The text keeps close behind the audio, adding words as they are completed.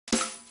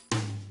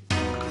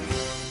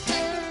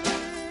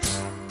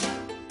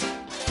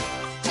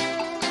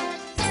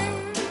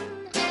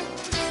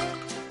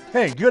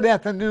Hey, good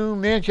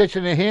afternoon,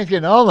 Manchester, New Hampshire,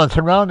 and all the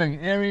surrounding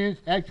areas.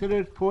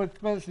 Exeter,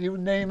 Portsmouth, you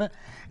name it.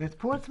 It's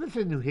Portsmouth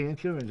in New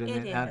Hampshire, isn't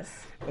It it? is.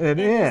 It It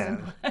is.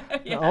 is.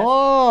 Yes.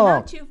 Oh.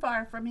 Not too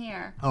far from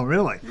here. Oh,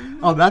 really?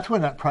 Oh, that's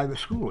where that private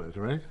school is,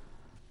 right?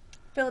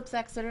 Phillips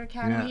Exeter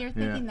Academy, Yeah, you're yeah.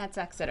 thinking that's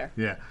Exeter.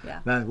 Yeah. Yeah.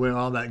 That's where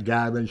all that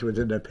garbage was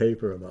in the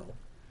paper about.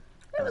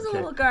 It was a Okay.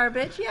 little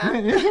garbage, yeah.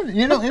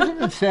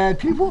 Isn't it sad?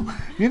 People,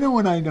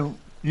 when I don't,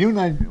 you and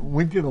I,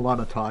 we did a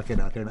lot of talking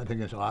out there, and I think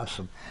it's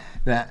awesome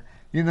that,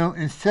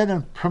 instead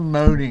of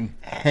promoting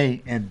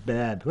hate and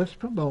bad, let's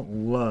promote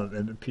love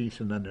and peace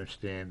and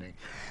understanding,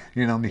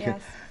 because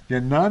Yes.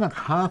 you're not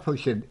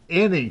accomplishing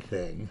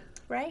anything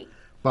Right.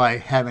 by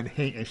having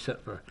hate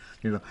except for,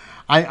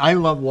 I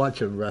love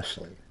watching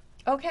wrestling.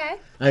 Okay.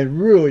 I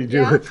really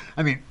do. Yeah.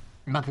 I mean,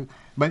 nothing,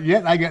 but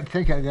yet I get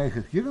thinking,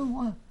 you know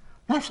what?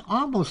 That's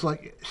almost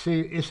like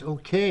say it's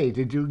okay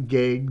to do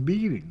gay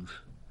meetings.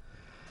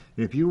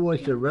 If you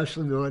watch the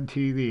wrestling on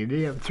TV and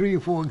they have 3 or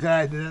 4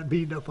 guys that are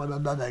beating up on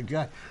another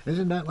guy,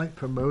 isn't that like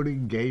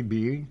promoting gay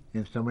beating?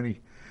 If somebody,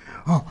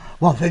 oh,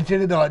 well, they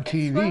did it on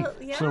TV, well,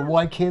 yeah. so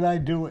why can't I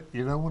do it?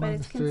 You know what But I'm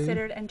it's saying?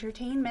 considered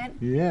entertainment.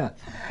 Yeah.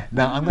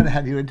 Now I'm going to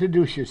have you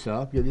introduce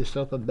yourself, give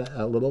yourself a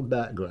little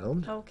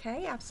background.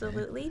 Okay,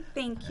 absolutely.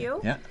 Thank you.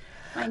 Yeah.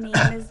 My name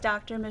is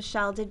Dr.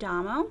 Michelle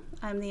D'Adamo.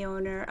 I'm the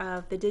owner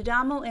of the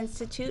D'Adamo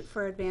Institute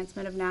for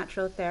Advancement of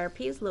Natural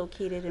Therapies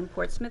located in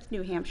Portsmouth,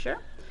 New Hampshire.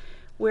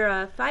 We're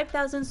a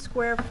 5,000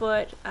 square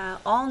foot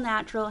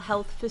all-natural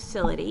health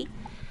facility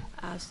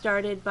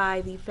started by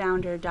the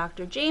founder,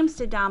 Dr. James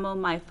D'Adamo,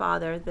 my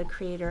father, the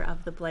creator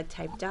of the blood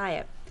type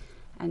diet.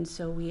 And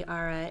so we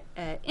are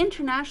an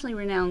internationally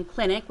renowned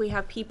clinic. We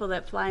have people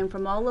that fly in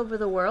from all over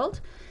the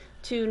world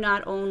to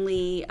not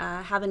only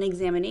have an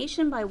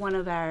examination by one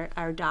of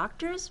our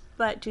doctors,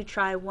 but to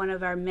try one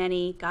of our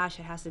many, gosh,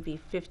 it has to be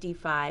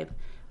 55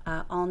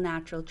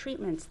 all-natural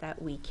treatments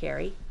that we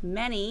carry.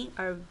 Many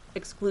are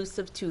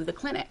exclusive to the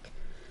clinic.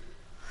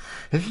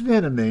 Isn't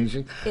that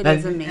amazing? It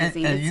is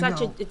amazing. And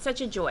It's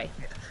such a joy.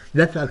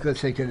 that's what I was going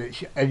to say.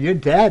 'Cause and your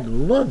dad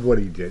loved what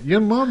he did.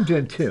 Your mom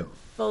did too.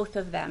 Both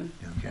of them.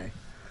 Okay.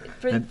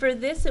 For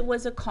this, it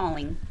was a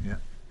calling. Yeah.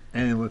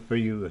 And it was for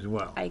you as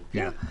well.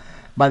 Yeah.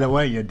 By the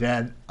way, your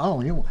dad.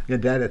 Oh, your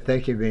dad had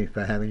thanking me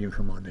for having you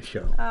come on the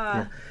show.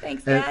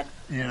 Thanks,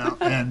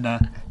 And,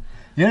 Dad.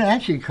 you're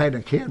actually kind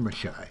of camera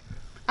shy.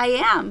 I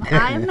am.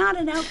 I am not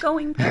an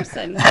outgoing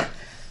person.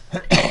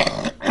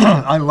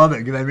 I love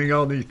it because I mean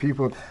all these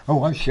people.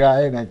 Oh, I'm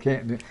shy and I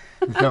can't.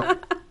 So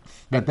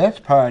the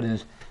best part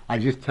is I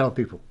just tell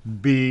people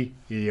be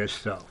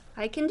yourself.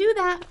 I can do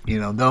that.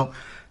 Don't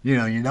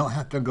you don't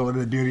have to go to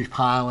the beauty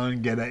parlor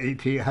and get an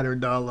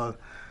 $1,800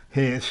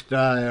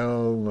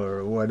 hairstyle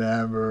or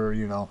whatever.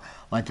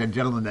 Like the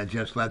gentleman that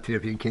just left here,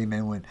 if he came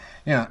in with,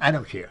 I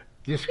don't care.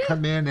 Just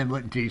come in and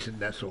look decent.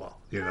 That's all.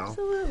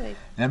 Absolutely.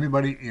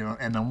 Everybody,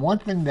 and the one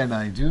thing that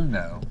I do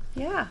know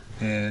Yeah.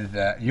 is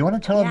that you want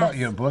to tell them about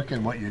Yes. your book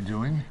and what you're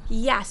doing.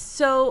 Yes.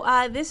 So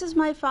this is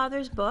my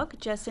father's book.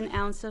 Just an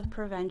ounce of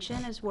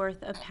prevention is worth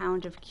a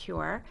pound of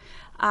cure.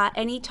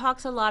 And he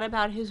talks a lot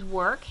about his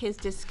work, his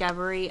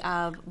discovery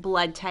of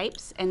blood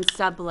types and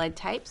sub-blood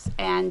types,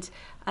 and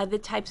the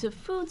types of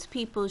foods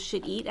people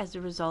should eat as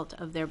a result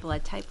of their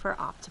blood type for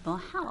optimal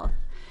health.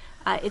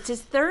 It's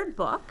his third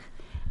book,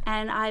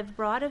 and I've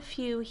brought a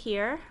few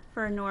here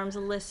for Norm's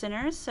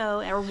listeners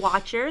or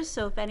watchers.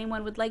 So if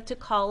anyone would like to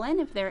call in,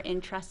 if they're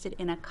interested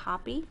in a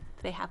copy,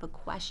 if they have a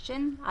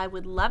question, I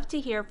would love to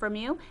hear from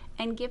you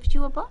and gift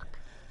you a book.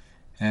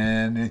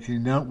 And if you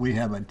know, we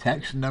have a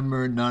text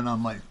number, not on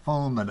my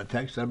phone, but a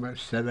text number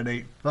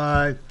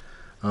 785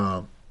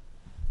 18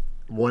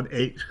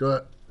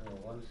 Scott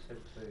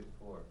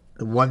 1684.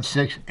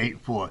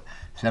 1684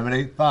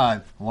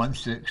 785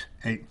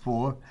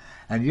 1684.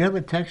 And you have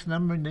a text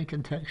number and they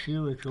can text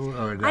you if you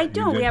or that I you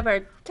don't. We did- have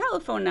our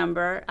telephone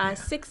number,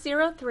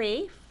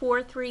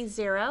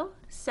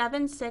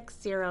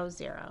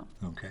 603-430-7600.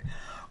 Okay.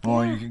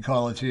 Or you can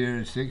call us here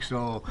at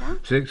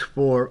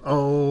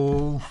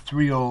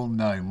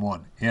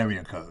 640-640-3091,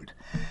 area code.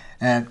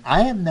 And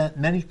I have met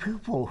many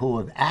people who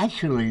have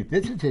actually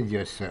visited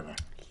your center.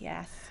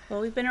 Yes. Well,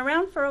 we've been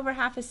around for over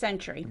half a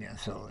century. Yeah,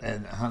 so,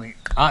 and honey,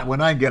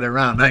 when I get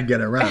around, I get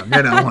around.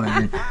 You know what I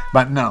mean?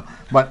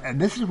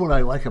 And this is what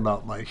I like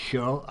about my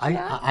show.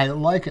 I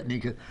like it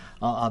because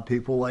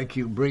people like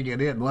you bring it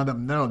in, let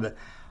them know that,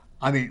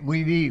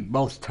 we need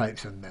both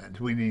types of meds.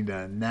 We need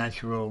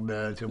natural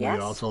meds, and Yes.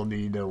 we also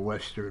need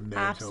Western meds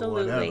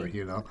Absolutely. or whatever,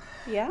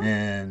 Yeah.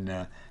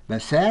 And the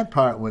sad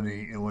part with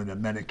the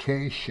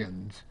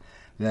medications,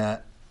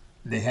 that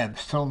they have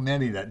so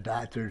many that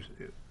doctors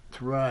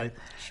try.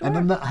 Sure. And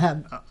I'm not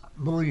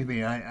believe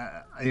me,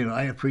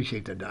 I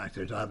appreciate the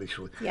doctors,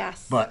 obviously.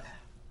 Yes. But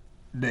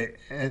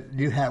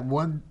you have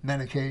one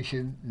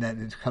medication that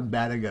is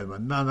combating with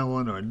another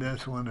one or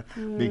this one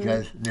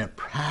because they're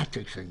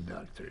practicing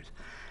doctors.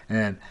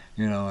 And,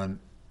 and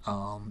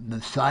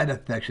the side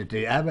effects that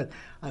they have.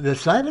 The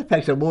side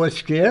effects are more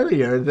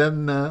scarier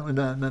than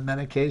the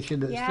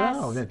medication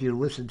itself. Yes. If you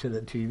listen to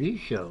the TV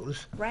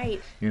shows,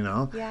 Right. you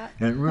know, Yeah.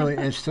 it really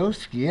it's so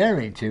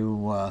scary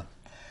to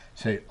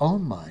say, "Oh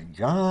my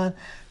God,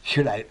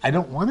 should I? I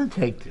don't want to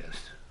take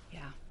this." Yeah.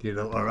 You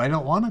know, or I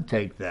don't want to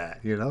take that,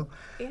 you know,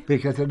 Yeah.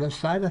 because of the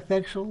side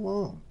effects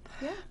alone.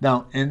 Yeah.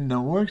 Now, in the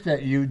work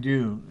that you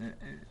do,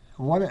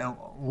 what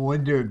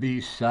would there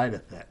be side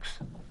effects?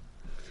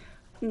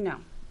 No.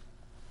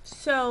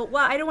 So,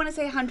 well, I don't want to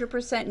say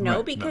 100% no, Right,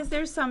 no. because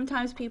there's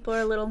sometimes people are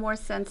a little more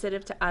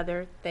sensitive to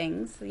other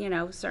things, you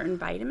know, certain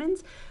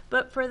vitamins.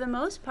 But for the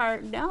most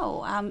part,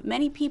 no.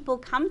 Many people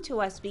come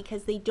to us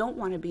because they don't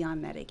want to be on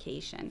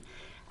medication.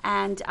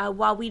 And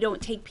while we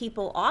don't take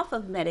people off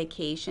of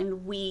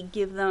medication, we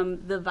give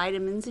them the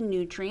vitamins and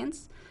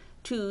nutrients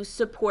to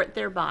support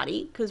their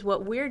body, because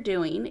what we're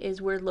doing is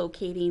we're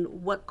locating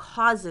what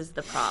causes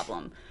the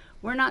problem.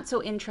 We're not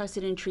so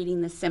interested in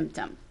treating the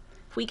symptom.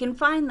 If we can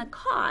find the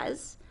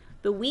cause,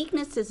 the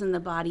weaknesses in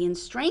the body, and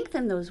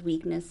strengthen those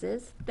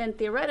weaknesses, then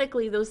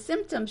theoretically those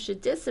symptoms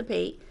should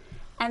dissipate,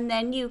 and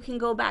then you can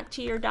go back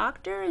to your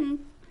doctor,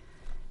 and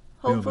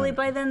hopefully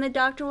by then the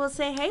doctor will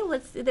say, hey,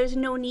 there's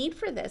no need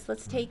for this,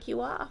 let's take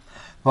you off.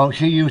 Well,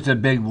 she used a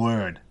big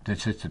word,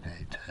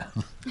 dissipate.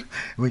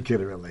 We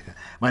kid her like that.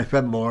 My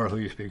friend Laura, who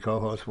used to be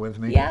co-host with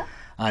me, Yeah.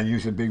 I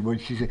used a big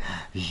word. She said,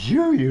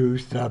 "You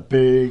used a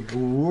big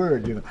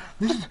word."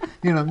 This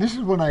is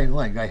what I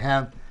like. I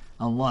have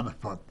a lot of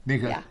fun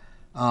because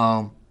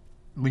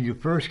when you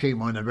first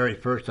came on the very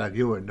first time,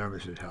 you were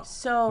nervous as hell.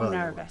 So by the way.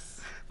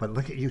 nervous. But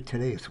look at you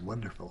today; it's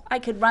wonderful. I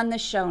could run the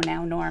show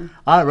now, Norm.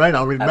 All right,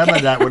 I'll remember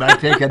that when I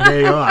take a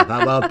day off.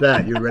 How about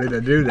that? You ready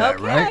to do that,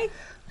 Okay. right?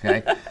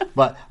 Okay.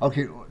 But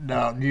okay,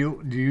 now do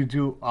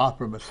you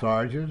offer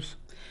massages?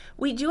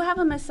 We do have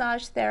a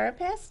massage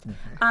therapist,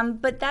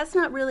 but that's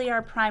not really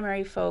our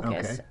primary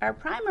focus. Okay. Our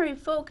primary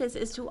focus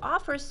is to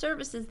offer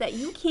services that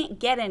you can't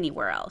get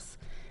anywhere else.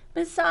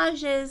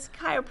 Massages,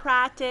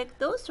 chiropractic,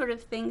 those sort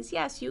of things,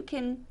 yes, you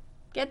can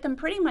get them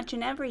pretty much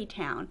in every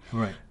town.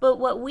 Right. But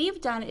what we've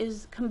done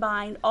is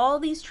combined all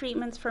these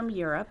treatments from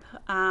Europe,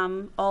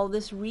 all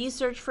this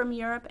research from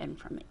Europe and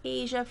from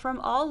Asia, from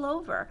all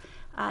over,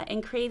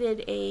 and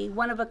created a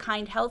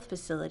one-of-a-kind health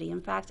facility.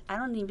 In fact, I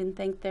don't even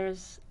think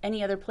there's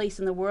any other place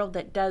in the world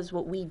that does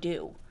what we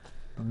do.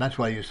 And that's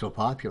why you're so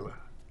popular.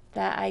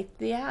 I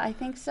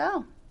think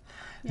so.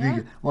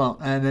 Yeah. Well,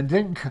 and it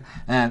didn't.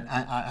 And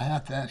I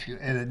have to ask you,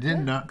 and it did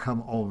not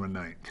come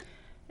overnight.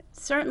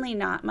 Certainly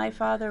not. My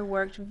father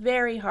worked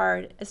very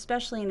hard,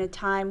 especially in a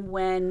time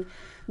when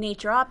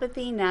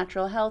naturopathy,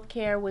 natural health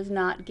care was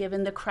not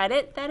given the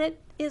credit that it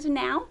is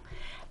now.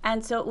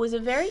 And so it was a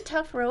very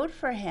tough road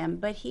for him,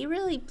 but he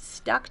really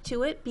stuck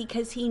to it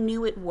because he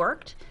knew it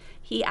worked.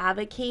 He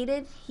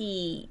advocated,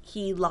 he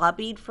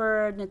lobbied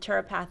for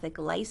naturopathic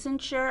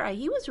licensure.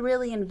 He was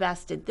really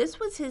invested. This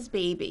was his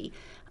baby.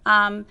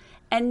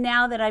 And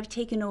now that I've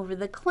taken over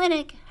the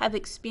clinic, have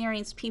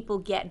experienced people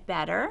get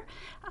better,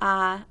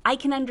 I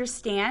can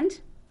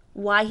understand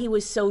why he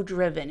was so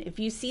driven. If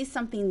you see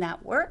something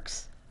that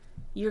works,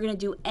 you're going to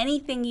do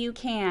anything you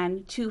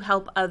can to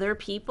help other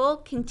people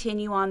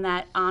continue on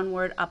that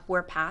onward,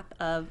 upward path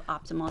of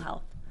optimal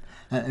health.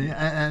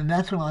 And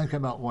that's what I like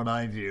about what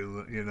I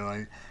do.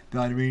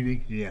 I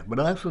reading, yeah, but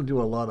I also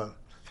do a lot of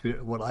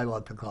what I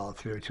like to call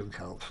spiritual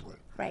counseling.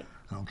 Right.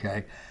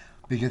 Okay,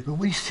 because when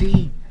we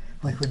see,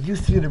 like when you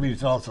see the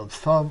results of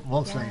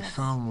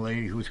some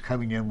lady who's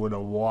coming in with a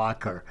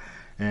walker,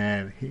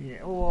 and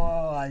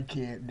I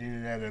can't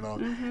do that at all,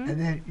 and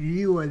then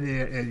you are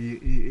there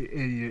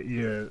and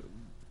your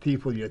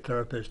people, your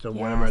therapist or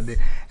whatever,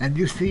 and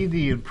you see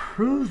the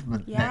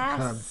improvement that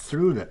comes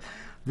through that.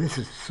 This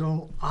is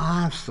so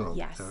awesome.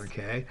 Yes.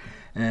 Okay,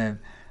 and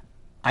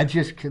I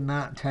just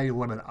cannot tell you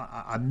what an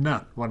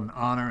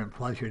honor and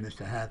pleasure it is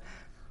to have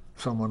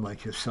someone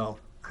like yourself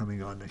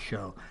coming on the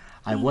show.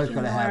 I was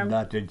going to have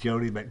Dr.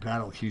 Jody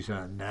McDonald. She's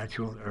a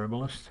natural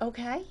herbalist.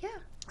 Okay, yeah.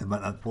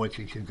 But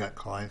unfortunately, she's got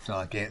clients, so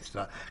I can't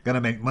stop. Got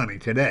to make money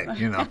today,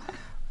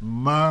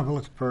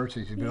 Marvelous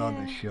person. She's been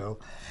on the show.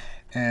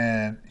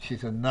 And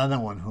she's another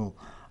one who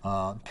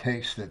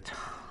takes the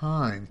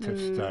time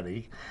to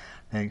study,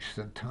 takes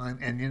the time.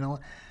 And you know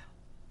what?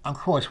 Of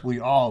course, we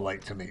all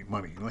like to make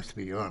money. Let's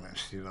be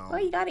honest, Well,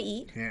 you got to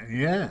eat.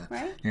 Yeah.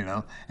 Right.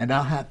 And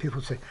I'll have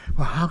people say,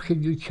 "Well, how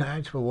can you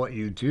charge for what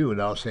you do?"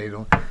 And I'll say,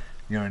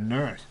 "You're a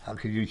nurse. How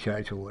can you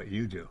charge for what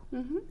you do?"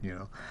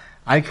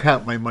 I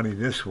count my money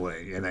this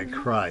way, and I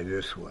cry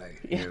this way.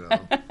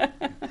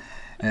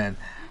 And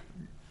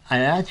I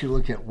actually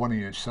look at one of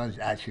your sons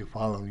actually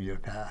following your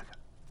path.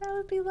 That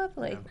would be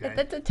lovely. Okay.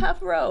 That's a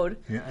tough road.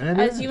 Yeah,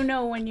 and As you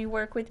know, when you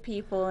work with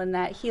people in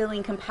that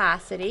healing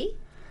capacity.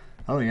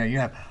 Oh yeah, you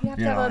have to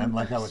have and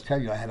like I was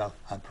telling you, I had a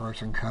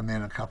person come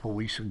in a couple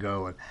weeks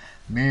ago, and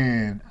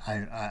man,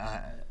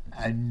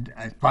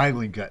 I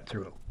finally got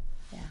through.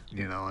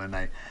 Yeah.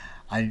 And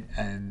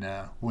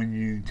When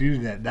you do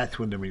that, that's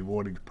when the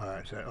rewarding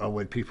parts, or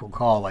when people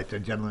call, like the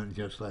gentleman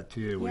just left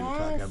here, when you're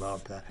talking Yes.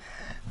 about that.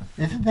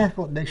 Isn't that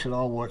what makes it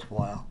all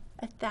worthwhile?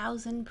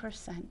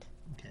 1,000%.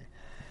 Okay.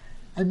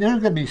 And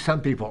there's going to be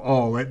some people,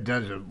 oh, it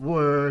doesn't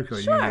work,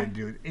 or Sure. you didn't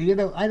do it. You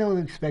know, I don't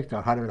expect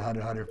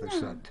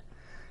 100%.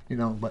 You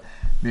know, but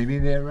maybe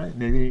they're right.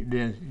 Maybe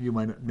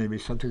maybe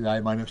something I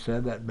might have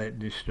said that might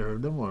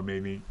disturb them, or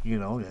maybe, you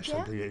know, there's Yeah.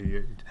 something that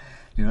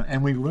you know,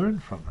 and we learn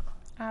from it.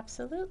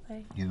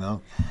 Absolutely. You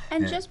know,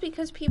 And Yeah. just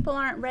because people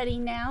aren't ready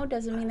now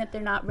doesn't mean that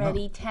they're not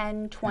ready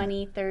 10,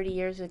 20, 30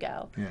 years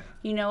ago. Yeah.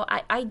 You know,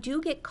 I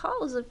do get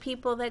calls of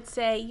people that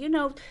say, you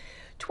know,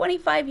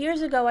 25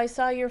 years ago I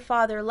saw your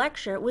father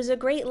lecture. It was a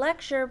great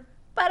lecture,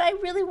 but I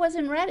really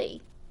wasn't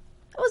ready.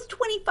 That was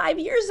 25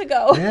 years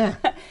ago. Yeah.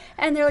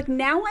 And they're like,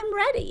 now I'm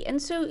ready.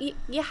 And so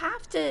you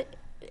have to,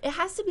 it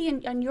has to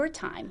be on your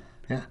time.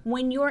 Yeah.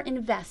 When you're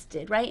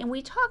invested, right? And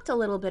we talked a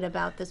little bit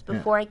about this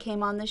before I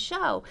came on the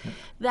show,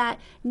 that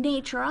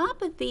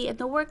naturopathy and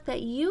the work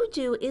that you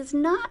do is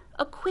not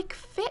a quick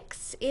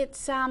fix.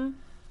 It's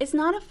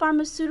not a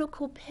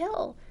pharmaceutical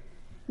pill.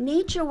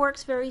 Nature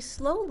works very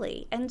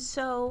slowly, and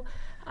so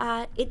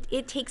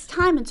it takes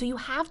time. And so you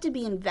have to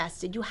be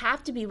invested. You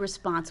have to be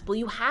responsible.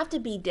 You have to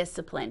be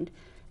disciplined.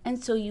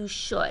 And so you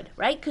should,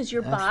 right? Because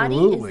your body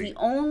is Absolutely. the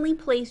only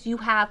place you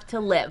have to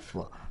live.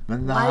 Well,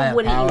 doesn't the Why higher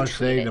wouldn't you power treat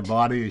say the it?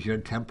 body is your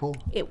temple?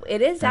 It is, And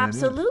it is.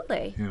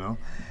 absolutely. You know,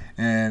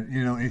 and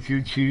you know, if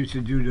you choose to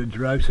do the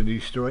drugs to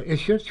destroy,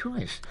 it's your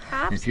choice.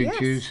 If you Yes.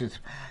 choose to,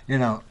 you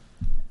know,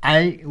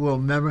 I will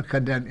never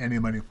condemn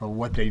anybody for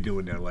what they do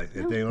in their life.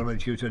 If they want to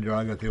choose a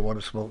drug, if they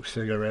want to smoke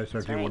cigarettes, or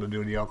if they right. want to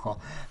do the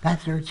alcohol,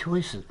 that's their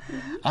choices.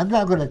 I'm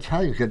not going to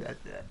tell you, because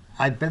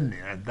I've been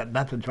there,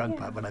 not the drug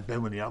part, but I've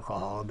been with the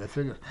alcohol and the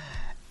cigarettes.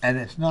 And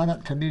it's not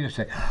up to me to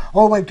say,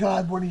 oh my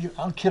God, what are you,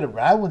 I'll kid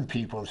around with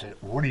people and say,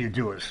 what are you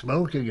doing,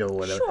 smoking or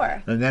whatever.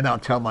 Sure. And then I'll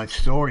tell my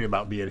story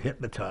about being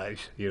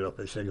hypnotized, you know,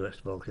 for cigarette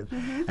smoking.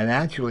 And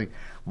actually,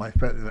 my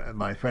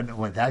friend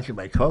was actually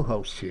my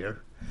co-host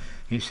here.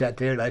 He sat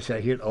there and I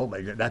said, here, oh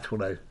my God, that's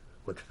when I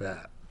was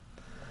fat.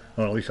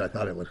 Or at least I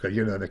thought it was, because,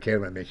 you know, the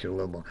camera makes you a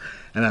little more.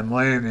 And I'm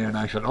laying there and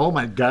I said, oh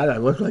my God, I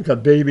look like a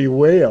baby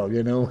whale,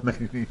 you know what I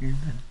mean?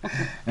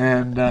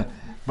 And,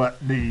 but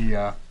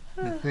the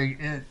thing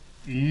is,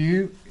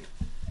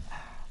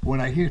 when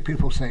I hear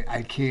people say,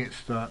 I can't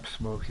stop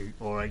smoking,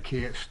 or I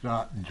can't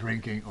stop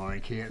drinking, or I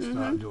can't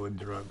stop doing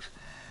drugs,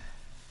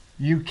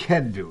 you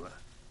can do it.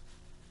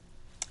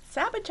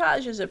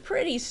 Sabotage is a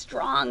pretty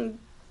strong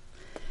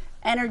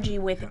energy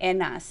within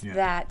us Yeah.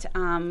 that,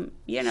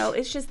 you know,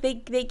 it's just they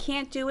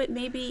can't do it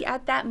maybe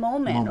at that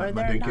moment, or But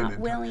they're they get not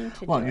into- willing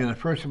to Well, do you know, it. the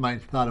first time I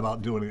thought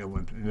about doing it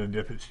in a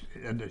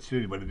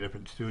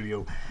different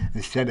studio.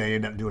 Instead, I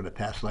ended up doing a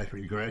past life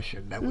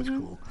regression. That was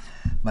cool.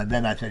 But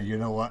then I said, you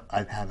know what?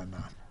 I've had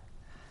enough.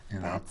 You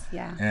know,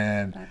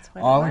 and that's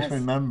what it always was.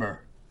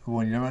 remember,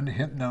 when you're under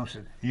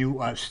hypnosis, you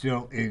are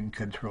still in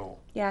control.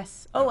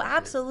 Yes. Oh,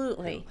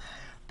 absolutely.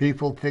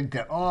 People think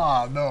that,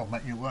 oh no,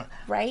 but you weren't.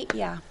 Right?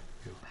 Yeah.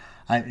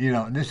 You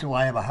know, and this is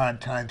why I have a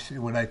hard time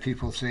when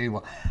people say,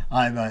 well,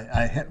 I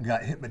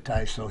got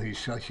hypnotized, so he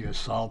sexually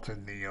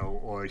assaulted me,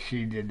 or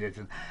she did this.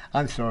 And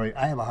I'm sorry,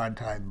 I have a hard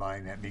time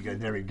buying that, because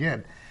there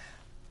again,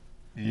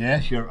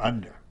 yes, you're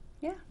under,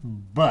 Yeah.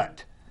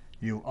 but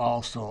you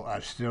also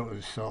are still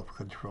in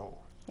self-control.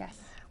 Yes.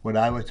 When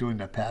I was doing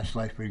the past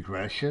life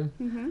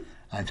regression,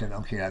 I said,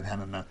 okay, I've had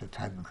enough of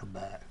time to come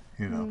back.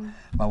 You know,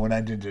 but when I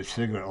did the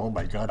cigarette, oh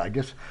my God! I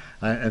guess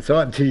I saw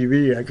on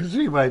TV. I could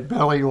see my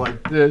belly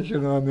like this, you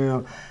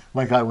know,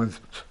 like I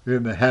was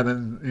in the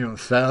heaven, you know,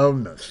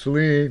 sound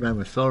asleep. I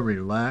was so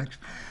relaxed.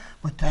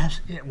 But that's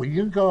it. When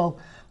you go,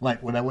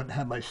 like when I went and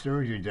had my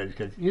surgery done,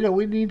 because you know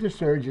we need the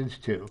surgeons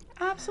too.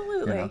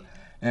 Absolutely. You know,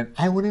 and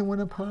I went in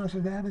with a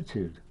positive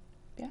attitude.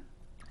 Yeah.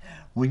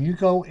 When you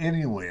go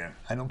anywhere,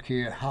 I don't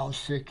care how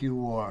sick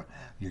you are,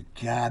 you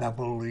gotta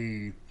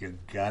believe. You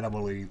gotta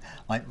believe.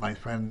 Like my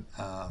friend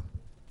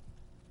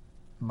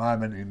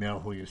Marvin Emil,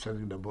 who you're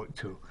sending the book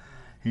to,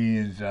 he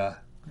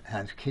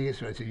has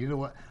cancer. I said, you know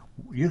what?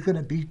 You're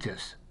gonna beat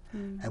this,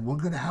 and we're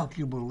gonna help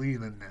you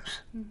believe in this.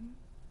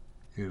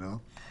 You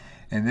know.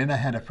 And then I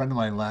had a friend of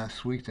mine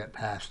last week that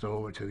passed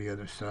over to the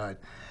other side.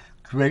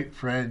 Great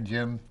friend,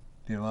 Jim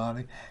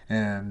Giovanni,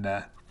 and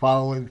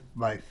following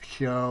my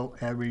show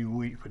every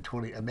week for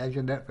 20,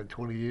 imagine that, for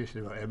 20 years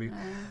ago,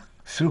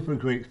 super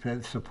great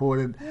friend,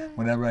 supported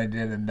whenever I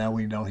did, and now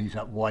we know he's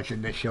up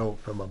watching the show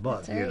from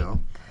above, That's you right.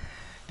 know.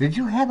 Did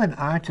you have an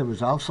aunt that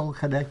was also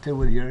connected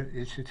with your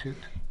institute?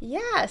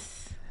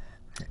 Yes.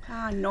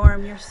 Ah,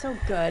 Norm, you're so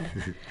good.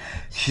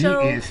 She So-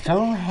 is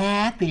so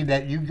happy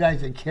that you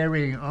guys are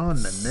carrying on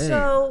the name.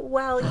 So,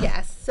 well,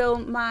 yes. So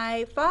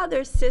my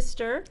father's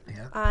sister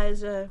Yeah.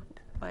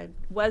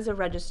 was a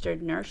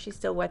registered nurse. She's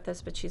still with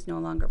us, but she's no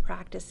longer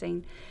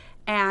practicing.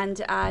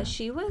 And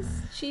she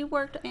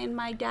worked in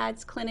my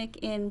dad's clinic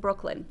in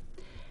Brooklyn.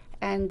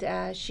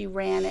 and she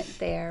ran it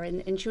there,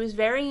 and she was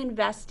very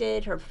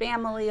invested. Her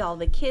family, all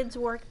the kids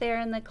work there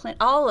in the clinic.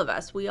 All of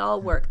us, we all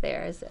work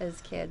there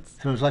as kids.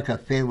 So it's like a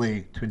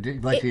family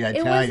tradition, like the It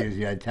was- Italians,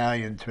 the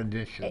Italian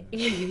tradition.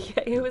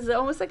 It was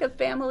almost like a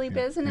family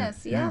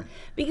business, yeah,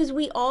 because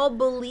we all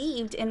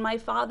believed in my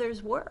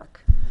father's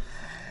work.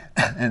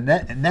 And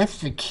that's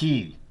the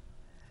key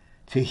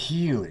to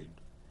healing.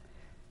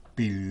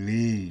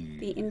 Believe.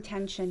 The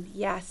intention,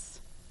 yes,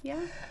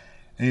 yeah.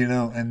 You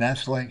know, and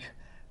that's like,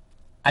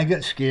 I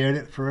got scared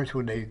at first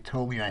when they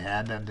told me I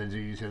had that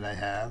disease that I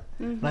have.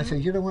 But I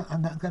said, you know what,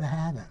 I'm not going to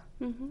have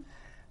it.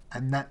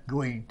 I'm not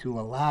going to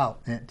allow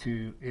it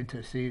to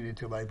intercede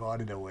into my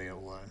body the way it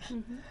was.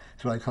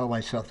 So I call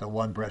myself the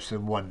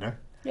one-breasted wonder.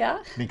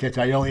 Yeah. Because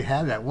I only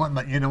have that one,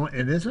 but you know what?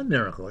 It is a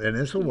miracle. It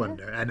is a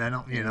wonder, and I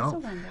don't, you It is know, a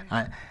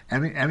wonder.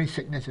 every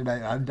sickness that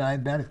I'm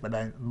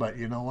diabetic, but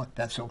you know what?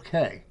 That's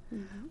okay,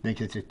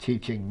 because it's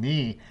teaching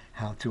me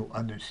how to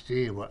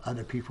understand what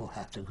other people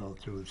have to go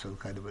through in some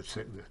kind of a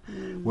sickness.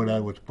 When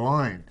I was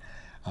blind,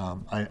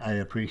 I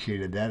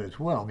appreciated that as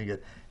well, because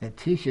it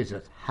teaches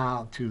us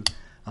how to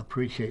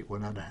appreciate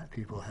what other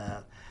people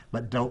have.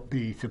 But don't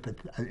be,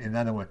 in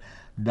other words,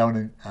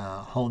 don't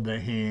hold their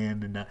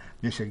hand and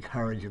just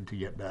encourage them to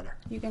get better.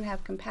 You can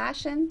have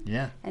compassion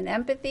Yeah. and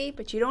empathy,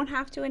 but you don't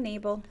have to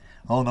enable.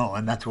 Oh no,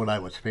 and that's what I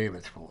was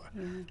famous for,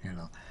 you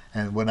know.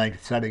 And when I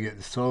started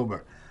getting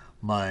sober,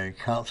 my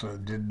counselor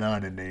did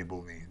not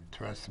enable me.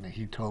 Trust me,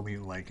 he told me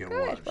like it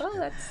was. Good. Well,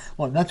 that's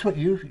Well, that's what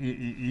you're what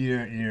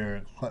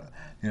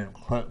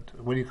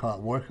do you call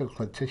it? Worker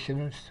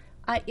clinicianist?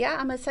 yeah.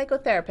 I'm a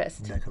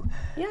psychotherapist.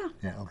 Yeah.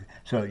 Yeah. Okay.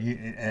 So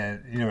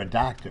you're a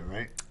doctor,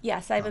 right?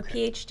 Yes, I have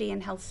Okay. a PhD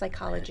in health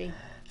psychology.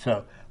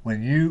 So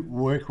when you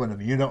work with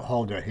them, you don't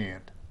hold their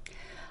hand.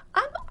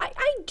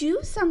 I do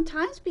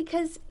sometimes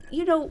because,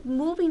 you know,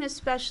 moving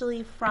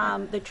especially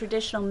from the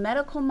traditional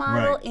medical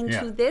model Right,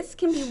 into yeah. this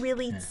can be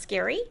really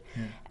scary.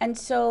 And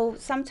so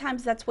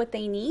sometimes that's what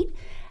they need.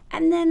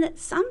 And then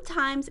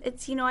sometimes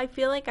it's, you know, I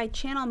feel like I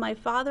channel my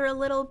father a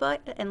little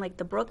bit and like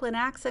the Brooklyn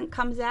accent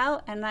comes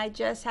out and I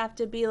just have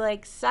to be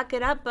like, suck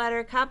it up,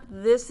 buttercup.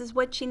 This is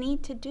what you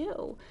need to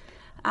do.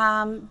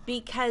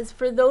 Because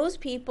for those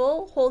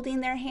people,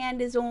 holding their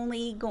hand is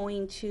only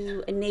going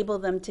to enable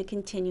them to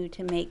continue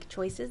to make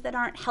choices that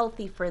aren't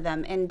healthy for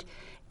them. And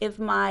if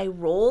my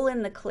role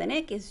in the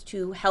clinic is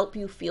to help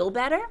you feel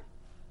better,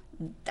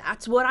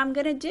 that's what I'm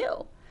going to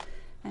do.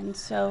 And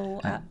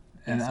so, And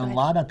yes, a go ahead.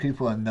 lot of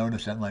people have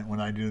noticed that, like when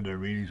I do the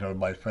readings, or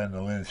my friend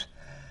Liz,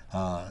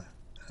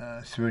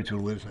 spiritual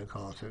Liz, I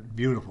call her,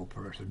 beautiful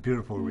person,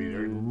 beautiful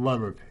reader,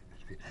 love her.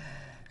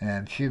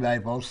 And she and I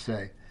both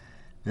say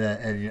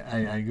that, and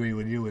I agree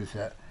with you, is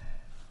that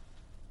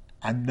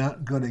I'm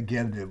not going to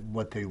give them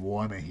what they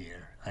want to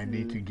hear. I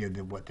need to give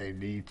them what they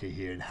need to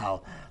hear and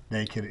how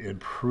they can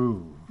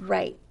improve.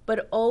 Right.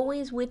 But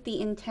always with the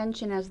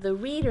intention as the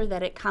reader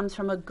that it comes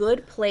from a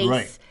good place.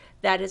 Right.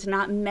 That is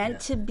not meant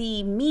to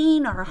be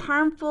mean or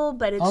harmful,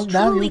 but it Oh,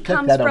 now truly you took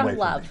comes that away from from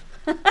love.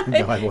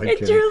 No, I wasn't It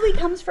kidding. truly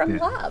comes from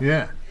love.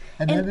 Yeah,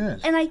 and that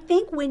is. And I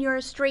think when you're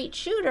a straight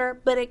shooter,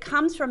 but it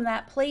comes from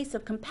that place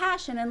of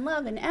compassion and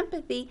love and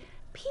empathy,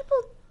 people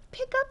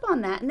pick up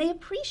on that and they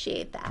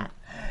appreciate that.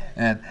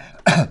 And,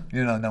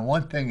 you know, the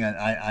one thing that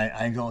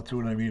I go through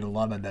and I read a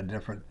lot of the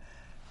different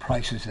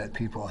prices that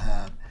people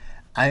have.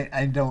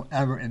 I don't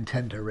ever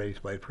intend to raise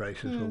my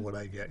prices for what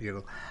I get, you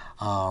know.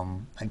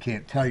 I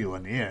can't tell you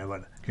in the air,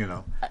 but, you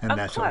know, and Of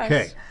that's course.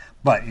 okay.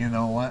 But you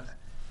know what?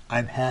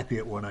 I'm happy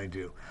at what I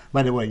do.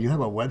 By the way, you have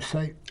a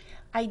website?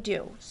 I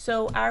do.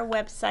 So our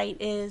website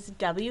is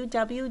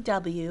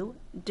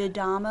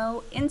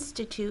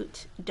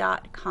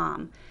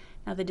www.didamoinstitute.com.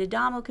 Now the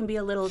Didamo can be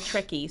a little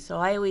tricky, so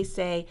I always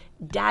say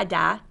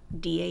Dada,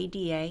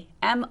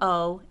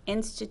 D-A-D-A-M-O,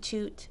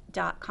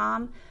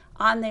 institute.com.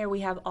 On there we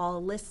have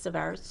all lists of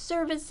our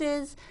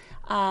services,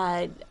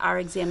 our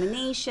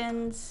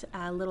examinations,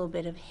 a little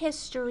bit of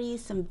history,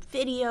 some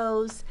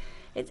videos.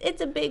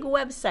 It's a big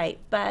website,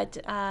 but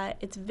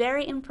it's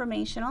very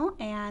informational,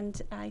 and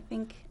I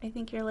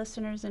think your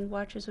listeners and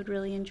watchers would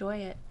really enjoy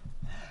it.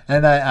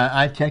 And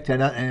I checked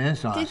it out, and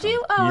it's awesome.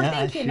 you? Oh, yeah,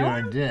 thank you, I sure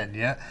Norm. did,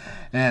 yeah.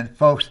 And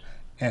folks,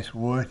 it's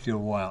worth your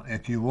while.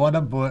 If you want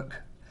a book,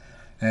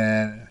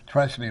 and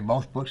trust me,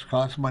 most books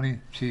cost money,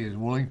 she is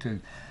willing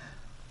to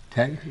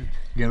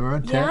give her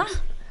a Yeah.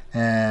 text,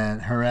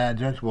 and her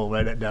address, we'll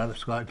write it down to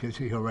Scott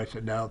Kissy, he'll write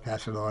it down,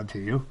 pass it on to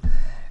you,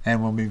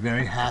 and we'll be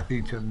very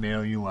happy to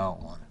mail you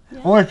out one.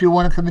 Or if you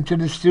want to come into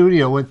the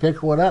studio, we'll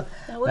pick one up.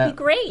 That would be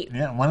great.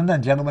 Yeah, one of the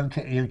gentlemen,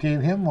 you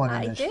gave him one in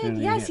I the did, studio.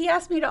 yes. He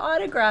asked me to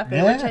autograph it,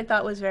 Yeah. which I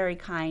thought was very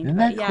kind. Isn't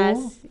But that yes,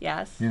 cool?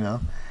 yes. You know,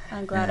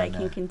 I'm glad I And,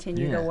 can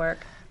continue yeah. to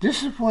work.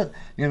 This is what,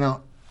 you know,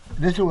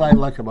 this is what I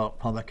like about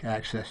public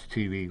access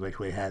TV like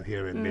we have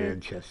here in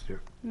Manchester.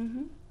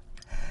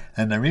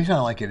 And the reason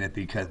I like it is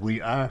because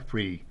we are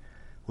free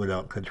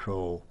without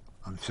control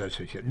on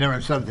censorship. There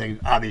are some things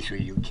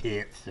obviously you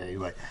can't say,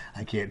 like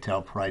I can't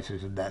tell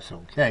prices, and that's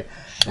okay.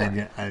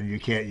 And you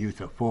can't use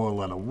a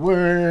four-letter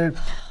word,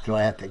 so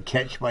I have to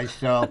catch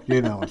myself,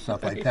 and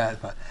stuff like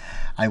that. But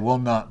I will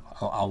not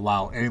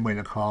allow anyone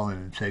to call in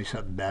and say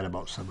something bad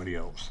about somebody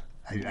else.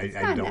 It's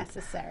I not don't.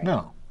 necessary.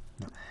 No.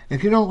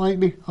 If you don't like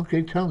me,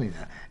 okay, tell me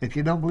that. If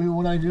you don't believe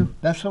what I do,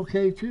 that's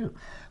okay too.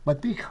 But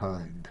be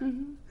kind.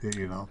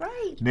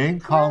 Right. Name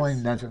calling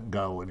Yes. doesn't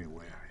go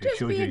anywhere. It Just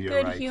shows be you a your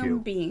good IQ. human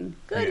being.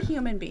 Good Yeah.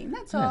 human being.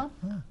 That's Yeah. all.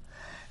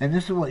 And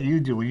this is what you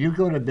do. When you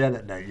go to bed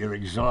at night, you're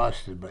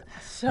exhausted, but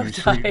So you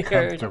sleep tired.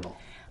 comfortable.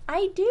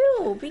 I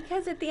do,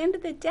 because at the end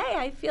of the day,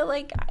 I feel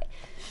like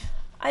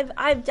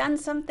I've done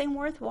something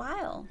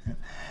worthwhile.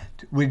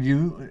 When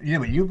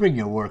but you bring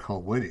your work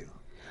home with you.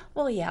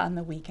 Well, yeah, on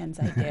the weekends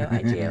I do,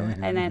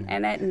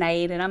 and at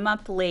night, and I'm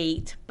up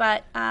late.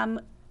 But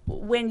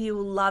when you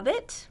love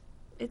it,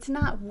 it's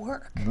not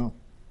work. No.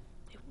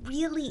 It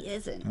really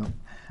isn't. No.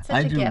 Such I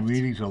a do gift.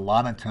 readings a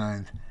lot of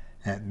times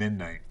at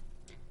midnight.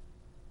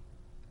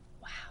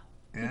 Wow.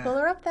 Yeah. People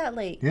are up that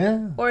late.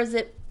 Yeah. Or is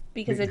it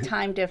because of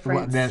time Well,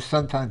 difference? there's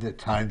sometimes a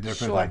time difference,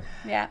 Sure. like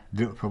Yeah.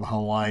 from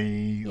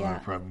Hawaii Yeah. or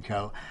from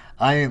Cal.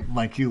 I am,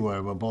 like you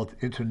are, we're both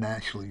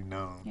internationally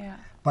known. Yeah.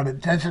 But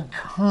it doesn't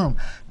come.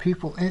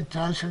 People, it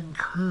doesn't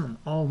come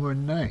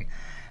overnight.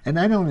 And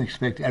I don't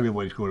expect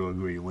everybody's going to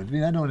agree with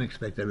me. I don't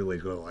expect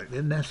everybody's going to like me,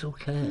 and that's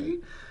okay.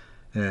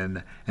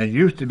 And it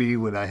used to be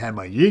when I had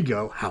my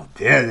ego, how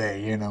dare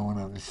they, what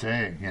I'm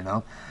saying,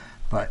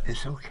 But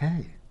it's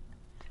okay,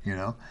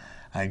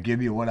 I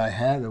give you what I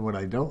have and what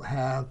I don't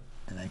have,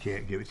 and I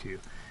can't give it to you.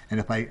 And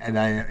if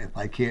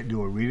I can't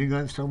do a reading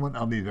on someone,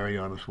 I'll be very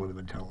honest with them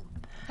and tell them.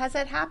 Has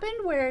that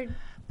happened where?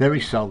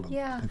 Very seldom.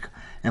 Yeah.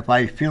 If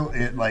I feel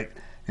like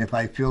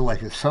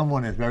if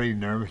someone is very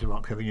nervous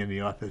about coming in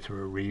the office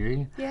for a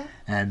reading, Yeah.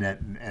 and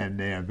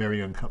they are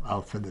very uncomfortable,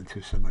 I'll send it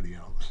to somebody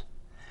else,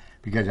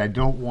 because I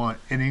don't want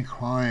any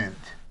client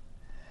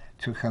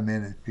to come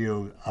in and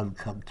feel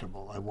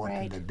uncomfortable. I want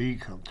Right. them to be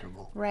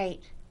comfortable.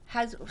 Right.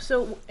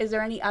 So is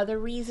there any other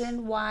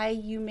reason why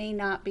you may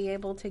not be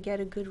able to get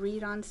a good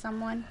read on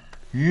someone?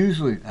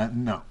 Usually,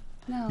 no.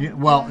 No. Yeah,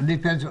 well, Yeah. it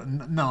depends.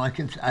 No, I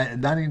can.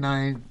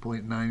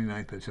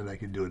 99.99% I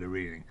can do it a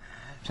reading.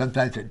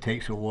 Sometimes it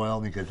takes a while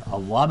because a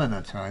lot of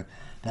the time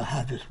they'll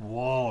have this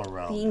wall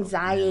around The them,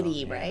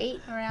 anxiety, yeah. right?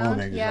 Oh, Around.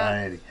 the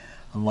anxiety.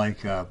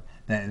 Like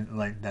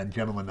that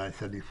gentleman I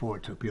said before,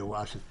 it took me a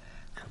while. I said,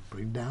 "Come,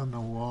 bring down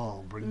the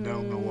wall. Bring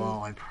down the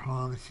wall. I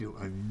promise you,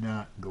 I'm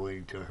not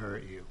going to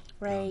hurt you."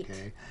 Right.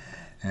 Okay.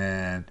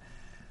 And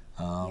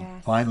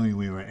Yes. finally,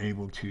 we were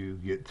able to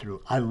get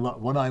through.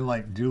 What I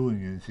like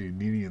doing is the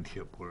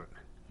mediumship work.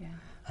 Yeah.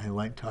 I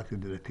like talking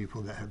to the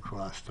people that have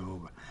crossed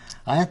over.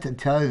 I have to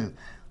tell you,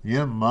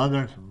 your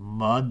mother's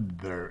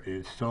mother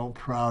is so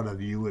proud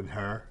of you and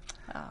her.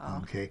 Oh.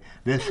 Okay,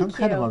 there's some Thank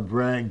kind of you. a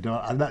brag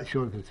dog. I'm not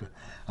sure if it's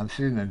I'm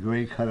seeing a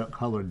gray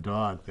colored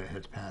dog that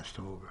has passed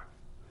over.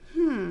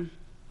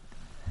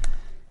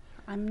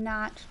 I'm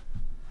not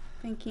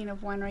thinking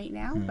of one right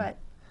now, but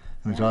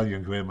It was Yeah. on your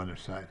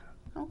grandmother's side.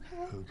 okay.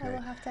 I Okay.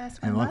 will have to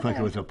ask my And it looked mother. like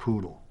it was a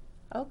poodle.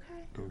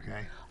 Okay.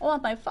 Okay. Oh,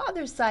 on my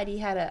father's side, he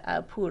had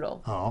a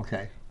poodle. Oh,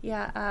 okay.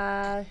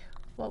 Yeah.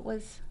 What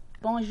was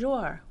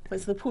Bonjour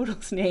was the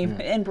poodle's name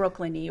in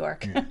Brooklyn, New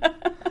York.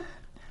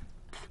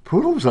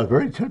 Poodles are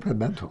very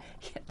temperamental.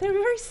 They're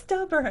very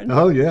stubborn.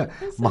 Oh yeah,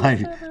 They're so my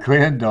stubborn.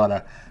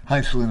 granddaughter,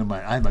 hi Selena,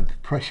 I have a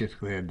precious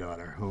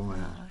granddaughter who,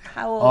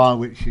 How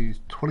old? she's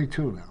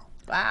 22 now.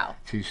 Wow.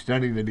 She's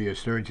studying to be a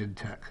surgeon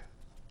tech.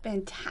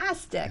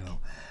 Fantastic.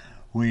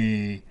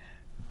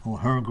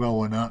 Her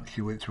growing up,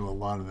 she went through a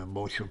lot of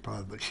emotional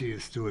problems, but she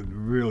is doing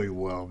really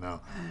well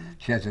now.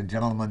 She has a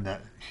gentleman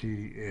that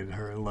she and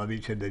her love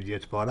each other. They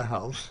just bought a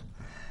house,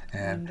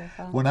 and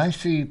Wonderful. when I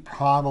see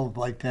problems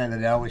like that,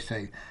 I always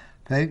say,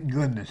 "Thank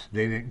goodness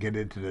they didn't get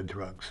into the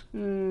drugs."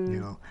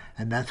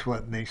 And that's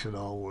what makes it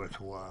all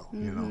worthwhile.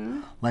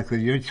 Like with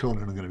your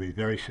children are going to be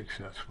very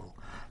successful.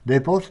 They're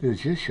both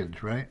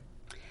musicians, right?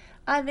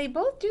 They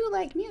both do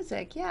like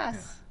music.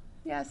 Yes.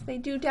 Yes, they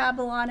do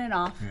dabble on and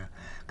off. Yeah.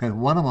 Because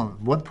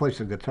one plays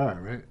the guitar,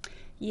 right?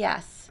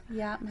 Yes.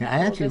 Yeah. my Yeah, I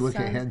actually oldest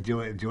look at son.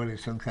 him joining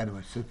some kind of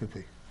a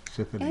symphony.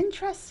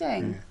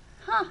 Interesting.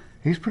 Huh.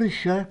 He's pretty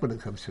sharp when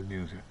it comes to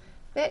music.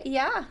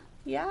 Yeah.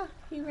 Yeah.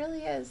 He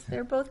really is.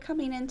 They're both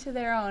coming into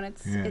their own.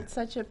 Yeah. It's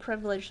such a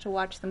privilege to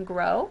watch them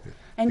grow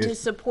and to Yes.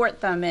 support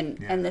them in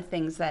Yeah. the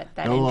things that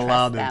Don't interest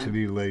allow them. them to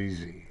be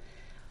lazy.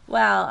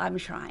 Well, I'm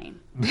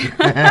trying.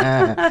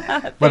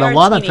 But They a are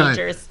lot of times,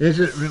 teenagers. is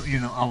it really,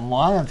 a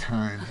lot of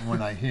times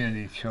when I hear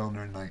these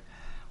children, like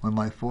when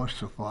my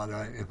foster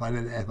father, if I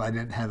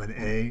didn't have an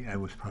A, I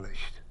was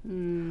punished.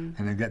 And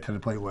it got to the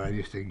point where I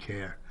just didn't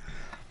care.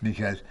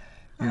 Because,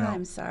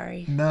 I'm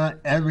sorry. not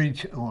every,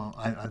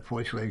 I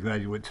unfortunately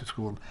graduated to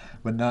school,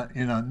 but not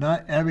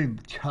every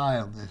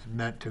child is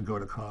meant to go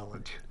to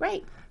college.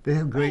 Right. They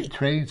have great Right.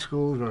 trade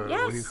schools, or what do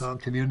you Yes. call them,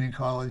 community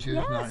colleges,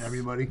 not Yes.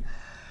 everybody.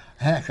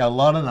 Heck, a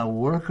lot of the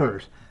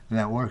workers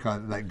that work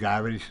on like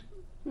garbage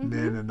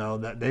men and all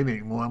that. They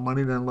make more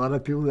money than a lot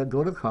of people that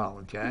go to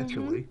college,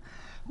 actually.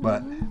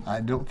 But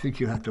I don't think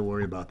you have to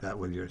worry about that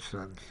with your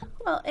sons.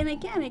 Well, and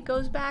again, it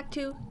goes back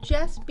to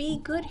just be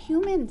good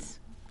humans.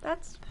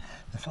 That's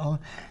That's all.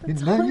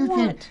 That's Don't all I you think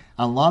want.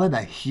 a lot of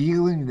the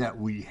healing that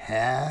we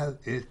have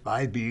is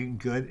by being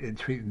good and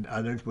treating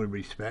others with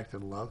respect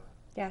and love?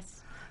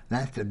 yes.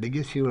 That's the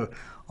biggest healer.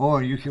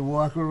 Or you can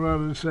walk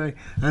around and say,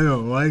 I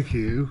don't like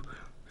you,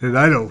 and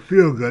I don't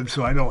feel good,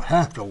 so I don't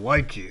have to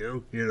like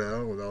you,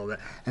 and all that.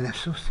 And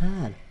that's so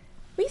sad.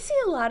 We see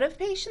a lot of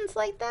patients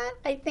like that.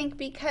 I think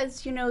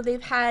because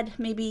they've had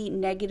maybe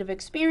negative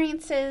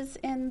experiences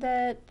in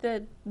the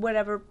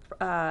whatever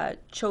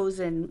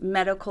chosen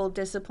medical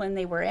discipline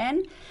they were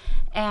in,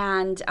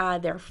 and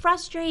they're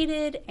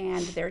frustrated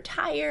and they're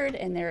tired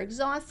and they're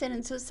exhausted.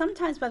 And so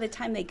sometimes by the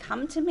time they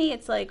come to me,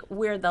 it's like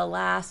we're the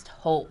last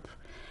hope.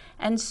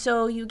 And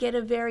so you get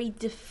a very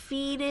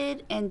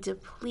defeated and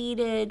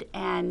depleted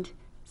and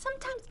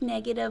sometimes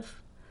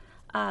negative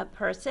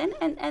person,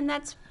 and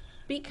that's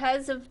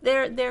because of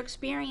their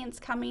experience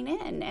coming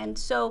in. And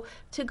so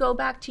to go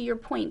back to your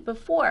point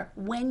before,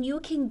 when you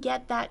can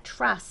get that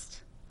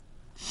trust,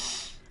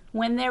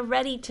 when they're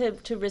ready to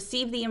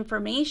receive the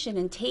information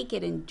and take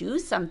it and do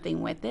something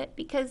with it,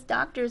 because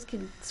doctors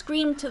can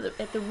scream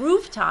at the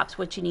rooftops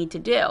what you need to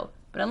do,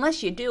 but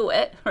unless you do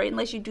it, or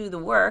unless you do the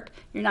work,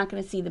 you're not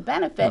going to see the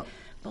benefit. No.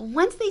 But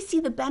once they see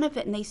the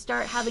benefit and they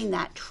start having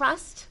that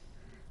trust,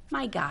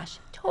 my gosh,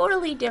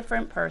 totally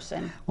different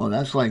person. Well,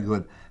 that's like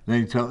when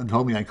they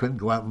told me I couldn't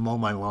go out and mow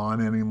my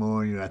lawn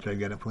anymore. After I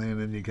get a plan,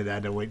 and I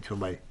had to wait till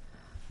my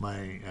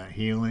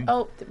healing.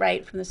 Oh,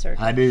 right, from the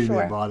surgery. I didn't Sure.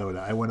 even bother with it.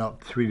 I went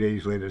up 3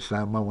 days later,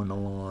 started mowing the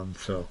lawn.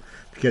 So,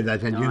 because I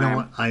said, you know Darn.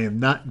 what, I am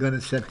not going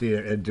to sit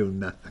there and do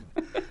nothing,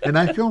 and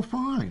I feel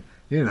fine,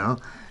 And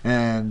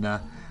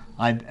I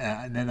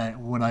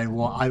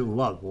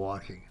love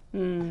walking,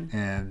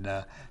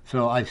 and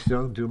so I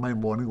still do my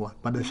morning walk,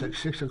 but it's at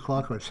 6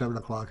 o'clock or 7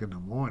 o'clock in the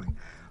morning,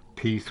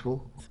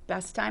 peaceful.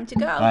 Best time to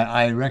go.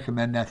 I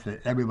recommend that to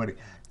everybody.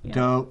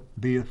 Don't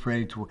be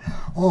afraid to.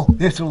 Oh,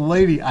 there's a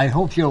lady. I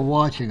hope you're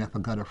watching. I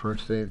forgot her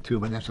first name too,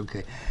 but that's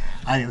okay.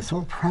 I am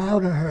so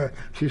proud of her.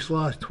 She's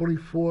lost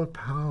 24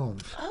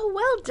 pounds. Oh,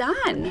 well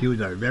done. She was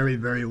a very,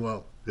 very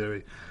well,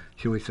 very,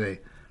 shall we say,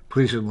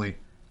 pleasantly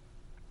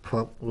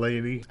plump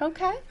lady.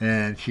 Okay.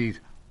 And she's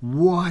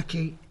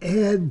walking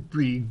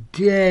every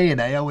day.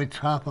 And I always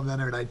compliment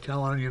her and I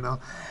tell her,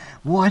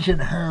 watching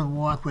her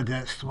walk with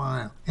that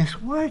smile,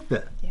 it's worth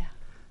it. Yeah.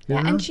 You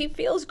Yeah, know? and she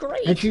feels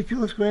great. And she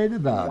feels great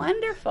about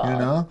Wonderful.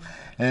 it.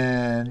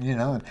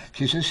 And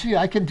she says, see,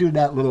 I can do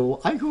that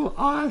little, I go,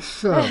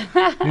 awesome,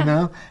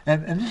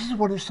 and this is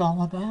what it's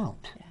all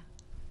about.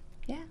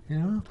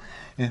 Yeah.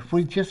 If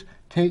we just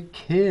take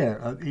care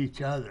of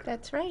each other.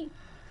 That's right.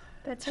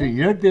 That's See, right.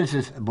 your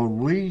business,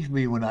 believe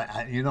me, when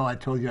I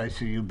told you I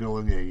see you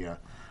building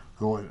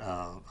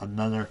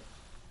another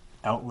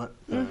outlet,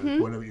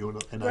 whatever you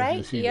want, and I can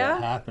Right, see yeah.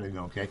 that happening,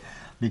 okay?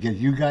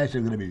 Because you guys are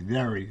going to be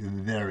very,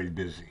 very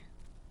busy.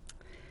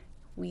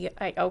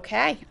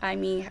 Okay. I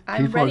mean,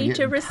 I'm People are ready to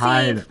getting receive.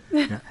 tired.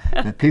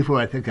 The people,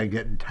 I think, are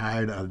getting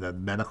tired of the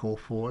medical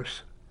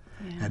force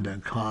Yeah. and the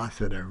costs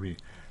that are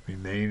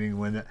remaining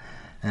with it.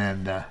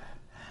 And,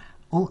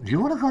 do you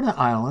want to go to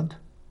Ireland?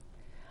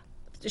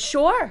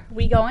 Sure.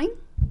 We going?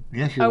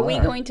 Yes, you Are we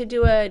going to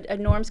do a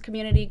Norm's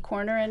Community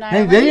Corner in Hey,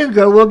 Ireland? there you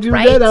go. We'll do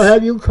Right? that. I'll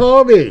have you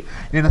call me.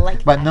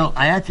 Like But that. no,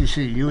 I actually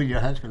see you and your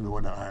husband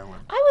going to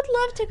Ireland. I would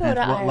love to go It's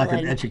to Ireland. like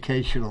an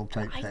educational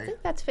type I thing.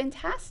 think that's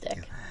fantastic.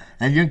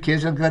 And your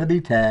kids are going to be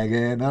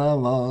tagging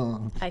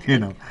along. I You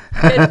think. know.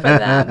 Good for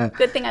them.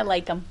 Good thing I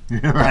like them.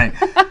 Right.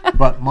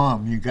 But,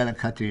 Mom, you got to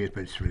cut the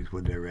apron strings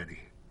when they're ready.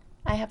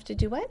 I have to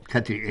do what?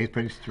 Cut the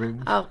apron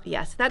strings. Oh,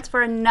 yes. That's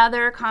for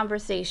another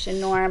conversation,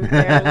 Norm.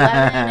 They're 11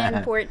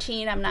 and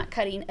 14. I'm not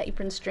cutting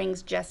apron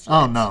strings just yet.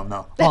 Oh,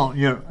 no. Well,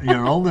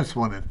 your oldest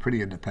one is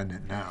pretty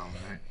independent now,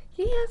 right?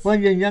 Yes. Well,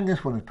 your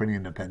youngest one is pretty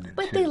independent,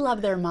 But too. they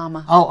love their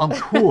mama. Oh,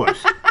 of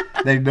course.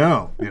 They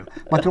know.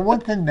 But the one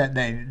thing that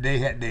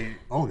they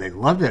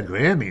love their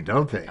Grammy,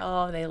 don't they?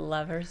 Oh, they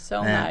love her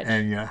so much.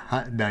 And your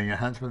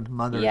husband's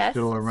mother is Yes,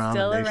 still around.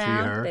 still and they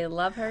around. see her. They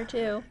love her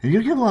too. And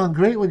you get along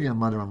great with your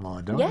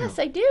mother-in-law, don't you? Yes,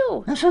 I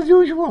do. That's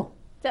unusual.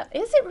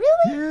 Is it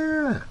really?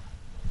 Yeah.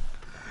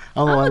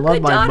 Oh, I'm I a love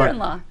good my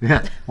daughter-in-law.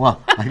 Yeah.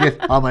 Well, I guess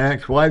all my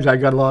ex-wives, I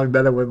got along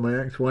better with my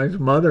ex-wife's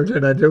mother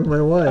than I do with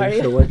my wife. Are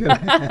you? So what can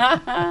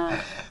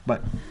I-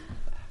 But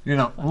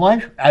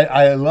life.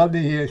 I love to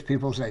hear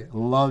people say,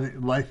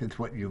 life is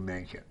what you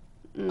make it."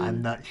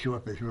 I'm not sure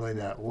if it's really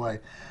that way,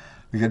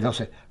 because they'll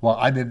say, "Well,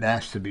 I didn't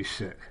ask to be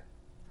sick,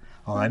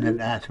 or I didn't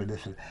ask for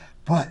this,"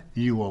 but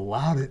you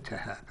allowed it to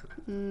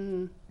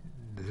happen.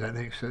 Does that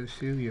make sense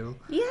to you?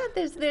 Yeah,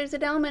 there's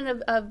an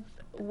element of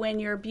when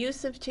you're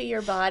abusive to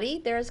your body,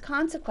 there's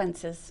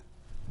consequences.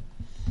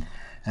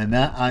 And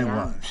that I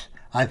Yeah. was.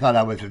 I thought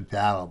I was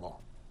infallible.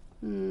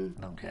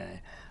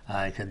 Okay.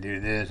 I could do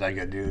this, I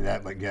could do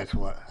that, but guess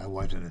what? I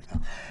wasn't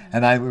infallible.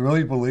 And I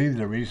really believe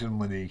the reason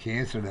when the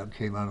cancer that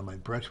came out of my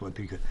breast was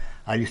because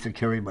I used to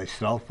carry my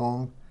cell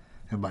phone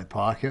in my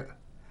pocket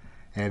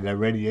and the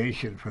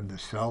radiation from the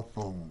cell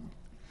phone.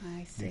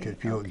 I see. Because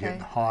people are Okay. getting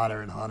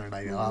hotter and hotter, and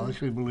I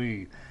honestly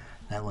believe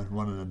that was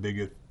one of the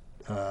biggest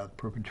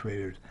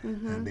perpetrators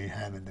and they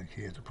having the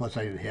cancer. Plus,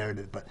 I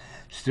inherited it, but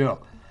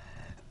still,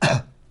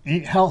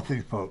 eat healthy,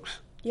 folks.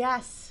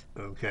 Yes.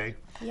 Okay.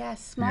 Yes.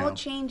 Small know.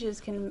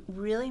 changes can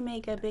really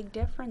make a big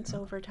difference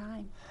over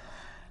time.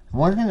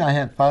 One thing I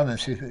have found, and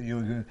see if you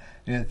agree,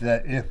 is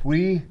that if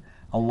we,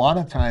 a lot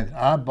of times,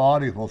 our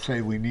bodies will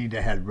say we need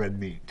to have red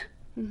meat.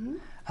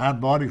 Our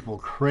bodies will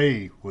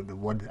crave with the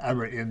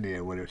whatever in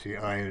there, whether it's the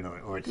iron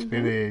or it's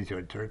spinach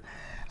or turkey.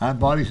 Our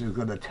bodies is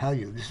going to tell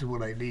you, this is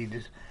what I need.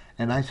 This,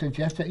 and I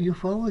suggest that you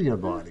follow your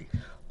body.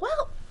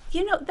 Well,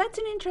 you know, that's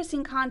an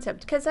interesting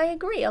concept because I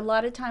agree. A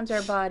lot of times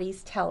our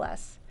bodies tell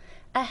us.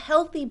 A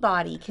healthy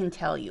body can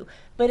tell you.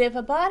 But if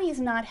a body is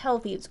not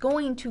healthy, it's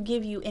going to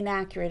give you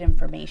inaccurate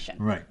information.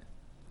 Right.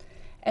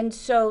 And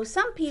so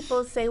some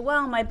people say,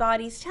 well, my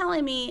body's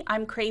telling me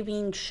I'm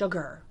craving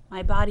sugar.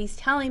 My body's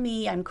telling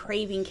me I'm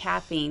craving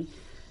caffeine.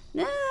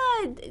 Nah,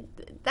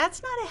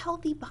 that's not a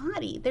healthy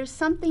body. There's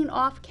something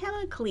off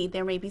chemically.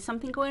 There may be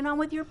something going on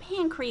with your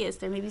pancreas.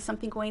 There may be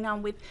something going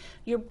on with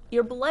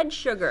your blood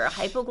sugar,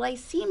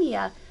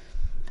 hypoglycemia.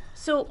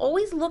 So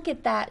always look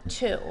at that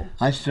too.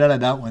 I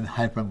started out with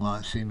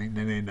hyperglycemic,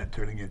 then ended up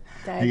turning it.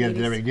 Because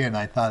Diabetes. there again,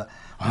 I thought,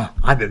 oh,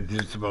 I'm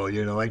invincible,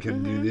 you know, I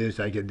can do this,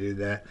 I can do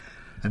that.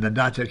 And the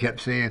doctor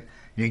kept saying,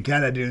 you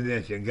gotta do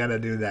this, you gotta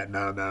do that.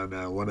 No, no,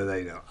 no. What do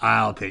they know?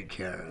 I'll take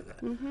care of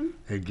it.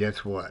 And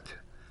guess what?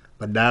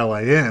 But now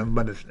I am,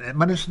 but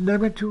it's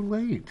never too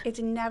late. It's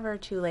never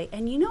too late.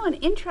 And you know, an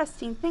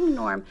interesting thing,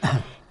 Norm,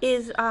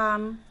 is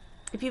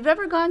if you've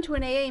ever gone to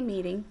an AA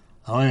meeting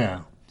Oh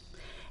yeah.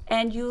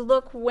 and you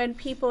look when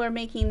people are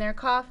making their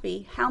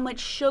coffee, how much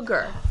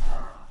sugar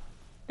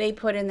they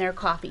put in their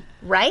coffee,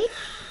 right?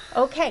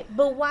 Okay,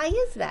 but why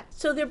is that?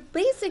 So they're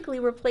basically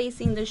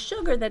replacing the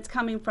sugar that's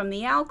coming from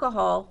the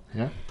alcohol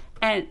Yeah.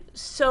 and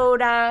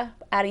soda,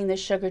 adding the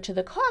sugar to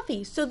the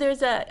coffee. So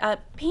there's a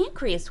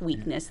pancreas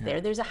weakness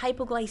there. There's a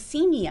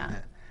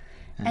hypoglycemia.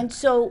 And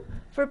so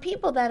for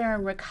people that are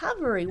in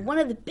recovery, one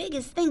of the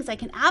biggest things I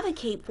can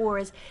advocate for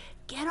is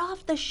get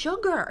off the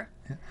sugar.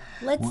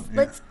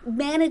 Let's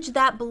manage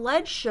that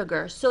blood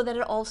sugar so that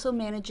it also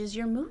manages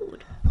your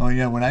mood. Oh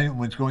yeah. When I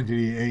was going to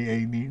the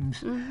AA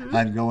meetings,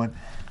 I'd go in,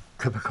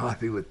 cup of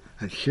coffee with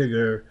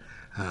sugar,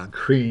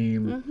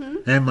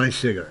 cream, and my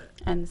cigarette.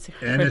 And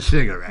And a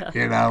cigarette,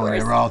 you know, and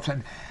course. they're all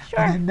saying, Sure.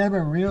 but I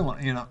never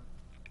realized, you know,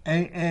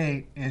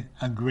 AA is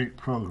a great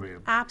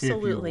program.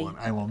 Absolutely. If you want.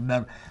 I will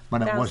never,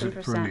 but it wasn't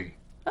for 1000%. me.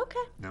 Okay.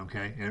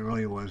 Okay, it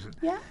really wasn't.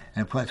 Yeah.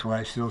 And plus, when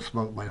I still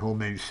smoke my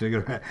homemade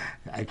cigarette,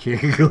 I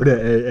can't go to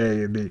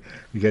AA and be,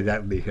 because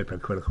that would be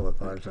hypocritical as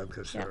far as I'm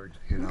concerned.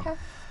 You know. Okay.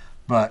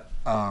 But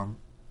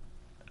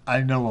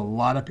I know a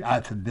lot of I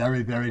have some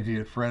very, very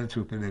dear friends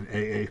who've been in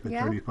AA for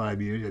Yeah.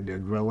 35 years, and they're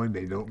growing.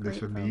 They don't miss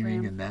a Great meeting,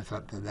 program. and that's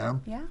up to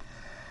them. Yeah.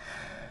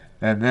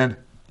 And then,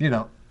 you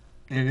know,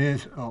 it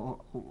is,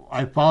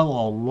 I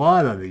follow a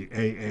lot of the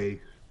AA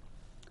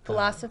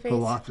Philosophies.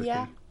 philosophy.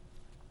 Yeah.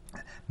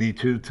 Me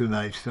Too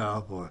Tonight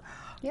stuff, or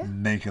Yeah.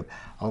 makeup.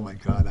 Oh my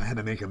God, I had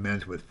to make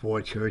amends with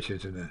 4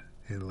 churches in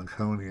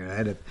Laconia. I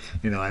had to,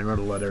 you know, I wrote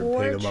a letter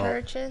 4 and paid them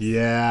churches? all.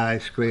 Yeah, I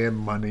scrammed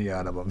money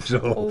out of them,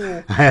 so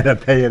Ooh. I had to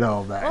pay it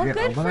all back. Well, you know,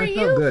 good but for I felt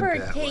you good for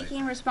that way.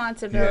 taking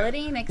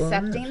responsibility and Well, it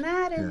accepting is.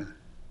 that and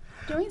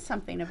doing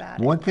something about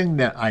it. One thing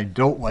that I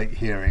don't like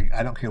hearing,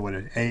 I don't care what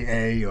it's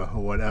AA or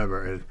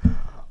whatever, is,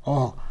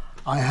 oh,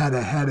 I had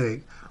a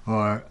headache,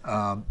 or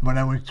when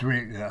I was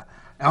drinking,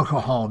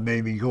 alcohol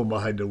made me go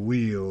behind the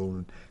wheel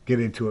and get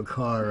into a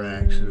car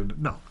accident.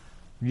 No,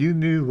 you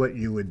knew what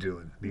you were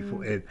doing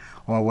before.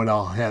 Or what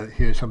I'll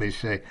hear somebody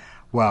say,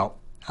 well,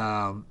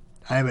 I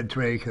haven't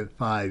drank in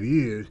 5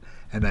 years,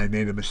 and I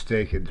made a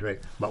mistake and drank,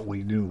 but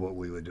we knew what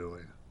we were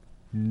doing.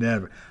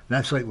 Never.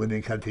 That's like when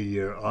they come to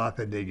your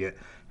office, they get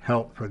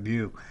help from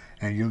you,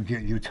 and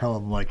you tell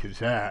them like it's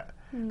that,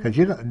 because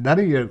you know none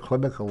of your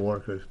clinical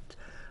workers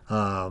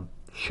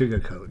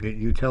sugarcoat.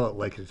 You tell it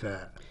like it's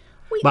that,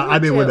 but I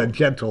mean with a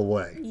gentle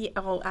way, Yeah,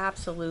 oh,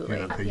 absolutely.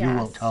 you know, because yes. you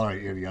won't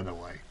tolerate any other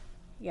way.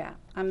 Yeah,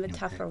 I'm the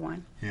tougher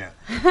one. Yeah,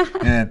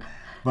 and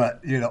but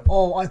you know,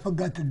 oh, I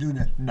forgot to do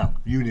this. No,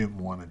 you didn't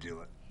want to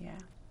do it. Yeah.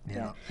 You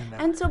know,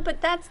 And so,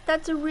 but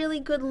that's a really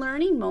good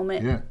learning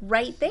moment Yeah.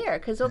 right there.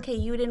 Because, okay,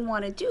 you didn't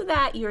want to do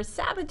that. You're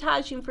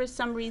sabotaging for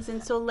some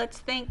reason. So let's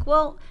think,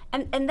 well,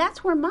 and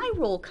that's where my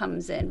role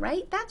comes in,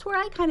 right? That's where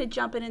I kind of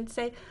jump in and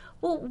say,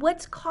 well,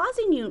 what's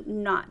causing you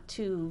not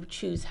to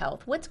choose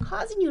health? What's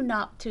causing you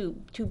not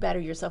to better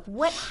yourself?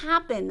 What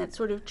happened that's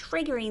sort of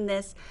triggering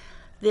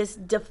this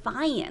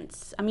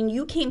defiance? I mean,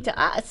 you came to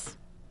us,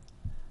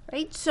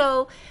 right?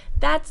 So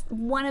that's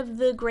one of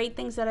the great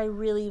things that I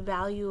really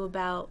value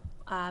about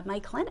my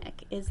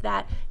clinic is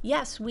that,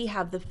 yes, we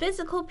have the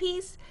physical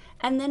piece,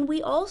 and then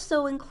we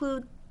also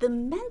include the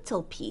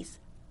mental piece.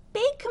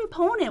 Big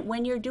component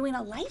when you're doing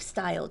a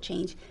lifestyle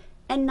change,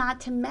 and not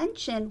to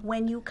mention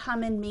when you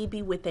come in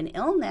maybe with an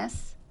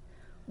illness,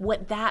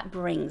 what that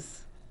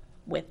brings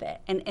with it,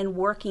 and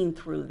working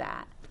through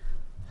that.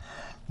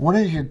 What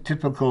is your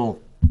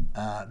typical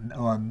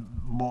or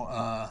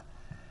more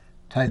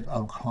type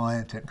of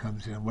client that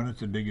comes in? What is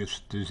the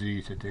biggest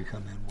disease that they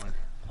come in with?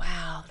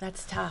 Wow,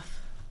 that's tough.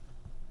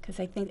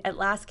 Because I think at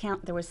last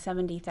count there was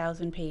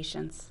 70,000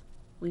 patients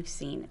we've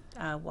seen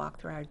walk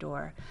through our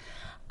door.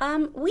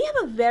 We have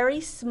a very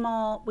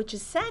small, which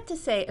is sad to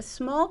say, a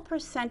small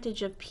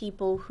percentage of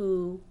people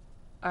who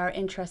are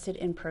interested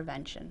in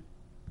prevention.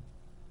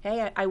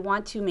 Okay, I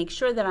want to make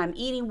sure that I'm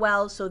eating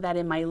well so that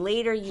in my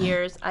later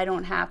years I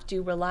don't have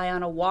to rely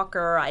on a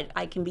walker.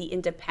 I can be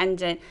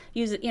independent,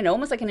 use it,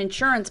 almost like an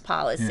insurance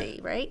policy,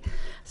 right?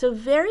 So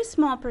very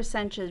small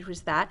percentage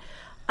was that.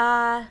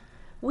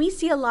 We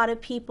see a lot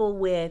of people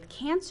with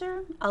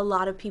cancer, a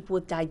lot of people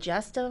with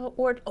digestive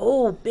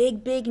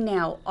big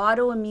now,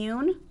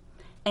 autoimmune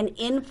and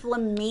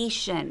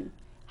inflammation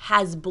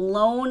has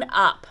blown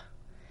up.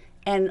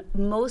 And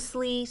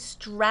mostly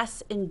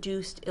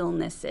stress-induced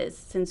illnesses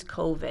since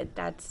COVID.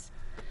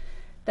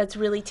 That's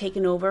really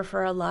taken over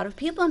for a lot of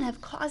people and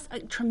have caused a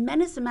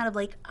tremendous amount of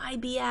like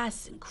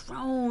IBS and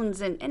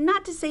Crohn's, and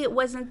not to say it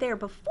wasn't there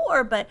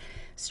before, but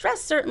stress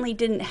certainly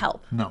didn't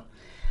help. No.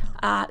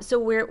 So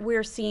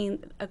we're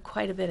seeing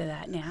quite a bit of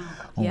that now.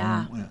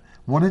 Yeah.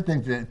 One of the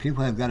things that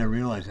people have got to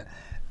realize that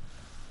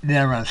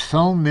there are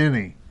so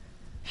many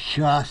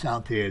shots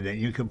out there that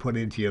you can put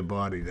into your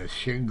body. The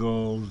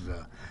shingles,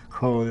 the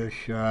COVID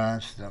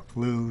shots, the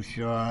flu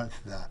shots,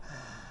 the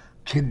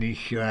kidney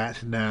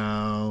shots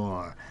now,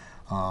 or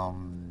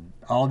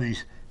all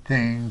these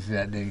things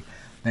that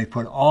they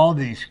put all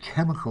these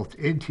chemicals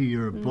into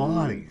your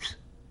bodies.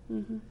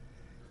 Mm-hmm.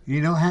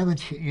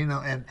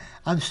 And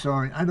I'm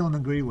sorry, I don't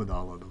agree with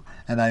all of them.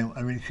 And I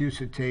refuse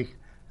to take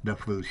the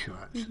flu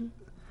shots. Mm-hmm.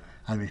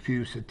 I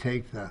refuse to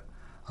take the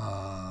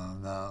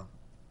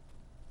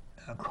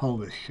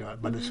COVID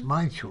shot, but it's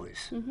my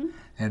choice. Mm-hmm.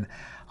 And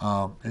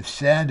it's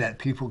sad that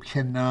people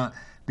cannot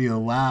be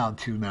allowed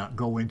to not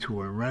go into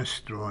a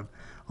restaurant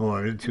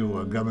or into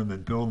a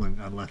government building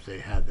unless they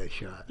have their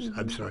shots.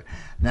 I'm sorry.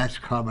 That's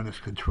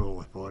communist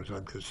control as far as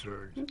I'm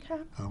concerned.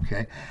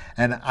 Okay?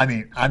 And I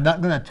mean, I'm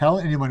not going to tell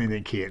anybody they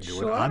can't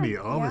do it. I mean,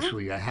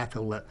 obviously, I have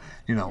to let,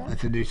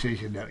 it's a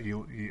decision that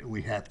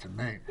we have to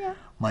make. Yeah.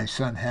 My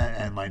son had,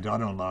 and my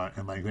daughter-in-law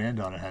and my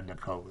granddaughter had the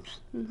COVID.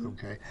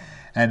 Okay?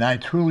 And I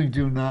truly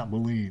do not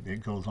believe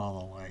it goes all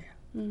the way.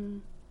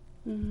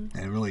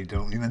 I really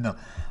don't, even though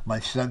my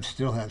son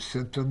still has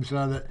symptoms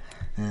of it.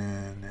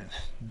 And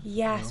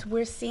yes,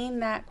 we're seeing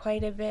that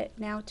quite a bit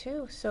now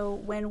too. So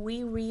when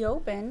we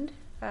reopened,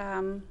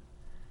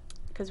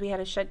 because we had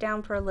to shut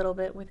down for a little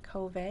bit with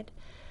COVID,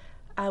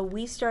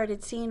 we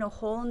started seeing a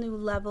whole new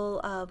level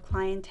of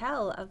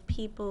clientele of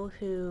people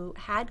who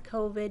had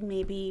COVID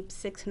maybe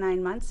 6 to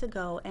 9 months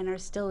ago and are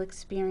still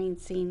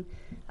experiencing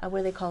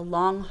what they call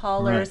long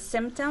hauler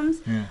symptoms.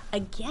 Yeah.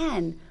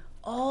 Again,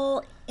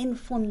 all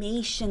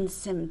inflammation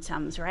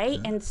symptoms, right?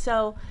 And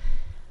so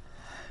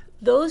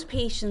those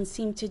patients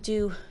seem to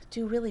do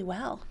really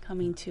well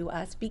coming to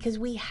us because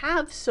we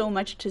have so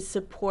much to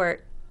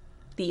support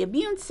the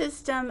immune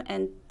system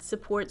and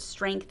support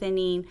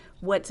strengthening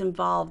what's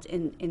involved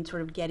in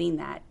sort of getting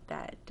that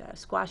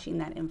squashing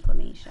that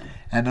inflammation.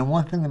 And the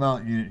one thing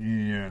about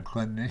your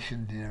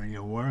clinicians,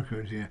 your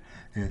workers,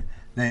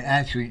 they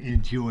actually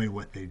enjoy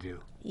what they do.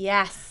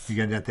 Yes.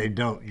 Because if they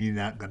don't, you're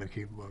not going to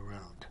keep them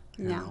around.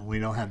 No. We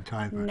don't have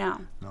time for it.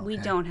 No, we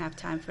don't have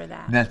time for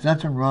that. And there's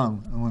nothing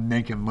wrong with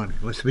making money.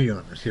 Let's be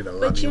honest,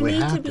 But you we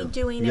need have to be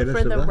doing You it gotta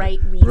for the survive. right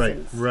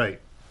reasons. Right.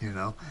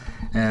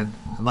 And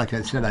like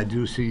I said, I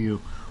do see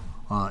you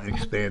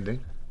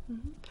expanding.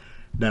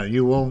 Now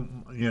you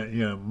own,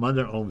 your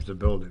mother owns the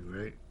building,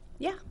 right?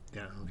 Yeah.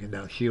 Yeah. Okay.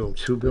 Now she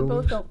owns 2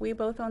 buildings. We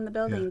both own the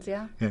buildings,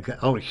 yeah. Okay.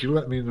 Oh, she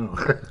let me know.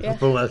 Yeah.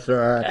 Bless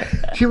her.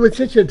 She was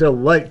such a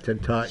delight to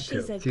talk to.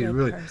 She's a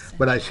good person.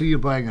 But I see you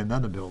buying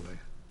another building.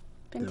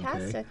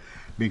 Fantastic. Okay?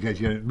 Because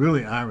you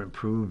really are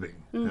improving.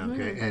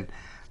 Okay. And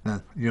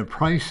now, your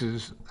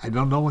prices, I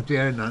don't know what they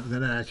are. Not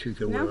going to ask you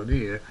to go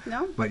here.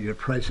 No. But your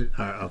prices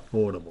are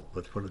affordable.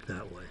 Let's put it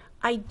that way.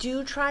 I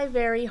do try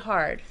very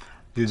hard.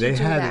 Do they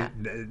do have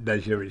it?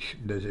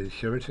 Does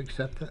insurance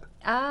accept it?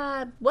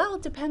 Well,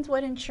 it depends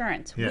what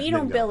insurance. Yeah, We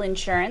don't bingo. bill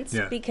insurance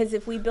Yeah. because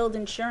if we billed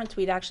insurance,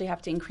 we'd actually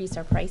have to increase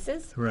our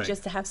prices Right.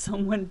 just to have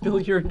someone bill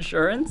your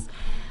insurance.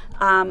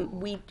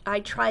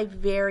 I try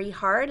very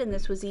hard, and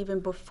this was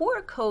even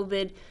before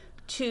COVID,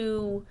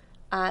 to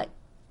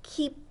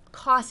keep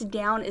costs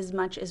down as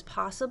much as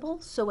possible.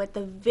 So at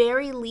the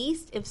very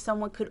least, if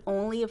someone could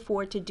only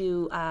afford to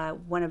do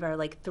one of our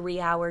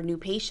 3-hour new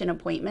patient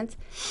appointments,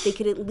 they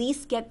could at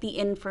least get the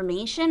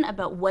information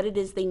about what it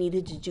is they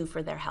needed to do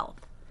for their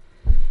health.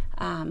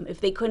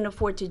 If they couldn't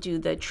afford to do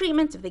the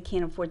treatments, if they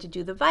can't afford to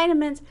do the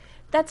vitamins,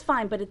 that's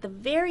fine. But at the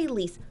very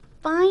least,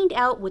 find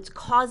out what's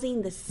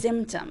causing the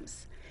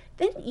symptoms.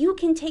 Then you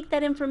can take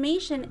that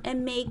information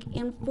and make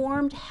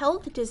informed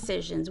health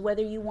decisions,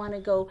 whether you want to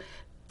go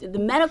the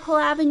medical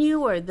avenue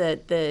or the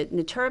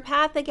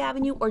naturopathic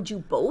avenue or do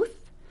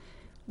both.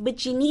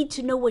 But you need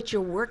to know what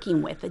you're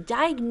working with. A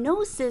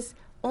diagnosis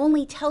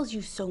only tells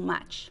you so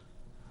much.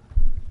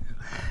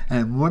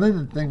 And one of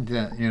the things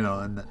that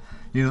and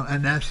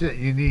that's it.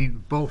 You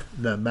need both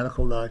the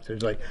medical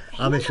doctors. Like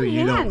obviously, in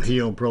you don't hand.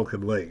 heal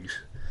broken legs,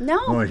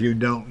 No. or you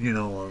don't,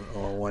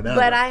 or whatever.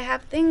 But I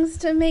have things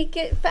to make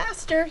it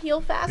faster,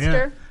 heal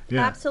faster.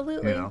 Yeah,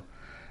 Absolutely.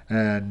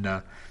 And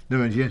there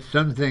was just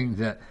some things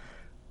that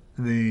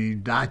the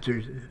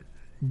doctors.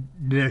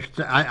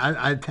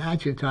 I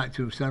actually talked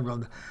to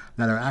several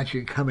that are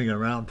actually coming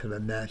around to the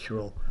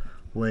natural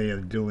way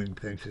of doing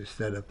things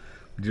instead of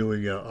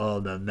doing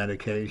all the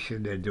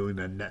medication. They're doing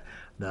the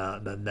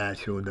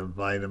natural, the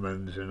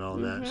vitamins and all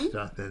that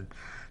stuff. And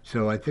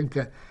so I think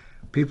that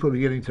people are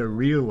beginning to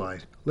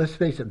realize. Let's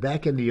face it.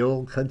 Back in the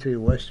old country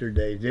western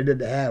days, they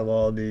didn't have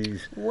all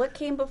these. What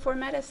came before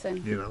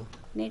medicine?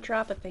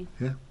 Naturopathy.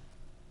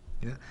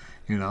 Yeah,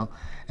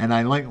 and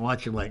I like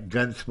watching like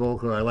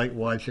Gunsmoke. I like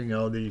watching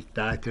all these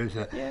doctors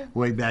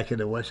way back in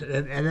the West,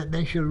 and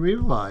they should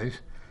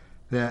realize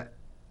that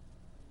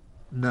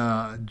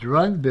the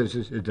drug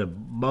business is a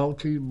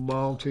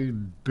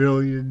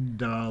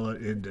multi-billion-dollar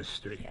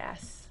industry.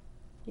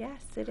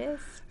 Yes, it is.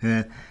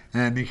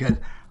 And because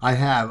I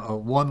have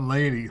one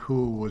lady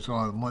who was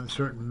on one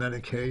certain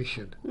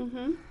medication,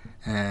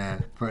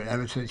 and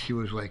ever since she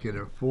was like in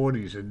her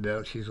 40s, and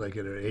now she's like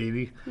in her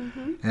 80s,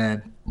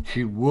 and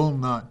she will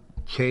not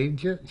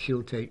change it.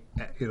 She'll take,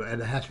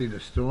 and it has to be the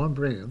Storm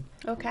brand.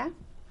 Okay.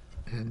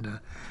 And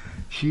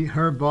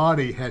her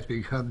body has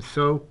become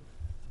so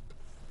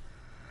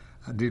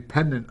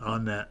dependent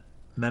on that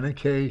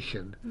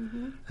medication,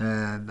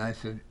 and I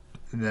said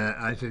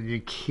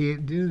you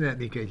can't do that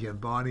because your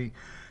body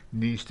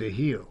needs to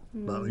heal.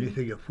 But when you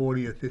think of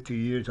 40 or 50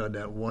 years on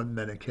that one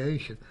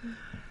medication,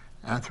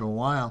 after a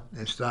while,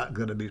 it's not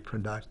going to be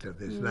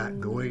productive. It's not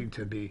going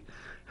to be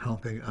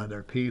helping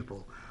other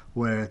people.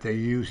 Where if they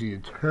use the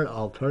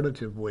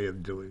alternative way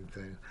of doing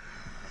things,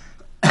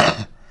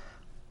 I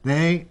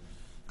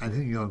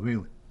think you'll agree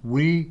with me,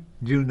 we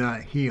do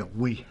not heal.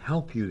 We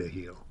help you to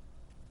heal.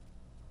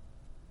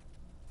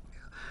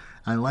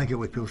 I like it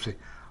when people say,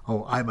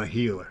 "Oh, I'm a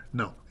healer."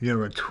 No,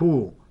 you're a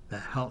tool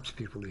that helps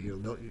people to heal.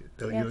 Don't you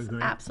agree?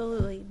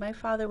 Absolutely. My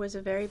father was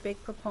a very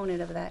big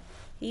proponent of that.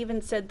 He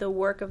even said the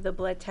work of the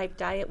blood type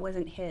diet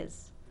wasn't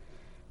his,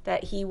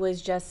 that he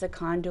was just a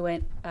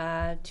conduit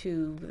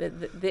to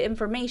the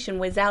information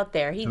was out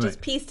there. He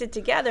just pieced it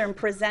together and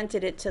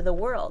presented it to the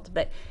world.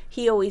 But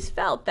he always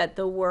felt that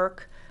the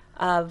work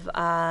of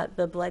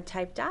the blood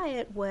type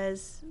diet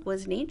was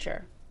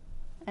nature.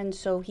 And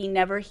so he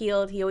never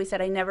healed. He always said,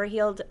 I never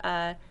healed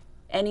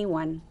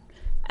anyone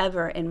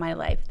ever in my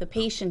life. The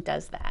patient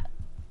does that.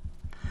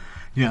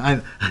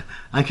 Yeah,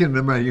 I can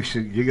remember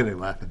you're going to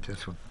laugh at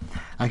this one.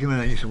 I can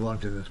remember I used to belong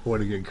to this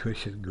born-again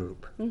Christian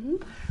group.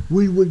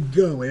 We would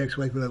go, my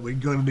ex-wife and I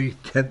would go to these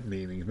tent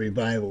meetings,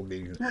 revival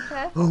meetings.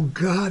 Okay. Oh,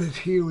 God is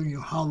healing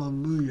you,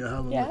 hallelujah,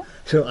 hallelujah. Yeah.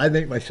 So I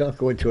make myself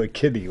go into a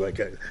kiddie,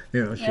 and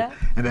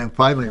then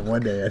finally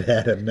one day I'd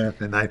had enough,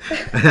 and I'd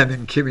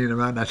been kidding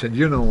around, and I said,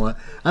 you know what,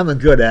 I'm a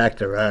good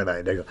actor, aren't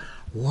I? They go,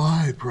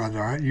 why, brother,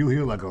 aren't you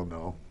here? I go,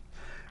 no.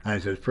 I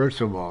said, first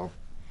of all,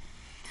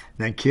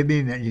 that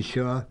kidding that you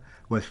saw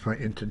was for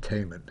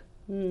entertainment.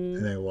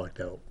 And I walked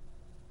out.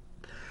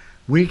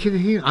 We can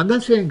heal. I'm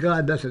not saying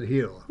God doesn't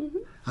heal.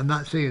 I'm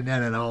not saying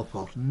that at all,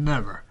 folks.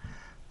 Never.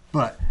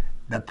 But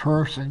the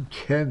person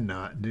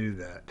cannot do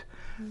that.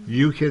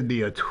 You can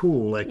be a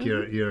tool like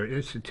your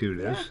institute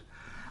is.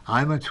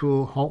 I'm a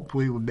tool,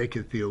 hopefully will make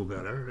it feel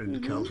better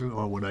in counseling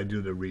or when I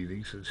do the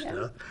readings and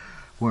stuff.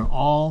 We're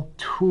all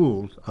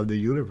tools of the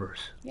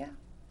universe. Yeah.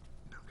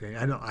 Okay,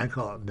 I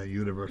call it the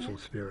universal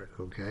spirit,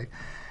 okay?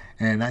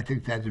 And I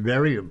think that's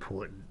very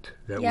important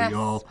that we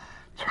all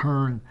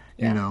turn,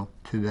 to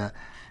that.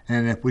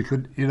 And if we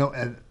could,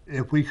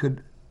 if we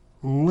could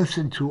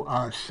listen to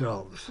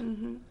ourselves,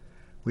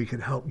 we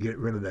could help get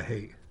rid of the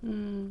hate.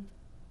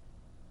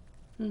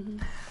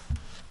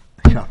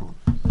 Shuffle.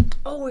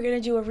 Oh, we're going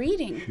to do a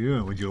reading.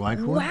 Sure. Would you like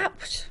one? Wow.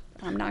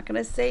 I'm not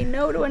going to say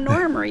no to a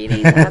Norm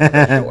reading,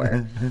 that's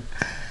for sure.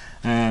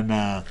 And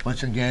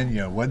once again,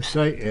 your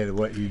website and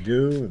what you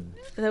do.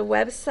 The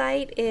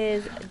website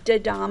is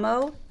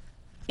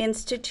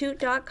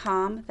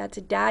DaDamoInstitute.com. That's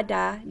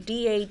Dada,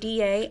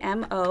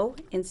 D-A-D-A-M-O,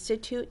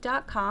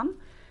 Institute.com.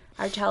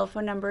 Our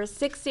telephone number is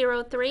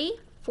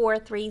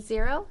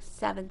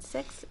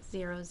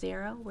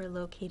 603-430-7600. We're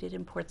located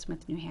in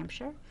Portsmouth, New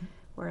Hampshire.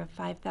 We're a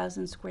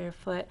 5,000 square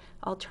foot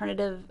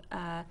alternative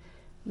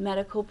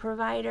medical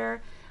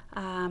provider.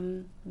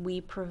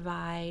 We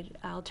provide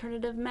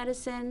alternative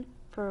medicine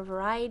for a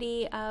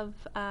variety of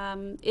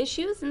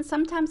issues, and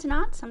sometimes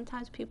not.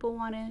 Sometimes people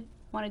want to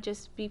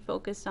just be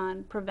focused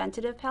on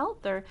preventative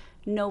health or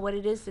know what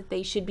it is that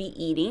they should be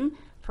eating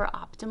for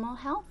optimal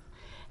health.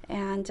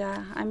 And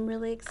I'm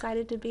really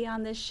excited to be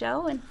on this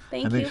show, and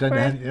thank you for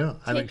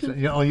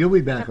you'll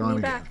be back on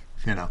again.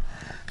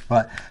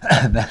 But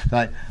that's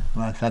like,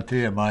 well, it's up to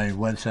you. My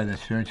website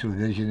is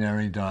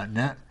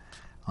spiritualvisionary.net.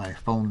 My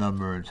phone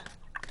number is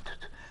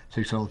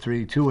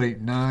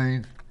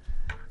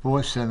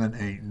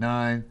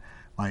 603-289-4789.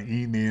 My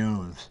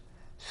email is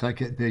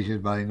Second Vision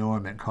by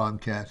Norm at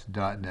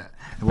Comcast.net.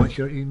 And what's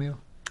your email?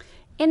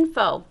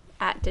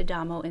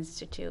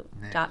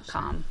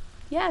 info@didamoinstitute.com.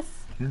 Yes.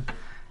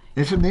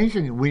 It's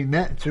amazing. We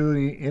met through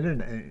the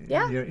internet.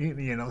 Yeah.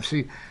 You know,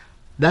 see,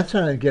 that's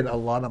how I get a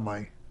lot of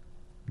my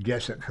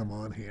guests that come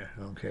on here,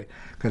 okay?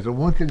 Because the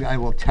one thing I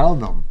will tell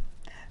them,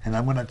 and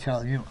I'm going to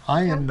tell you,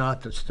 I am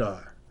not the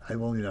star.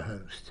 I'm only the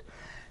host.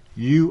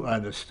 You are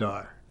the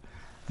star.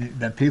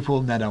 The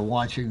people that are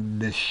watching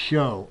this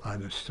show are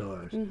the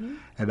stars.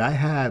 And I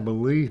had,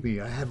 believe me,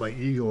 I had my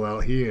ego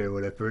out here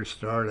when I first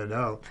started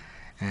out.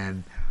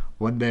 And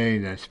one day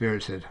the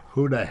Spirit said,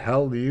 who the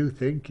hell do you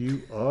think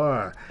you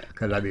are?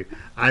 Because, I mean,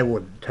 I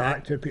wouldn't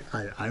talk to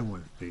people. I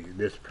wouldn't be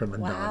this prima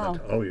donna. Wow.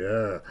 Oh,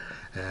 yeah.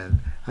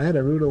 And I had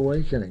a rude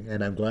awakening,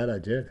 and I'm glad I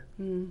did.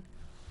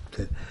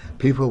 'Cause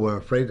people were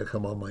afraid to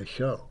come on my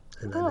show.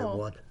 And I didn't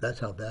want, that's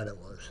how bad it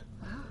was.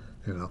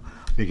 You know,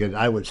 because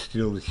I would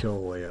steal the show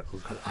away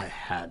because I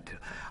had to.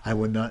 I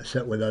would not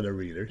sit with other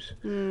readers.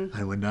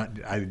 I would not.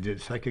 I did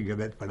psychic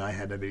events, but I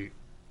had to be,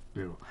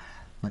 you know.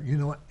 But you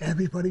know what?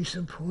 Everybody's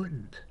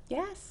important.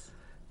 Yes.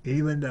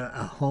 Even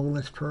a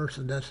homeless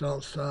person that's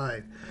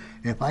outside.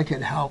 If I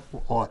could help,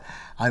 or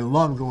I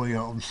love going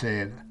out and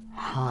saying,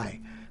 hi,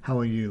 how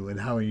are you, and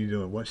how are you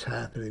doing, what's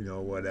happening,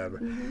 or whatever.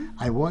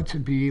 I want to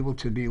be able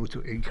to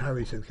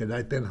encourage them, because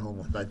I've been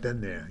homeless, I've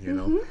been there, you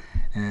know.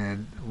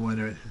 And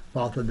whether it's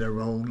fault of their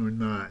own or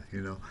not, you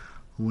know,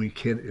 we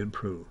can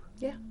improve.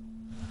 Yeah.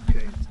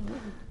 Okay.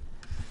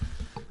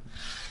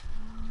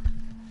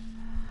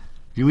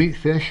 You eat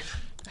fish?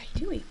 I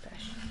do eat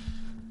fish.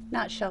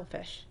 Not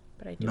shellfish,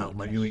 but I do No, eat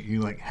but fish.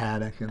 you like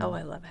haddock and Oh,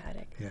 I love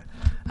haddock. yeah.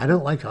 I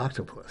don't like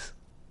octopus.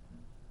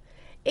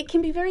 It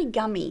can be very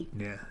gummy.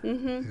 Yeah. You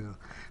know.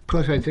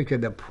 Plus, I think of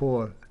the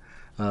poor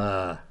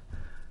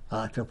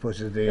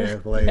octopuses there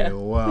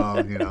playing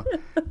well, you know.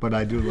 But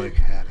I do like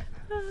haddock.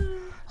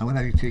 I'm gonna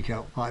have you take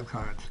out 5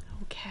 cards.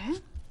 Okay.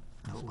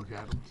 Don't look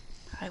at them.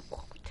 I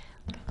won't.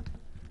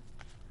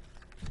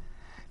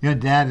 Your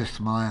dad is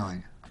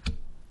smiling.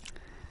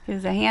 He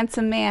was a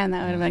handsome man.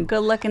 That would have been a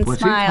good-looking Was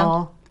smile. he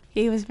tall?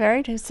 He was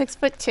very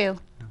 6'2".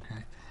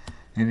 Okay.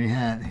 And he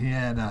had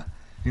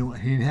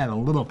a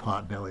little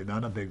pot belly,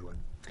 not a big one.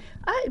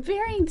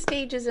 Varying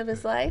stages of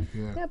his life.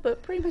 Yeah. Yeah,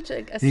 but pretty much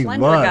a He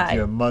slender loved guy.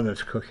 your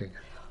mother's cooking.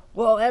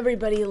 Well,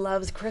 everybody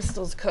loves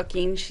Crystal's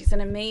cooking. She's an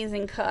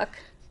amazing cook.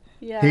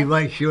 Yeah. He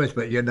likes yours,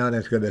 but you're not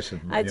as good as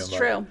him. It's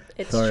true.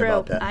 It's Sorry true.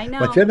 about that. I know.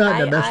 But you're not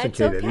it's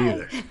domesticated okay.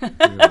 either.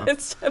 You know?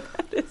 It's true.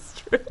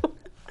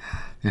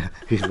 Yeah,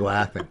 he's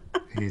laughing.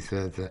 He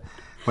says,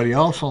 but he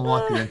also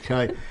wanted to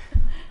tell you,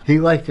 he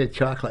liked the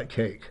chocolate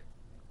cake.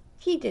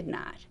 He did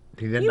not.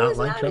 He did He not was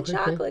like not a chocolate cake?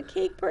 chocolate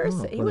cake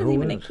person. Oh, He but wasn't who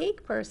even a is?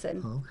 cake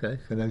person. Okay,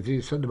 because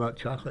you said about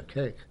chocolate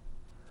cake.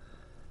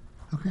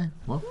 Okay,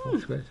 well,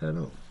 let's scratch that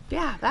out.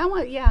 Yeah, that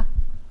one. Yeah,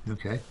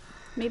 Okay,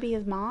 maybe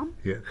his mom.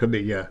 yeah, could be,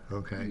 yeah,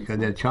 okay. Because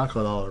there's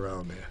chocolate all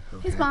around there.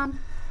 Okay. His mom.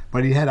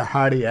 But he had a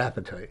hearty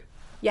appetite.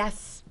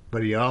 Yes,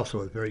 But he also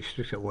was very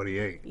strict at what he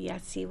ate.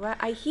 yes, he was.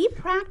 He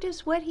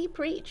practiced what he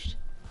preached,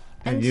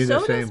 And and you're the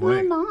so same does way.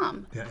 my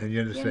mom. Yeah, and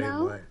you're the You same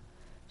know? way.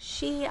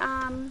 She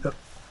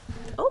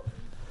Oh,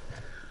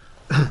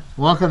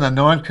 Welcome to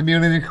North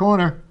Community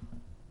Corner.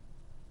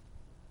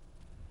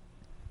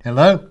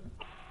 Hello?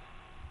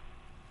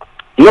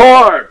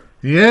 Norm,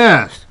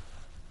 Yes,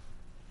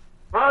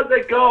 how's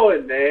it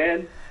going,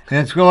 man?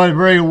 it's going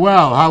very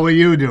well. How are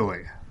you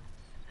doing?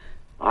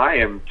 I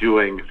am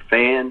doing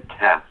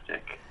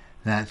fantastic.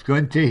 That's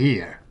good to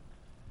hear.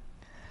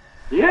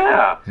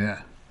 Yeah.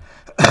 Yeah.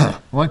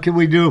 What can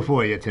we do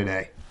for you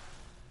today?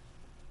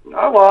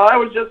 Well, I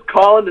was just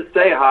calling to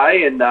say hi,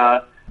 and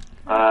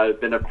I've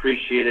been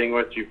appreciating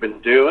what you've been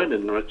doing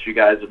and what you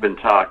guys have been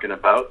talking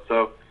about.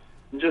 So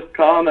I'm just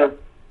calling to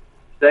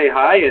say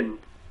hi and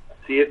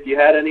see if you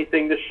had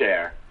anything to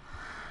share.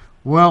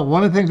 Well,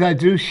 one of the things I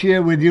do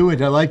share with you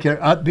is I like your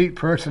upbeat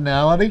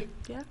personality.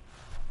 yeah.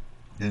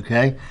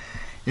 Okay?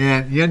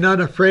 And you're not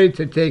afraid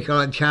to take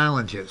on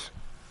challenges.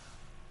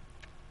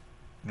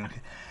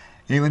 Okay.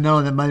 Even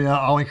though they might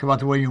not always come out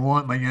the way you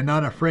want, but you're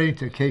not afraid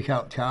to take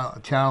out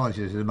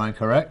challenges. Am I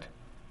correct?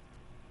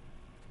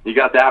 You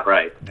got that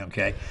right.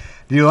 Okay.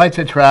 Do you like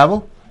to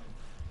travel?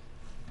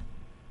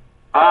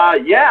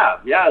 Yeah,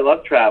 I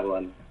love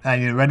traveling. Are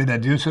you ready to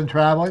do some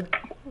traveling?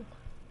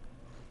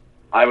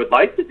 I would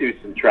like to do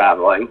some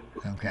traveling.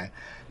 Okay.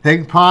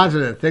 Think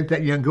positive. Think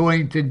that you're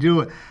going to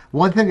do it.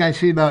 One thing I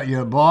see about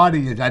your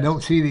body is I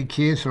don't see any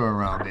cancer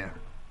around there.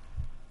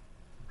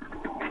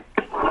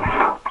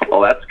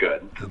 Well, that's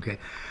good. Okay.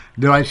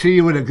 Do I see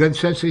you with a good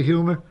sense of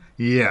humor?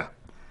 Yeah.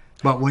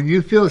 But when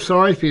you feel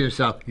sorry for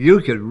yourself, you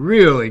can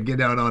really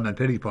get out on the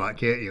pity pot,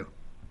 can't you?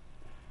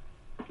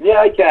 Yeah,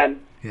 I can.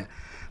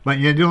 But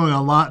you're doing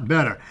a lot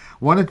better.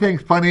 One of the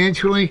things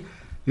financially,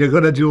 you're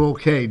going to do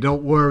okay.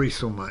 Don't worry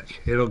so much.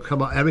 It'll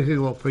come out,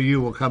 everything will, for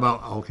you will come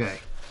out okay.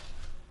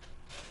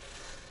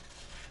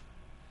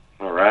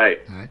 All right.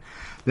 All right.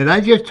 Did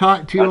I just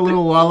talk to you a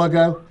little while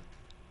ago?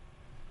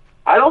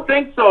 I don't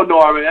think so,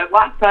 Norman. That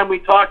last time we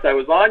talked, I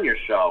was on your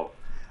show.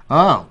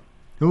 Oh,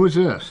 who was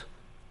this?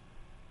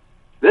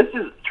 This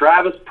is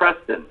Travis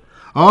Preston,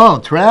 Oh,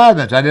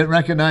 Travis. I didn't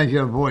recognize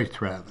your voice,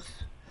 Travis.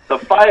 the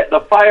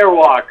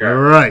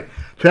firewalker. Right.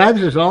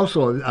 Travis is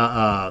also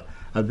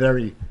a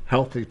very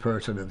healthy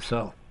person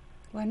himself.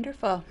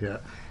 Wonderful. Yeah.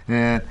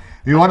 And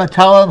you want to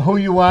tell him who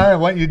you are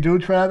and what you do,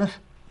 Travis?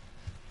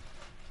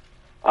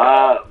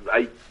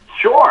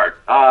 Sure.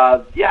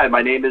 Yeah,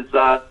 my name is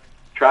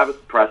Travis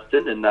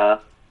Preston, and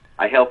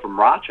I hail from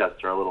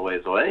Rochester, a little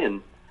ways away,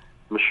 and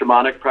I'm a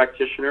shamanic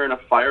practitioner and a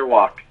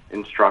firewalk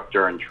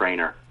instructor and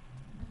trainer.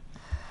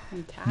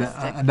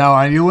 Fantastic. Now,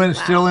 are you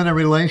still in a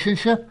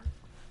relationship?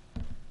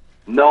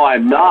 No,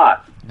 I'm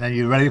not. Are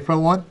you ready for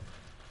one?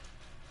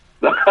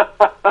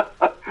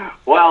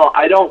 Well,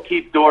 I don't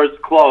keep doors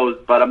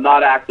closed, but I'm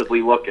not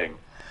actively looking.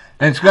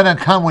 It's going to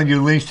come when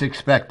you least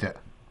expect it.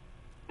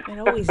 It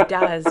always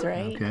does,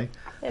 right? Okay.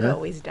 It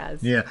always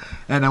does. Yeah.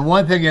 And then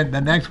one thing, the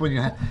next one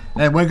you have,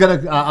 and we're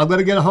going to, I'm going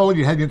to get a hold of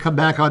you, have you come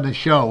back on the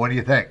show. What do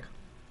you think?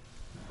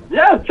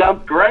 Yeah,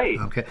 sounds great.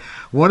 Okay.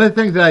 One of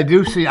the things that I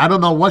do see, I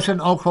don't know what's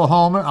in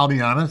Oklahoma, I'll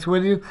be honest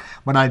with you,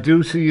 but I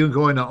do see you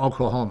going to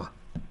Oklahoma.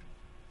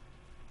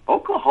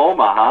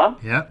 Oklahoma, huh?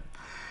 Yep.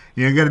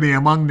 You're going to be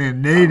among the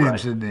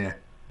natives right. in there.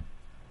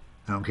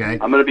 Okay.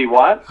 I'm going to be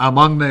what?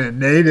 Among the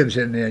natives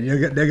in there.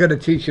 They're going to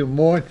teach you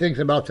more things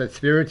about the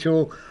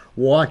spiritual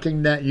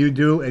walking that you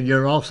do, and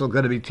you're also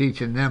going to be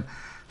teaching them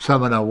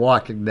some of the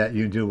walking that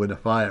you do with the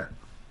fire.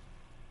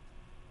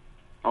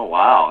 Oh,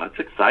 wow. That's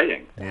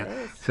exciting.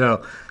 Yeah.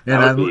 So,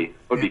 That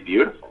would be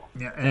beautiful.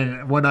 Yeah,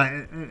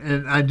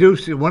 and I do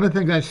see one of the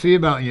things I see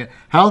about you,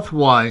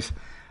 health-wise,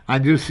 I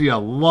do see a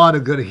lot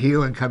of good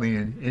healing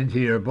coming into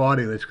your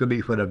body that's going to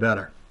be for the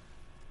better.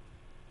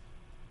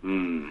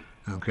 Hmm.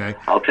 Okay.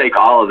 I'll take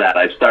all of that.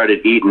 I've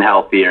started eating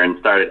healthier and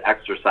started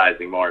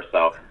exercising more,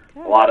 so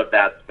a lot of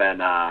that's been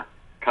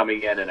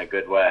coming in a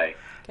good way.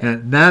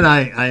 And that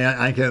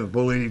I can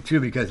believe too,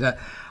 because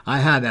I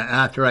had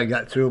after I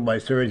got through my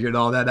surgery and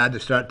all that, I had to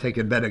start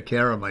taking better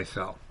care of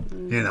myself.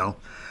 You know,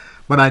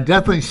 but I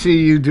definitely see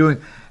you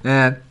doing,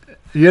 and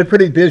you're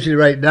pretty busy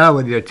right now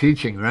with your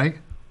teaching, right?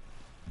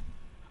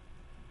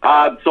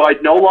 So I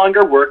no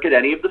longer work at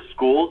any of the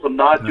schools. I'm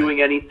not Right.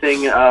 doing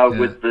anything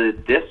with the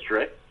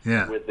district,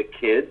 Yeah. with the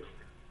kids.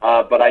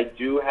 But I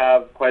do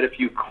have quite a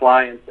few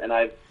clients, and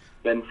I've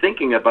been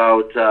thinking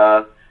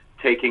about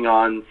taking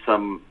on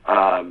some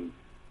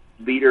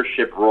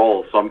leadership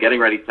roles. So I'm getting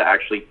ready to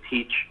actually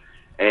teach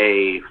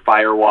a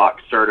firewalk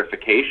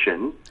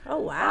certification Oh,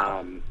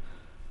 wow.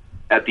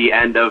 at the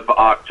end of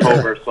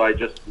October. So I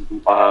just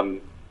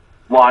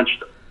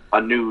launched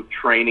a new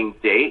training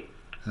date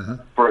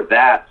for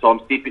that. So I'm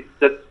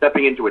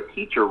stepping into a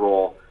teacher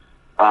role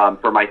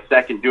for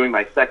doing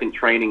my second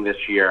training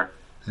this year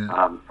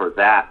for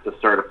that, to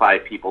certify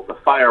people to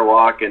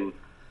firewalk, and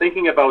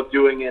thinking about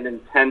doing an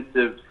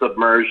intensive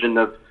submersion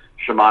of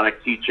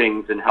shamanic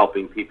teachings and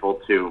helping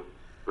people to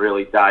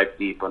really dive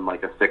deep on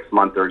like a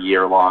 6-month or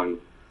year-long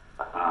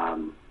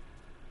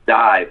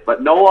dive.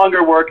 But no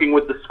longer working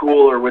with the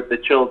school or with the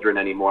children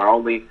anymore,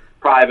 only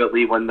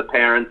privately when the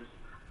parents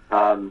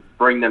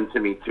bring them to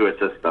me to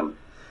assist them.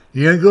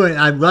 You're good.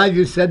 I'm glad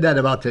you said that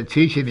about the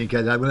teaching,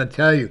 because I'm going to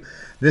tell you,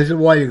 this is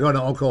why you're going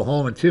to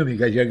Oklahoma too,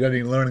 because you're going to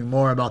be learning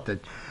more about the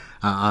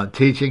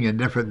teaching and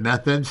different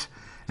methods,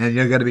 and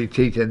you're going to be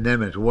teaching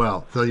them as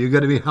well. So you're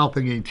going to be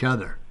helping each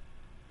other.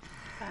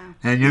 Wow.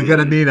 And you're going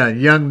to meet a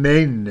young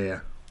maiden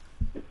there.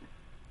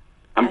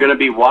 I'm going to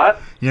be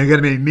what? You're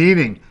going to be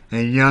meeting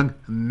a young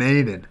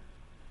maiden.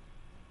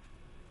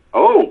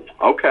 Oh,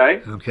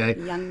 okay. Okay?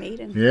 Young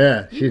maiden.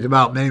 Yeah, she's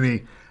about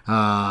maybe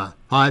 5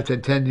 to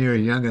 10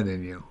 years younger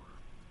than you.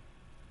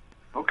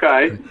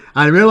 Okay.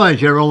 I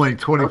realize you're only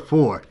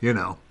 24, you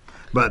know,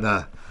 but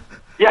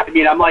Yeah, I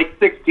mean, I'm like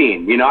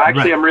 16. You know,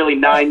 actually, Right. I'm really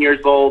 9 years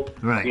old.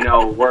 Right. You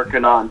know,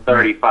 working on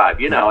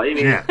 35. You know, I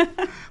mean, yeah.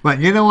 But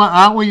you know what?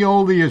 Aren't we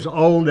only as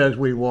old as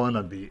we want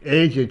to be?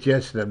 Age is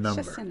just a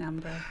number. It's just a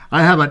number.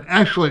 I have an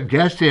excellent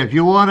guest here. If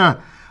you want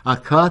a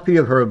copy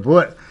of her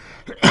book,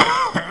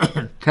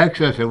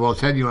 text us and we'll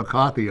send you a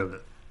copy of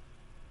it.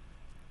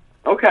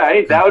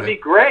 okay, that would Okay.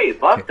 be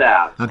great. Love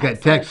that. Okay,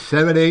 text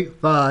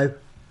 785.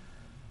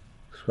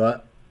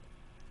 Scott?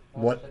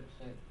 What?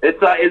 It's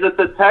is it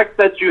the text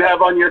that you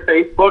have on your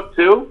Facebook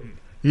too?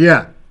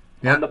 Yeah.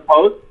 Yeah. On the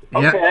post?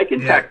 Yeah, Okay, I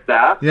can yeah. text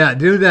that. Yeah,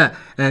 do that.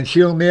 And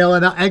she'll mail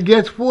it out. And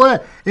guess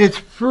what? It's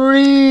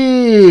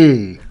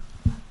free.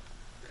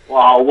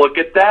 Well, look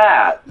at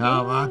that.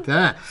 How about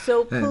that?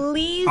 So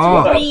please Oh.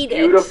 What a read it.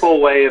 beautiful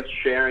way of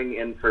sharing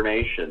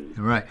information.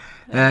 Right.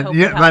 I And hope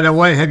yeah, it by the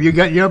way, have you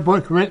got your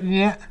book written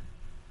yet?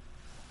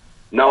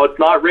 No, it's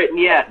not written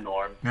yet,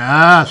 Norm.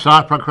 Ah,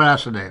 stop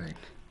procrastinating.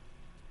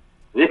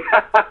 Yeah.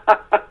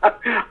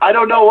 I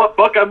don't know what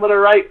book I'm going to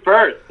write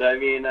first. I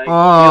mean, I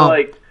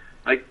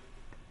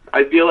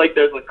feel like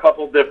there's a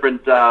couple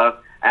different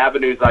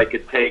avenues I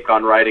could take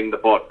on writing the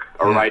book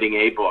or Yeah. writing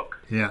a book.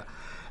 Yeah.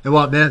 And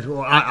well, man,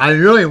 I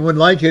really would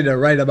like you to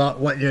write about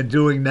what you're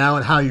doing now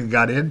and how you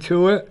got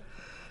into it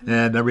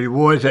and the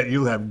rewards that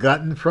you have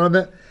gotten from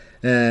it.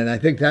 And I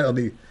think that will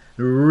be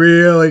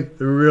really,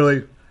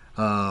 really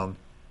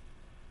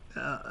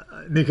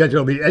because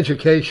it'll be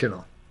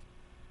educational.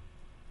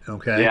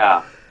 Okay.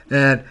 Yeah.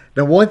 And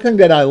the one thing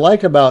that I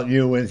like about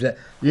you is that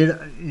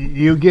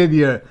you give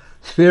your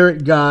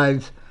spirit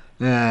guides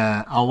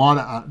a lot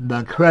of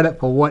the credit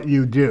for what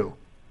you do.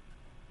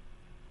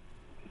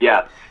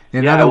 Yes.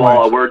 In Yeah. other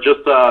Well, words, we're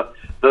just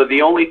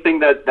the only thing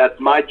that's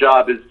my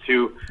job is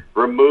to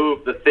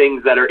remove the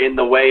things that are in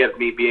the way of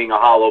me being a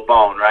hollow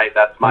bone. Right.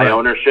 That's my Right.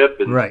 ownership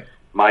and right.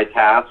 my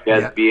task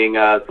as Yeah. being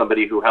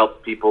somebody who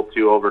helps people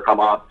to overcome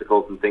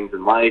obstacles and things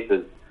in life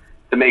is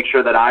to make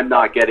sure that I'm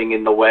not getting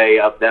in the way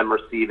of them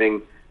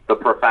receiving the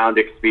profound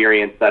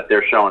experience that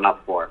they're showing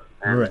up for.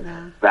 And Right.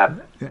 that's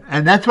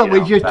And that's what You we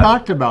know, just that's-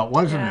 talk about,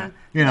 wasn't Yeah, it?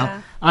 You know,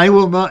 yeah. I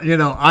will not. You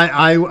know,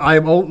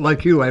 I'm old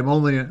like you. I'm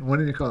only what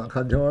do you call it,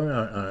 conduit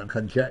or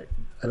conject?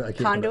 I can't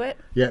remember. Conduit?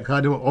 Yeah,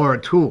 conduit or a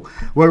tool.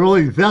 We're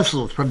only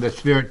vessels from the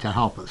spirit to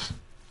help us.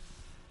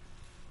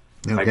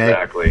 Okay.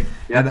 exactly.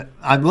 Yeah. And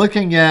I'm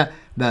looking at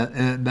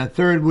the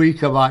third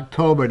week of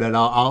October that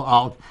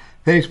I'll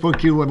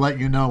Facebook you and let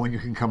you know when you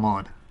can come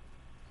on.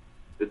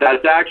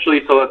 That's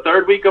actually so. The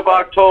third week of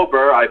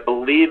October, I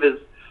believe, is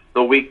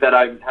the week that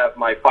I have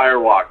my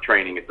firewalk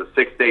training. It's a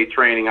 6-day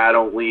training. I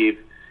don't leave.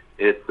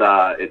 It's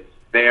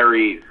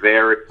very,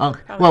 very Okay.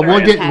 Oh, Well, very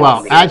we'll get.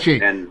 Well, intense.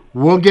 actually, and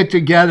we'll get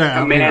together. You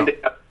know. commanding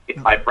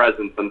my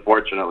presence.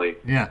 Unfortunately,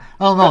 Yeah.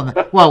 Oh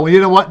no. Well, you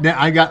know what?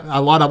 I got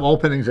a lot of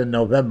openings in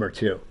November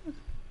too.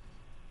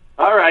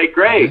 all right,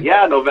 great. Okay.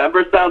 Yeah,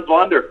 November sounds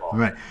wonderful.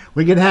 Right.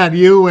 We can have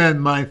you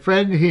and my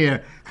friend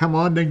here come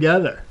on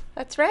together.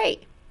 That's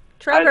right.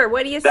 Trevor,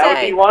 what do you That would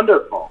say? be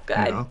wonderful.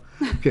 Good. You know?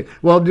 Okay.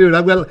 Well, dude,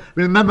 I'm gonna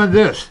remember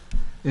this.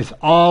 It's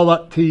all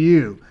up to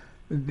you.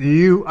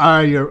 You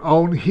are your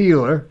own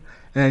healer,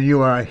 and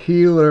you are a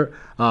healer,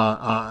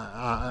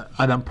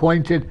 an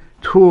appointed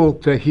tool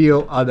to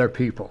heal other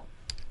people.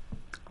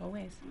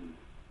 Always.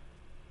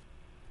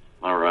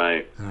 All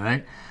right. All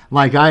right.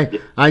 Like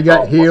I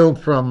got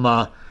healed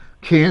from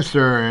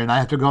cancer, and I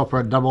have to go for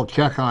a double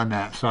check on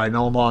that, so I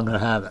no longer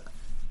have it.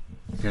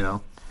 You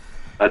know.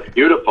 That's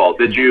beautiful.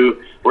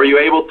 Were you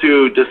able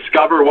to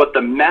discover what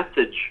the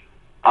message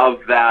of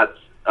that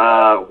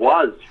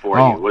was for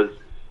Oh. you? Was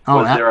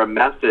Oh, there a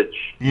message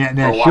Yeah, for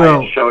that why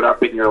sure. it showed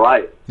up in your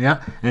life?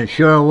 Yeah, and it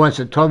sure was.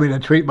 It told me to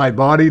treat my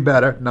body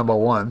better, number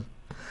one.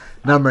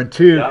 Number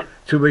two, Yeah.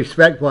 to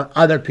respect what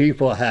other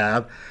people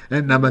have.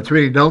 And number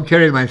three, don't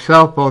carry my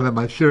cell phone in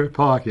my shirt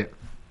pocket.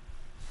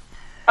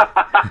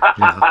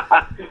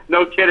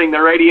 No kidding.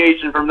 The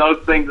radiation from those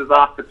things is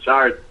off the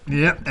charts.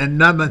 Yep. And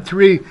number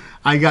three,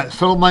 I got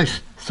so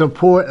much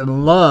support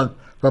and love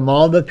from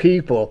all the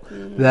people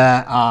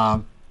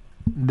that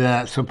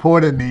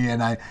supported me,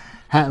 and I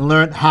had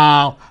learned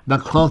how the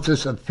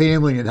closest of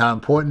family and how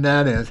important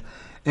that is,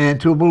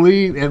 and to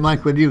believe, and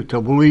like with you,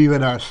 to believe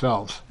in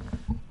ourselves.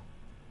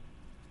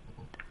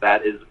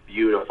 That is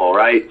beautiful,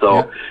 right? So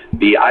Yeah.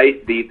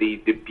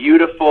 the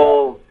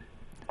beautiful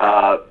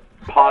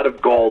pot of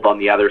gold on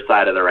the other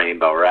side of the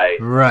rainbow, right?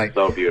 Right.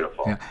 So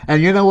beautiful. Yeah.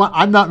 And you know what?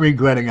 I'm not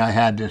regretting I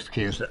had this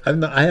cancer.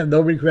 I have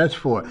no regrets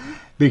for it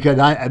because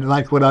I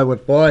like when I was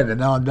born and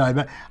now I'm dying.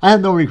 I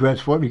have no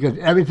regrets for it because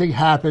everything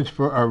happens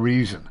for a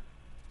reason.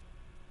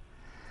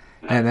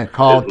 And it's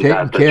called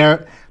Isn't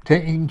that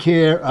taking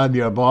care of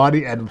your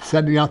body and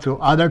sending out to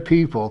other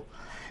people.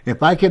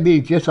 If I can be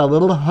just a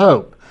little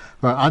hope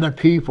for other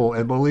people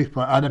and belief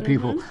for other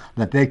people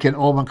that they can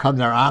overcome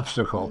their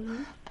obstacle.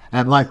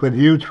 And like with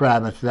you,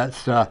 Travis,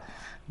 that's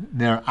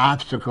their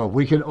obstacle.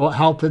 We can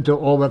help them to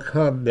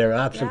overcome their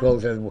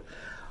obstacles. And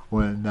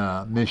when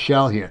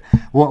Michelle here.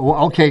 Well,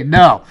 okay,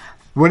 now,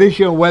 what is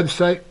your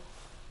website?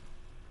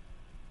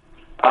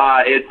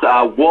 It's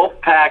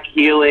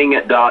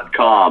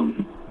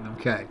wolfpackhealing.com.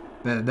 Okay,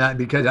 and that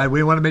because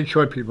we want to make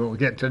sure people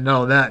get to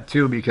know that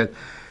too. Because,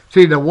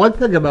 see, the one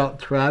thing about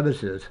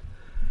Travis is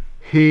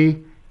he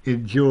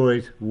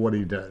enjoys what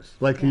he does,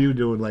 like you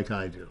do and like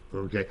I do.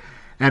 Okay,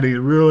 and he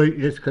really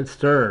is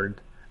concerned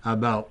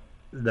about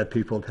the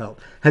people help.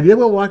 Have you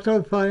ever walked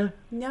on fire?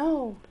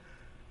 No.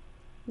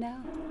 No.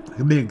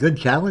 It'd be a good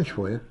challenge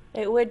for you.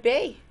 It would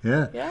be.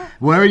 Yeah. Yeah.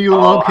 Where are you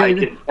I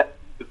located? can tell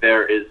you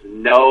there is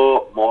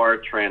no more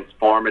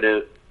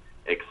transformative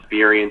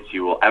experience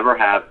you will ever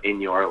have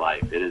in your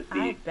life. It is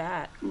I the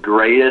bet.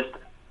 greatest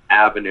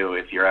avenue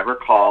if you're ever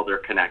called or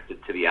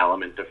connected to the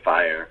element of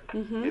fire.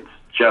 It's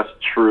just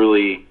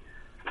truly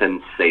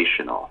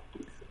sensational.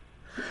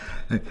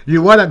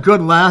 You want a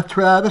good laugh,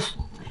 Travis?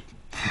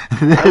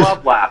 I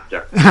love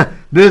laughter.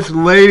 This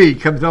lady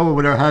comes over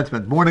with her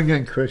husband, born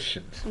again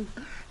Christians,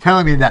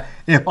 telling me that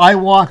if I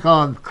walk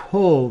on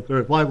coals or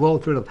if I roll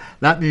through them,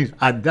 that means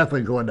I'm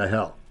definitely going to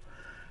hell.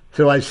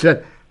 So I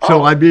said,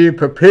 so I be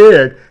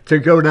prepared to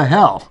go to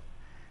hell.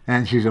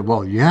 And she said,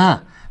 well, yeah.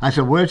 I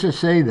said, where's it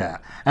say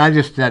that? And I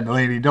just said,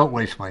 lady, don't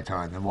waste my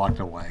time, and walked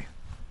away.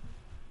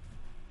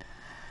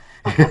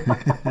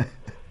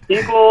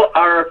 People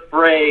are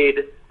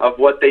afraid of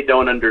what they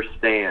don't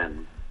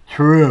understand.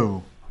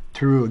 True,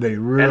 they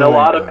really And a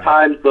lot of are.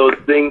 times those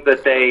things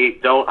that they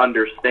don't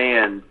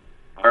understand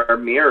are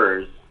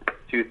mirrors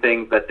to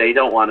things that they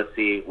don't want to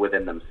see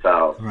within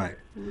themselves. Right.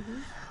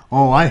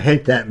 Oh, I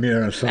hate that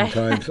mirror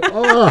sometimes.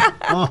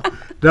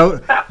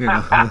 Don't, you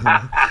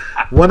know.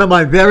 One of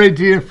my very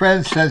dear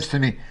friends says to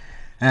me,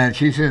 and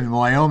she's in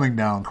Wyoming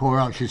now, in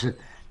Coral, she said,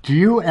 do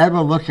you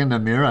ever look in the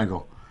mirror? I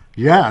go,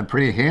 yeah, I'm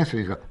pretty handsome.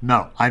 He goes,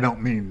 no, I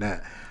don't mean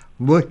that.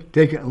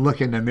 Take a look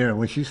in the mirror.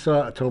 When she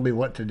told me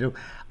what to do,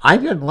 I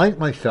didn't like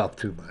myself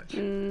too much.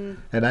 And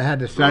I had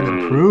to start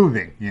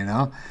improving, you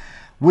know.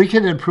 We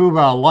can improve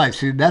our life.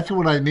 See, that's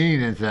what I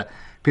mean is that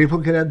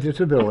people can have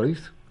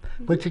disabilities,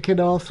 but you can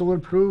also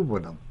improve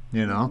with them,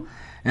 you know.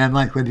 And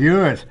like with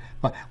yours,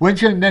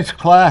 when's your next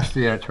class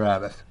there,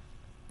 Travis?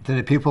 So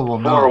that people will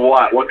know. For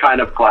what? What kind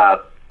of class?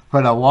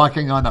 For the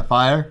walking on the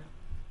fire?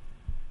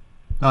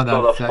 No,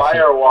 So the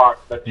fire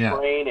walk, the Yeah.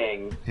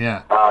 training,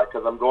 Yeah.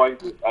 because I'm going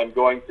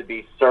to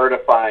be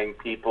certifying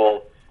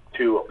people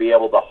to be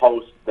able to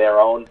host their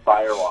own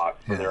fire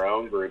walks for Yeah. their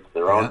own groups,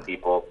 their Yeah. own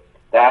people.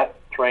 That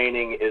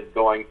training is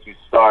going to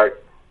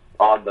start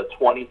on the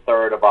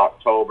 23rd of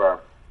October,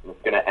 and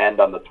it's going to end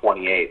on the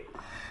 28th.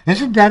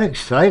 Isn't that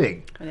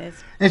exciting? It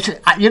is. It's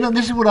you know,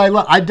 this is what I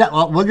love.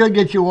 We're gonna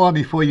get you on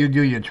before you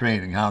do your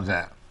training. How's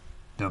that?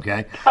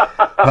 Okay.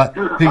 But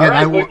All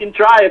right, we can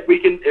try if we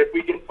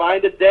can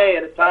find a day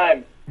and a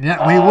time.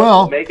 Yeah, we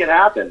will. Make it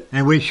happen.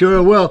 And we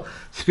sure will.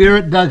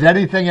 Spirit does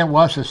anything it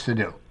wants us to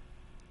do.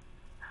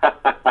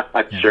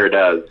 It sure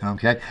does.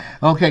 Okay.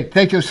 Okay.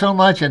 Thank you so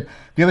much, and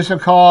give us a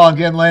call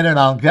again later, and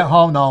I'll get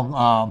home and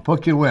I'll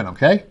book you in.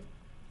 Okay.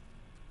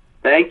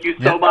 Thank you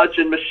so Yeah. much,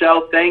 and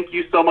Michelle, thank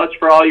you so much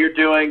for all you're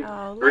doing.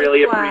 Oh,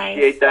 Really likewise.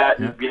 appreciate that.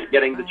 Yeah. You're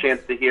getting the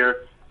chance to hear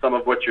some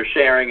of what you're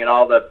sharing and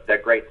all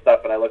that great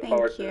stuff, and I look Thank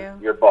forward you. to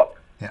your book.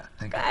 Yeah.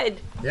 Thank you.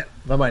 Good. Yeah.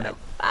 Bye bye now.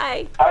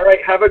 Bye. All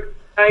right, have a good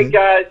night,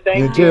 guys. Thank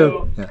You you.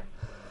 too. Yeah.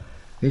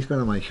 He's been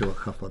on my show a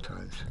couple of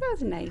times, That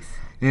was nice.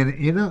 and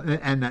you know,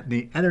 and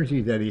the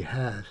energy that he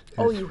has.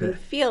 Oh, is you can great.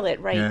 feel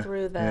it right Yeah,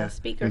 through the yeah.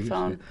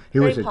 speakerphone. He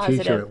was Very a positive.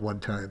 teacher at one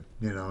time,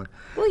 you know.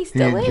 Well, he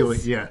still enjoyed,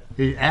 is. yeah.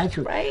 He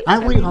actually, Right?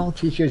 aren't I we mean- all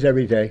teachers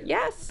every day?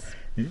 Yes.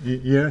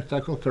 You're a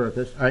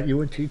psychotherapist. Aren't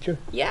you a teacher?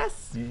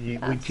 Yes. We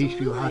teach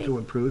people how to Absolutely.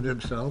 improve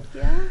themselves.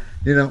 Yeah.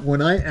 You know,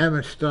 when I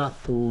ever stop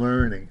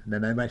learning,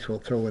 then I might as well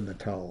throw in the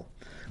towel.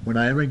 When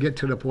I ever get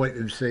to the point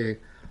and say,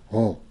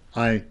 oh,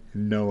 I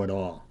know it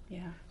all, Yeah.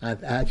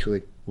 I've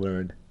actually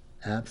learned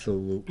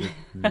absolutely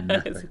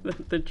nothing. That's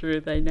the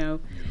truth. I know.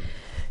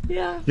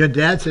 Yeah. Your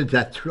dad said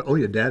that. Oh,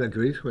 your dad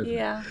agrees with me.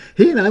 Yeah.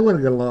 He and I would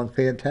have got along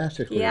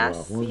fantastically Yes.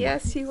 well. wouldn't we?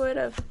 Yes, he would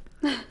have.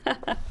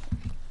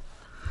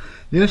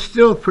 You're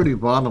still pretty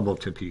vulnerable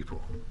to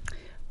people.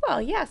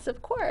 Well, yes,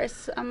 of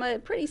course. I'm a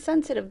pretty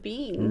sensitive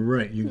being.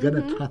 Right. You got to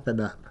Mm-hmm. toughen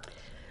up.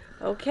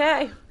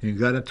 Okay. You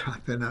got to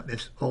toughen up.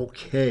 It's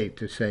okay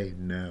to say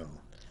no.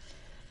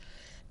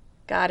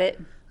 Got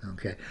it.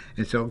 Okay.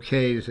 It's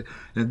okay to say,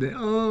 and then,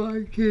 oh,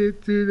 I can't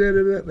do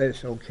that. But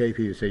it's okay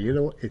for you to say, you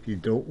know what, if you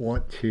don't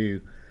want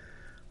to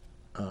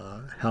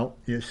help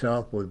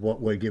yourself with what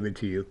we're giving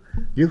to you,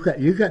 you've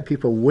got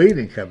people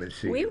waiting to come and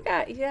see you. We've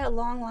got a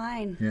long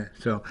line. Yeah.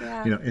 So,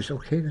 Yeah. you know, it's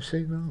okay to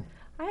say no.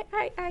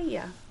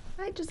 Yeah.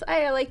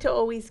 I like to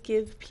always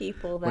give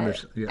people Well, that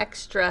it's- yeah.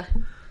 extra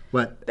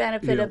But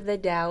benefit you know, of the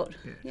doubt.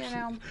 You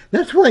know.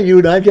 that's why you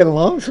and I get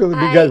along so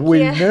because we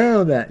yeah.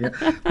 know that.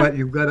 Yeah. But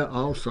you've got to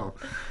also,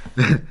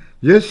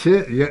 your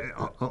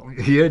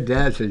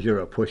dad says you're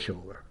a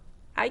pushover.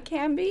 I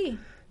can be.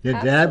 Your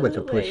dad was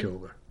a Absolutely.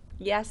 pushover,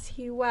 Yes,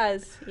 he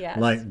was. Yes.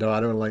 like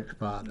daughter, like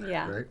father.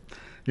 Yeah. Right.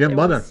 Your It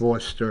mother was-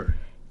 was stern.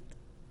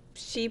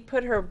 She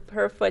put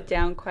her foot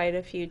down quite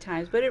a few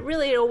times, but it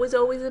was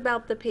always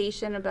about the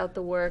patient, about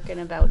the work,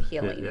 and about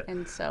healing. yeah.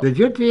 And so, Did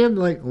your dad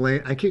like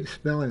lamb? I keep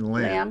spelling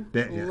lamb.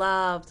 lamb, Yeah.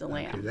 loved Okay,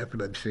 lamb. that's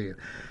what I'm seeing.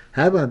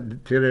 Have a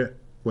dinner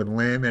with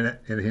lamb in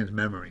it in his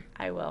memory.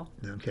 I will.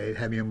 Okay.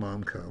 Have your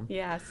mom come.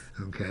 Yes.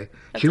 Okay.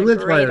 That's she a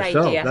lives by great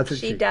herself. idea. That's what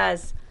She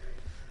does.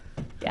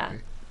 Yeah.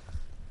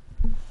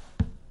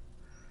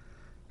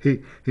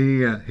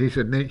 He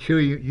said, make sure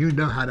you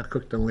know how to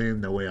cook the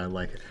lamb the way I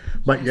like it.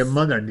 But your Yes.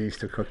 mother needs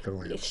to cook the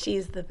lamb.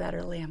 She's the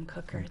better lamb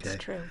cooker. Okay. It's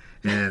true.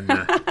 And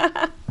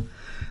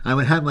I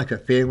would have like a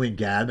family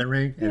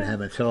gathering and have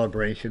a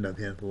celebration of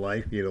his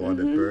life, you know, on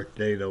Mm-hmm. his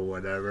birthday or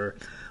whatever,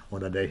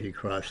 on the day he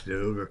crossed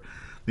over.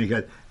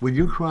 Because when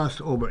you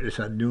cross over, it's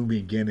a new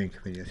beginning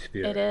for your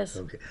spirit. It is.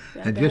 Okay.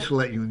 Yeah, And I just bet. to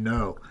let you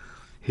know,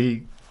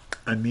 he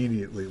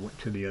immediately went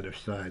to the other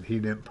side. He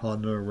didn't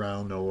ponder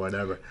around or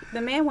whatever.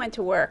 The man went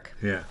to work.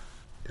 Yeah.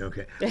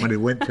 Okay. When he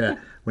went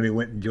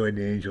and joined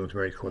the Angels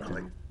very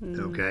quickly. Mm-hmm.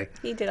 Okay.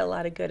 He did a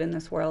lot of good in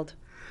this world.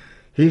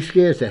 He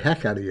scares the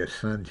heck out of your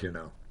sons, you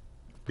know.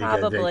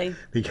 Probably.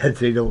 Because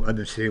they don't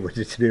understand what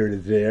the spirit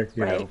is there,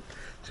 you Right. know.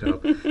 So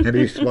and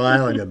he's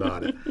smiling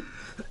about it.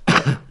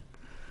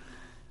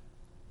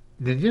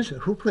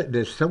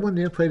 Did someone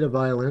there play the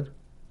violin?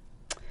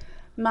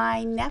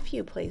 My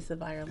nephew plays the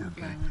violin.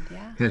 Okay.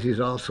 Yeah. Because he's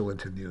also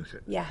into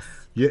music. Yes.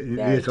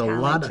 There's a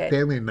lot of talented.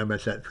 family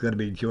members that's going to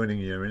be joining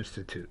your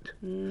institute.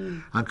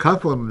 Mm. A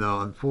couple of them,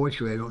 though,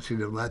 unfortunately, I don't see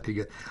them left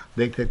because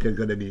they think they're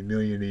going to be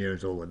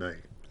millionaires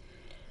overnight.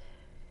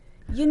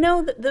 You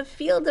know, the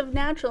field of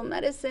natural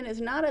medicine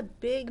is not a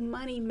big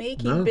money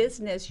making No,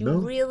 business. You no.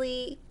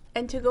 really,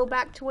 and to go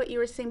back to what you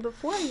were saying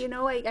before, you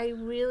know, I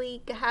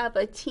really have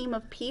a team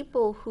of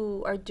people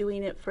who are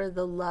doing it for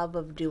the love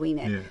of doing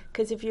Yeah. it.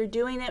 Because if you're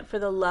doing it for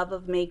the love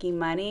of making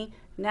money,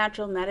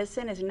 natural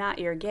medicine is not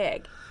your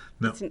gig.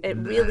 No. It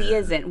really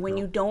isn't. When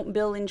you don't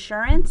bill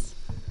insurance,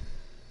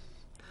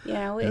 you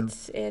know,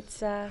 it's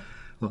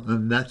Well,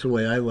 and that's the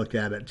way I look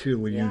at it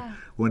too. Yeah.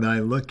 When I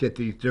look at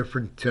these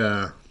different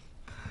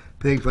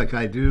things like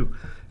I do,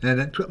 and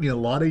it took me a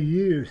lot of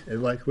years,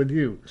 and like with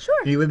you, Sure.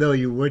 even though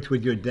you worked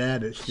with your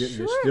dad, you're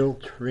Sure. still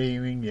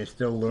training, you're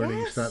still learning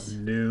Yes.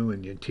 something new,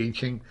 and you're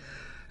teaching.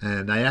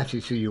 And I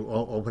actually see you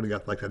opening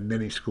up like a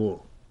mini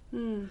school.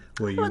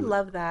 Where I would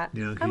love that.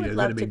 you know, I would you're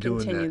love gonna to be doing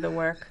continue that. the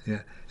work.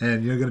 Yeah,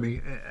 and you're going to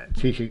be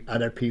teaching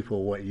other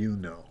people what you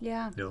know.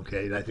 Yeah.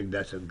 Okay, and I think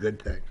that's a good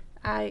thing.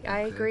 I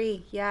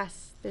agree.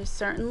 Yes, there's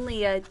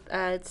certainly a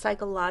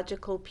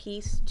psychological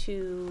piece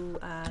to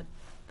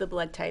the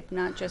blood type,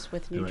 not just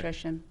with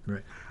nutrition.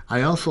 Right.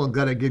 I also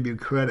got to give you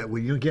credit.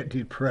 When you get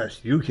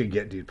depressed, you can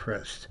get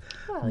depressed,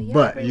 Well, yeah,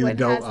 but you everyone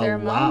don't has their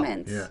allow.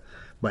 moments. Yeah,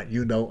 but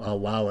you don't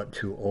allow it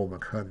to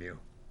overcome you.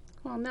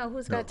 Well, no,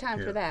 who's No, got time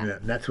yeah, for that? Yeah,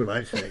 that's what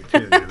I say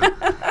too. You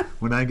know?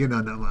 When I get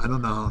on, I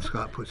don't know how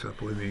Scott puts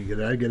up with me.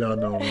 I get on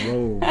the road,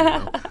 you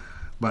know,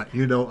 but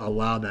you don't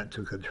allow that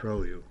to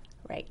control you.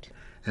 Right.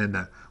 And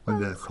when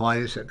the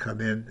clients that come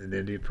in and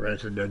they're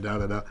depressed and they're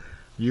da,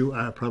 you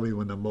are probably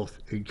one of the most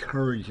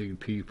encouraging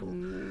people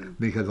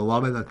because a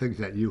lot of the things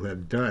that you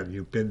have done,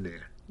 you've been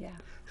there. Yeah.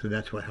 So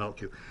that's what helped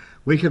you.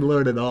 We can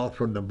learn it all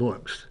from the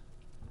books,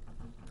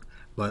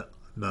 but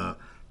the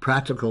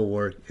practical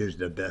work is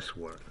the best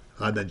work,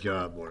 on the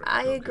job work.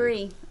 I okay?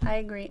 agree. I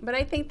agree. But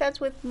I think that's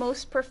with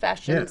most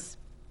professions.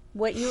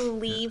 What you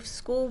leave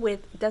school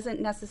with doesn't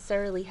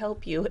necessarily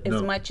help you as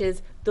No. much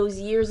as those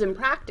years in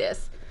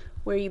practice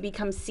where you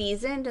become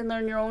seasoned and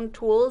learn your own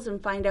tools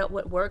and find out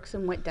what works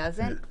and what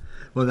doesn't.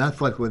 Well, that's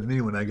like with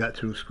me when I got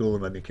through school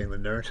and I became a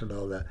nurse and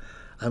all that.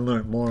 I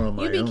learned more on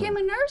my You own. became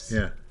a nurse?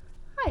 Yeah.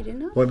 I didn't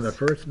know. One of the this.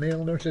 first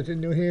male nurses in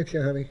New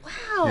Hampshire, honey.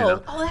 Wow. You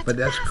know, Oh, that's but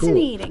that's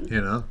fascinating. cool.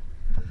 You know.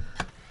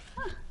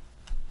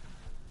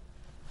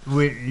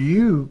 When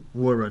you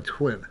were a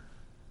twin.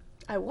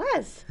 I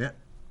was. Yeah.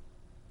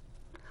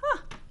 Huh.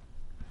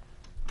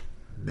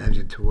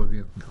 Imagine two of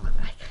you.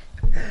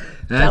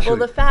 Double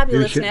the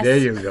fabulousness. There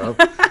you go.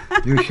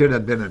 You should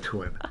have been a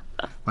twin.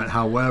 But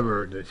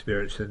however, the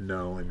spirit said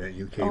no, and that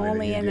you came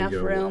Only in and you enough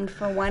did your room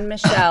for one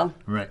Michelle.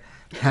 Right.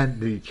 Had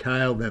the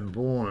child been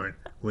born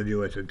with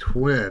you as a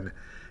twin,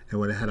 it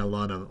would have had a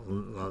lot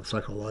of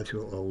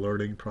psychological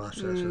learning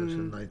processes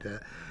and like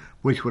that,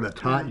 which would have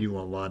taught you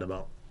a lot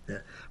about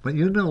that. But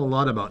you know a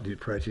lot about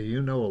depression.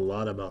 You know a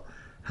lot about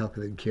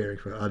helping and caring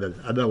for others.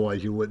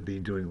 Otherwise, you wouldn't be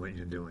doing what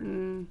you're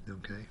doing.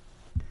 Okay.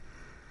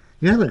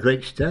 You have a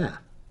great staff.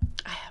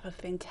 I have a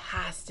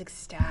fantastic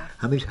staff.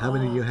 How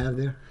many do you have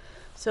there?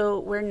 So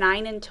we're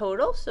 9 in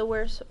total, so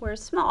we're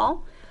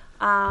small.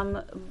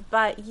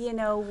 But you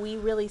know, we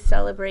really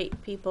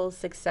celebrate people's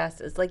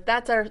successes. Like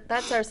that's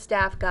our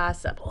staff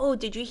gossip. Oh,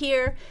 did you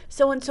hear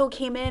so and so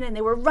came in and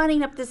they were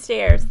running up the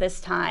stairs this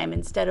time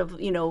instead of,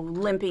 you know,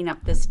 limping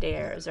up the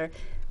stairs, or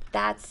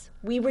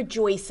we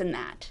rejoice in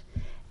that.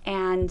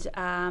 And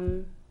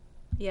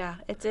yeah,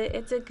 it's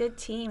a good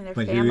team. They're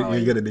But family.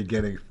 you're going to be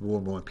getting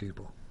 4 more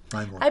people.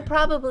 5 more I people.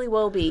 probably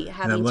will be And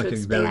having I'm to looking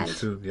very expand.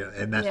 soon, yeah,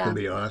 and that's Yeah. going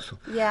to be awesome.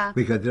 Yeah.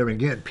 Because there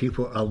again,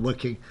 people are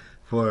looking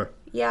for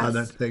Yes.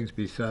 other things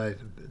besides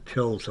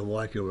pills to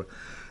walk over.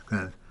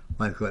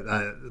 Like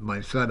my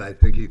son, I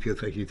think he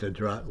feels like he's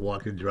a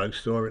walking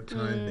drugstore at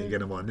times. They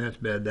get him on this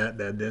bed, that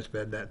bed, this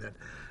bed, that bed.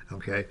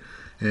 Okay,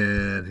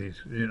 and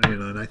he's you know,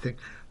 and I think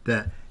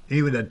that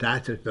even the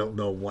doctors don't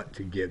know what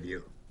to give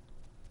you,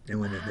 and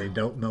when they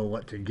don't know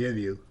what to give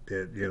you,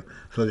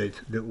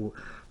 so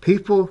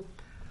people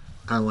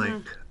are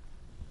like.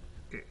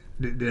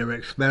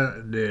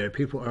 Their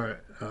people are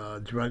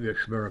drug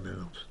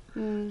experimentals.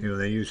 You know,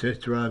 they use this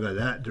drug or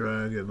that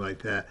drug and like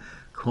that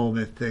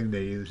Coleman thing.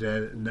 They use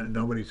that.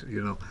 Nobody's,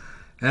 you know,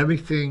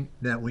 everything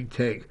that we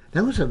take.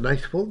 That was a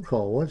nice phone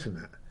call, wasn't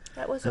it?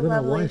 That was I a don't know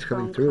lovely why it's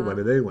coming phone through, call.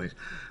 but anyways,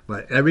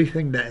 but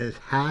everything that is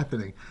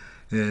happening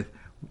is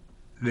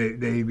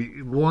they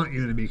want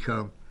you to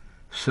become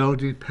so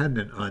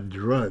dependent on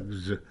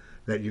drugs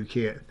that you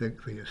can't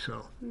think for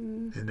yourself,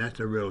 and that's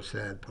the real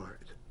sad part.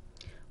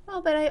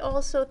 Well, but I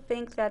also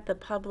think that the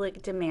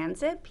public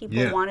demands it. People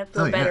Yeah. want to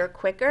feel Oh, yeah. better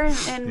quicker,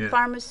 and Yeah.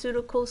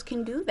 pharmaceuticals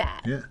can do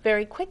that Yeah.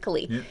 very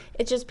quickly. Yeah.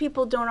 It's just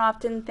people don't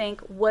often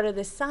think, what are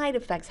the side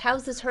effects?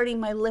 How's this hurting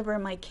my liver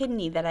and my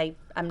kidney that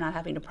I'm not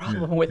having a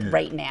problem with yeah.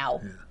 right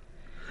now?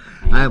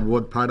 I have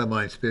one part of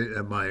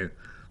my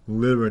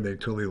liver. They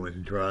told me was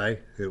dry.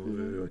 It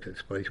was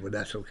exposed, but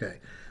that's okay.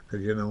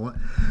 Because you know what?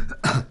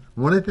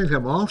 One of the things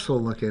I'm also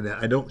looking at,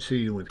 I don't see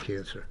you with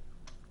cancer.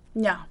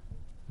 No,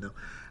 No,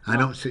 I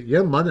don't see.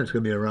 Your mother's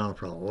going to be around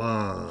for a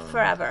long.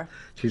 forever.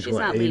 She's She's what,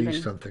 not 80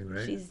 leaving. something,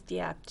 right?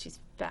 She's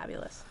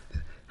fabulous.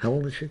 How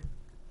old is she?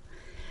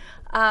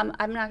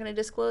 I'm not going to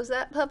disclose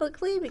that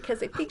publicly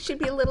because I think she'd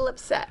be a little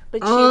upset.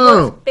 But she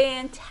Oh. looks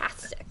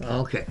fantastic.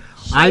 Okay.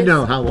 I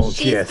know how old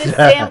she is.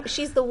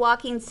 She's the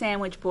walking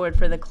sandwich board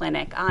for the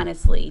clinic,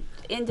 honestly.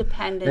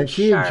 Independent, And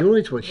she sharp,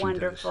 enjoys what she does.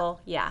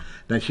 wonderful. Yeah.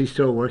 Does she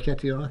still work at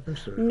the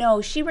office? Or?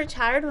 No, she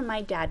retired when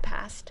my dad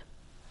passed.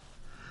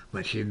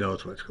 But she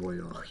knows what's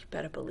going on. You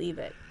better believe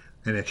it.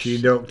 And if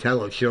she don't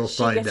tell her, she'll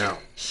find out.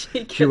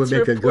 She She would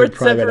gets make a good reports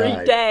private every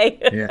eye. day.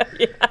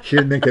 Yeah.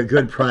 She'd make a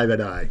good private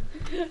eye,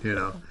 you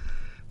know.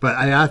 But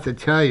I have to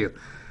tell you,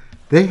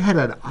 they had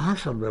an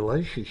awesome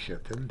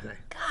relationship, didn't they?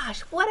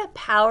 Gosh, what a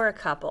power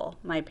couple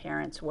my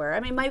parents were.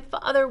 I mean, my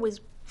father was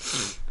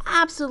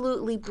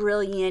absolutely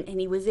brilliant, and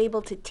he was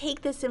able to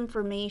take this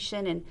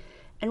information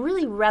and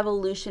really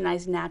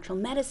revolutionize natural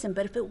medicine.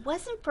 But if it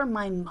wasn't for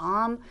my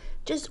mom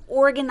just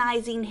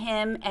organizing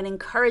him and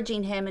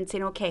encouraging him and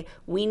saying, okay,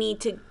 we need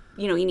to,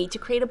 you need to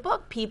create a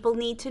book. People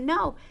need to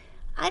know.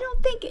 I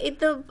don't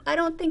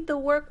think the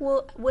work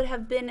would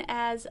have been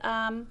as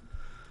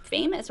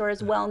famous or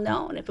as well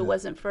known if it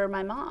wasn't for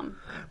my mom.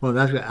 Well,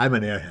 that's what, I'm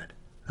an airhead.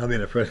 I'll be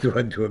the first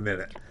one to admit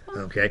it.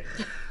 Okay,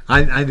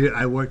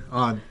 I work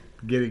on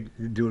doing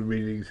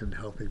readings and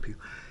helping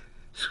people.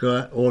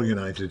 Scott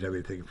organizes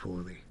everything for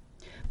me.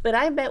 But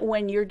I bet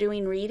when you're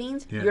doing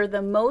readings, Yeah. you're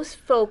the most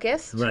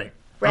focused. Right.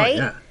 Right?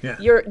 Oh, yeah.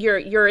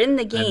 You're in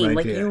the game. right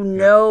Like there, you yeah.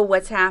 know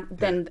what's happened,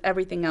 then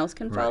everything else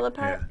can fall Right,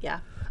 apart. yeah. Yeah.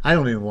 I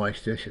don't even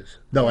wash dishes.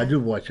 No, I Yeah. do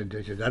wash the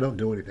dishes. I don't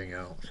do anything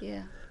else.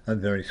 Yeah. I'm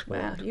very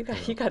spoiled. Wow,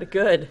 you got it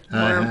good.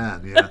 I Norm.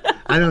 have, yeah.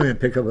 I don't even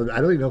pick up. I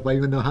don't even know if I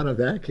even know how to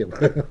vacuum.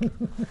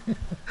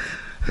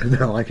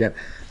 No, I can't.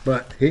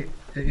 But he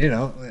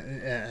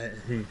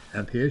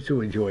appears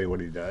to enjoy what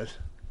he does.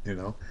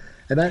 And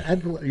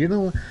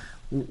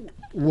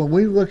when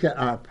we look at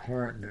our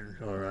partners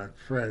or our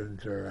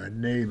friends or our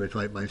neighbors,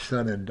 like my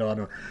son and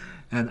daughter,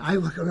 and I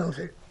look around and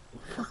say,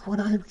 "Look what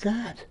I've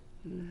got."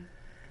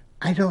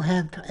 I don't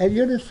have time, and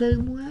you're the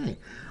same way.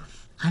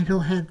 I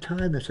don't have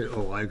time to say,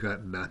 "Oh, I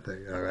got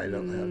nothing," or "I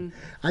don't have."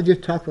 I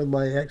just talked with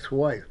my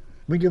ex-wife.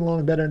 We get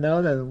along better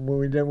now than when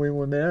we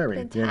were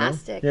married.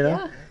 Fantastic, You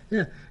know?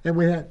 Yeah.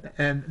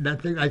 And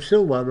nothing. I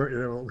still love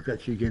her,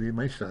 because she gave me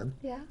my son.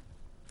 Yeah.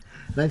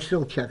 And I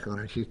still check on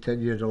her. She's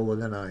 10 years older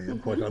than I am.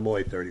 Of course, I'm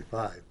only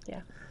 35.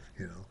 Yeah.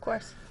 You know. Of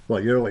course. Well,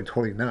 you're only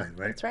 29,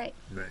 right? That's right.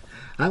 Right.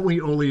 Aren't we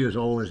only as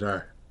old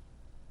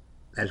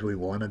as we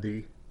want to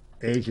be?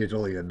 Age is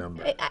only a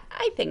number.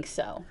 I think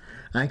so.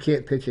 I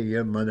can't picture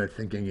your mother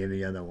thinking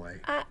any other way.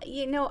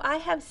 I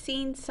have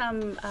seen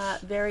some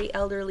very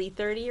elderly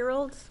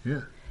 30-year-olds,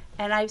 Yeah.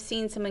 and I've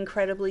seen some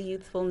incredibly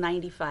youthful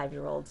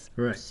 95-year-olds.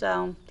 Right.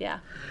 So, yeah.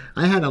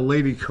 I had a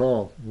lady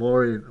call,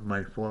 Lori,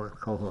 my former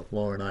co-host,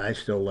 Laura and I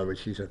still love her,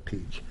 she's a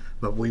peach,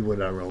 but we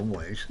went our own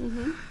ways.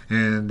 Mm-hmm.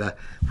 And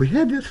we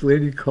had this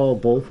lady call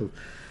both of them.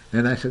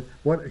 And I said,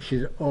 what? She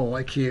said, "Oh,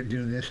 I can't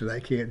do this and I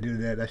can't do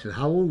that." I said,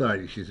 "How old are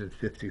you?" She said,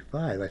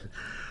 55. I said,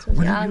 So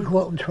 "Why young. don't you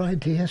go out and try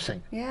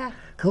dancing? Yeah.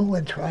 Go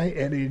and try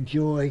and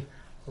enjoy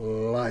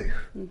life."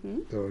 Mm-hmm.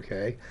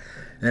 Okay?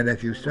 And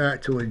if you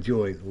start to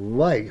enjoy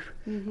life,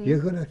 Mm-hmm. you're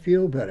going to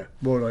feel better.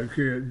 Well, I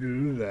can't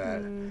do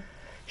that.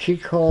 She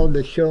called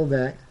the show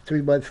back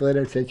 3 months later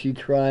and said she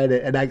tried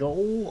it. And I go,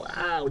 "Oh,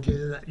 wow,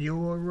 you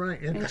were right."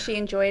 And she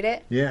enjoyed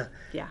it? Yeah.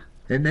 Yeah.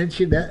 And then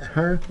she met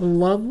her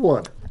loved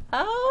one.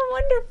 Oh,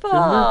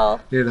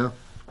 wonderful. You know,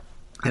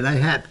 and I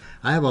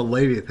have a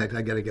lady. In fact,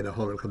 I got to get a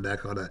hold of her, come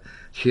back on a.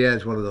 She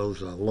has one of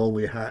those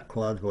Lonely Heart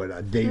Clubs or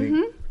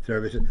dating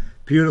services.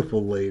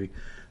 Beautiful lady,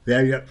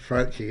 very up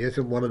front. She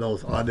isn't one of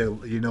those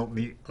you don't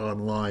meet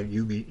online,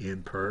 you meet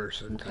in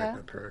person type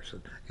of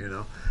person. You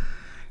know,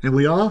 and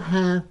we all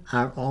have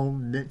our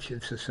own niche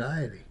in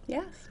society.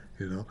 Yes.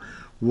 You know,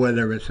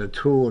 whether it's a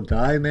tool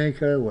die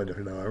maker, whether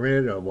it's our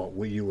art, or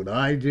what you and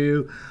I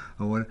do,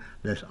 or what,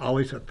 there's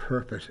always a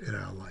purpose in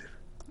our life.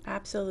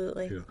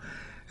 Absolutely. You know.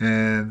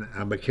 And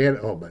a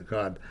mechanic, oh my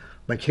God,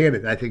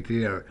 mechanic, I think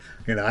they are,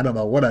 I don't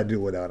know what I'd do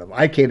without them.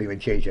 I can't even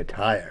change a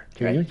tire.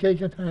 Can you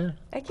change a tire?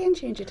 I can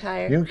change a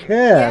tire. You can?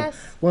 Yes.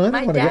 Well, I don't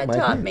My wanna dad get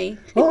taught hands- me.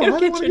 Oh, I You don't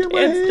get want to your get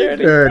my hands hands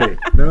dirty.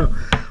 No.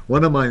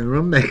 One of my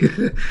roommates,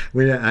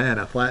 I had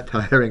a flat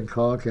tire in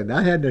Concord.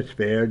 I had the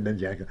spare and the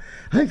jacket.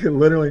 I could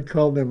literally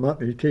call them up,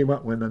 and he came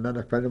up when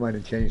another friend of mine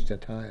had changed the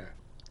tire.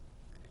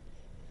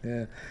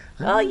 Yeah.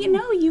 Well,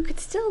 you could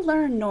still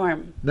learn,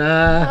 Norm. Nah,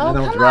 Oh, I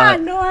don't come drive.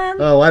 on, Norm.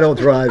 Oh, I don't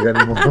drive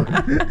anymore.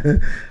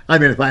 I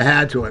mean, if I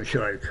had to, I'm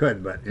sure I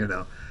could, but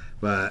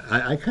But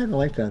I kind of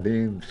like that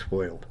being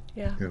spoiled.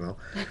 Yeah.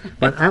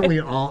 But aren't we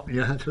all?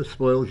 That's what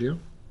spoils you,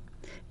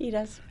 He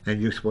does.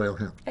 and you spoil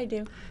him. I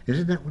do.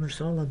 Isn't that what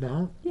it's all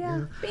about?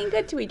 Yeah. Being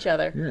good to each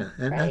other. Yeah,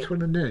 and Right. that's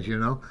what it is,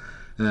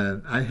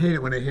 And I hate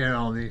it when I hear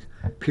all these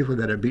people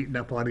that are beating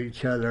up on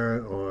each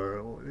other, or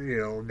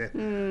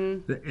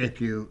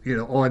if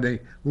or they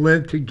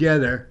live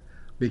together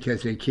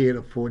because they can't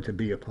afford to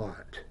be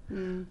apart.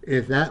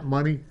 Is that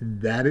money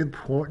that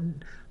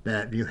important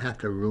that you have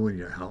to ruin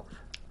your health?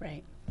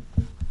 Right.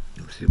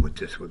 Let's see what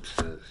this one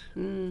says.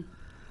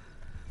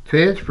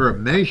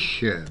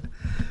 Transformation.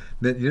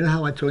 But you know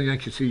how I told you I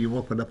could see you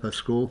open up a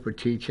school for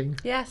teaching?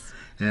 Yes.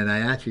 And I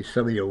actually,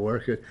 some of your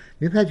workers,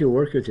 you've had your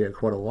workers there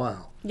quite a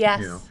while.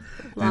 Yes. You know,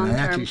 Long and I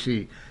term. actually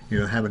see,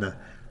 having a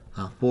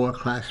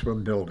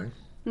 4-classroom building.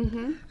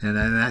 Mm-hmm. And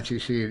I actually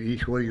see in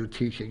each one of you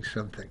teaching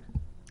something.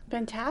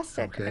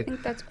 Fantastic. I Okay.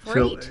 think that's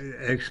So great.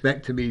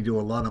 expect to me do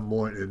a lot of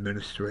more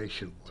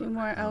administration Do work.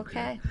 more.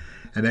 Okay.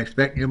 And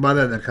expect your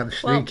mother to come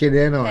Well, sneaking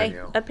in on Hey,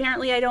 you.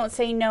 apparently I don't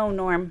say no,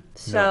 Norm.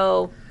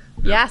 So,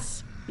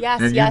 yes.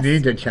 Yes. And yes. you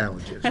need the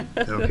challenges,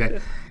 okay?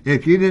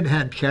 If you didn't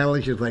have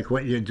challenges like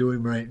what you're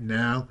doing right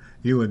now,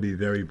 you would be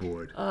very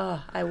bored.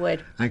 Oh, I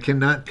would. I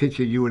cannot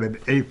picture you in an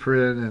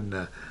apron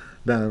and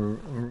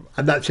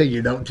I'm not saying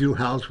you don't do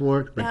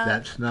housework, but No,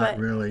 that's not but-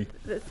 really.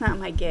 That's not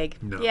my gig.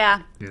 No.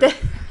 Yeah. Yeah.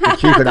 You're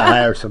keeping to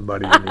hire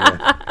somebody in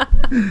the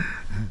end.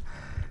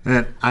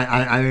 And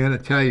I'm going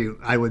to tell you,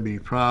 I would be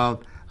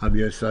proud of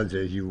your sons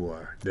as you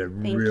are. They're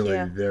Thank really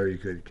you. very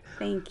good.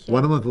 Thank you.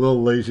 One of them's a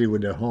little lazy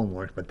with their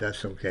homework, but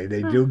that's okay.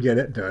 They do get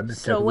it done.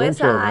 So Typical was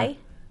children. I.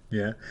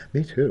 Yeah,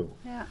 me too.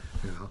 Yeah.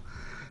 You know.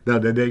 Now,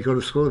 did they go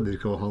to school or did they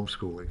go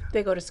homeschooling?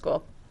 They go to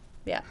school.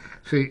 Yeah.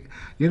 See,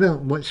 you know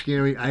what's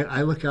scary?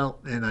 I look out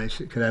and I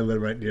see, because I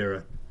live right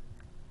near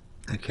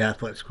a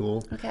Catholic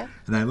school, Okay.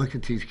 and I look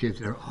at these kids,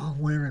 they're all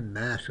wearing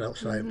masks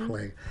outside Mm-hmm.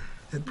 playing.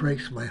 It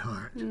breaks my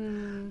heart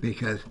Mm.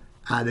 because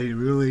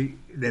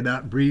they're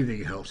not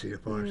breathing healthy as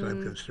far as Mm.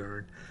 I'm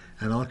concerned.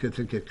 And all I can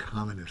think is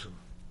communism.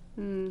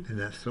 Mm. And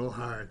that's so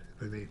hard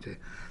for me to.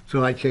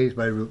 So I changed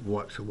my route and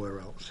walked somewhere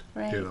else.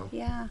 Right. You know.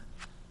 Yeah.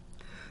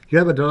 You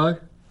have a dog?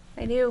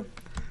 I do.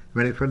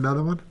 Ready for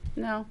another one?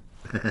 No.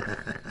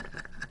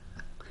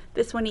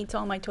 This one eats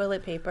all my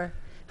toilet paper.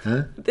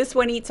 Huh? This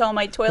one eats all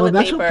my Well, toilet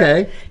that's paper.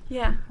 okay.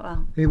 Yeah.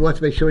 Well. He wants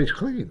to make sure he's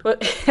clean.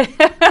 But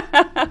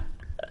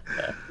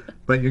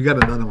But you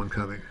got another one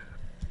coming.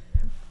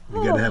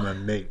 You're going Oh. to have a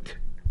mate.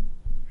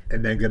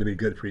 And they're going to be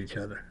good for each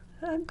other.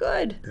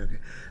 Good. Okay.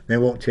 They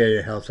won't tear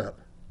your house up.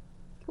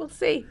 We'll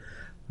see.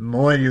 The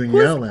more you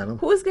yell at them,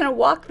 Who's gonna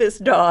walk this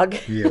dog?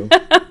 you.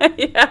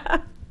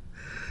 Yeah.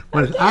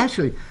 But it's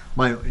actually,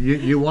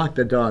 you walk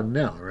the dog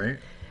now, right?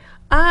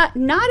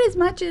 Not as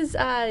much as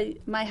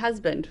my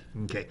husband.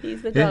 Okay.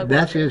 He's the dog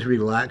That's walker. his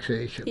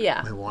relaxation.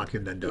 Yeah. By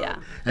walking the dog. Yeah,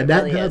 And it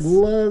that really dog is.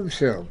 loves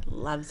him.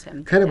 Loves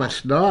him. Kind of Yeah. a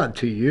snob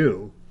to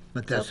you,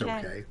 but that's okay.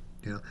 okay.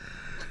 You know.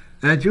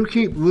 As you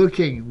keep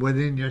looking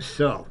within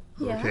yourself,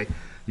 Yeah. okay,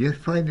 you're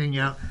finding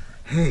out,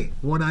 hey,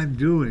 what I'm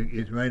doing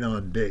is right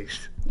on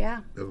base.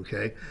 Yeah.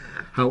 Okay.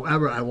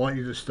 However, I want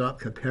you to stop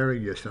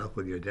comparing yourself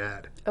with your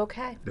dad.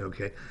 Okay.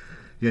 Okay.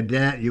 Your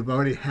dad, you've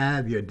already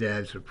had your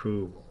dad's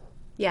approval,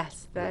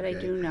 Yes, that I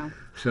Okay. do know.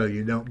 so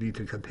you don't need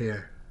to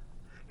compare.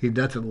 He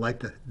doesn't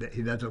like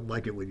he doesn't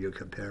like it when you're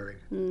comparing.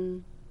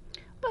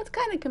 Well, it's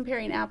kind of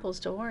comparing apples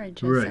to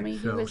oranges. I Right, mean,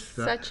 he so was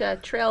so- such a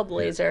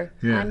trailblazer.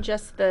 Yeah. I'm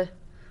just the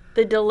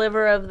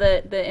deliverer of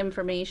the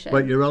information.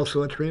 But you're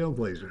also a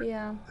trailblazer.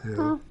 yeah. Yeah.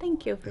 Oh,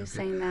 thank you for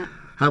saying that.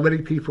 How many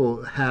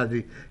people have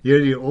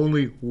you're the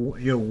only,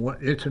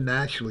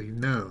 internationally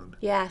known,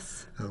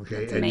 Yes.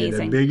 okay? That's and you're the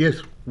amazing.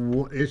 biggest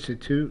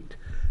institute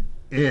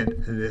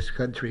in this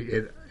country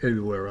and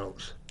everywhere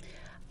else.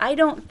 I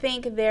don't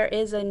think there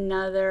is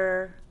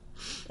another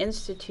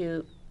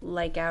institute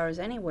like ours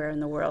anywhere in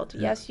the world.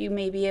 Yes, you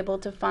may be able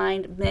to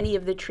find many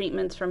of the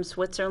treatments from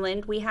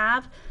Switzerland we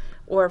have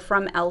or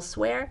from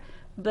elsewhere,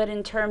 but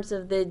in terms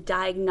of the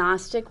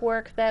diagnostic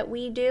work that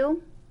we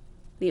do,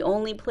 the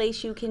only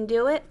place you can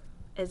do it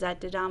is at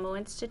Didamo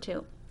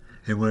Institute.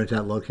 And where is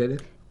that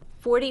located?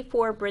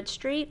 44 Bridge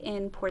Street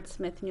in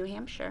Portsmouth, New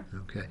Hampshire.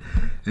 Okay.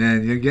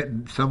 And you're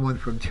getting someone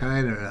from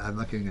China, I'm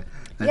looking at.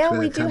 that's Yeah, gonna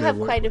we do come and have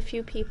work- quite a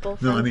few people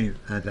from... No, I mean,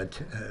 as a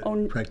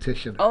Oh,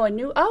 practitioner.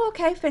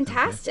 okay,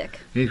 fantastic.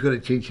 He's going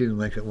to teach you,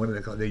 like, what do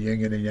they call it, the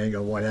yin and the yang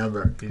or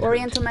whatever. He's gonna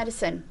Oriental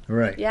medicine.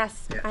 Right.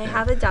 Yes, Yeah, I yeah.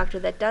 have a doctor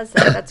that does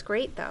that. That's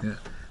great, though. Yeah.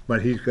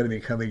 But he's going to be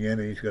coming in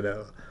and he's going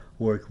to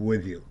work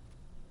with you.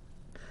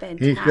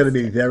 Fantastic. He's going to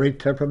be very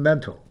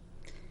temperamental.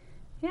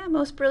 Yeah,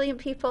 most brilliant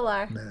people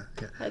are. Yeah,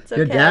 yeah. That's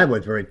Your okay. dad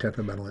was very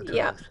temperamental at times.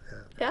 Yep. Yeah.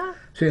 Yeah.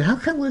 See, how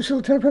come we're so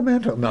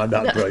temperamental? No,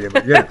 not brilliant,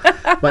 but yeah.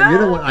 But you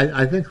know what?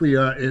 I think we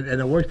are, in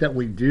the work that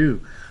we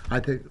do, I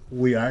think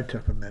we are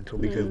temperamental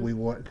because we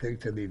want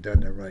things to be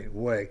done the right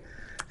way.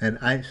 And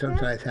I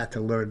sometimes have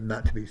to learn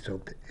not to be so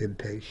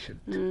impatient.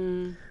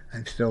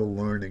 I'm still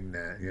learning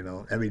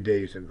that, every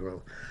day is a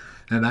growth.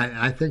 And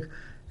I think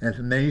it's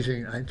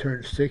amazing. I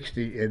turned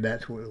 60, and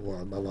that's what, well,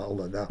 I'm a lot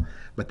older now,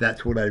 but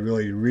that's when I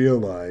really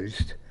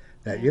realized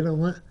that, you know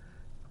what?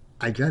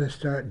 I got to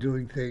start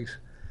doing things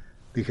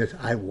because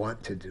I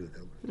want to do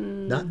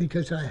them. Not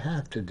because I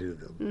have to do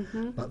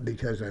them, but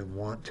because I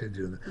want to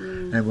do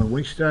them. And when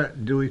we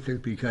start doing things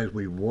because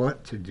we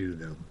want to do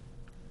them,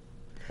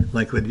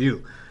 like with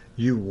you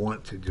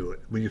want to do it.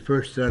 When you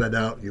first started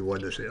out, you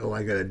wanted to say, oh,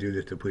 I got to do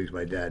this to please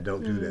my dad.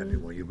 Don't do that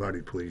anymore. You've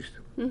already pleased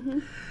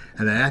him.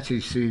 And I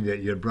actually see that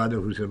your brother,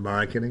 who's in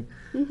marketing,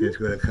 is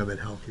going to come and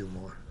help you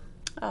more.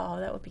 Oh,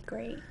 that would be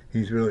great.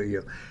 He's really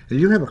you. And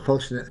you have a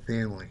close-knit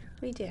family.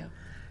 We do.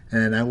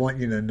 And I want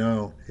you to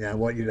know, I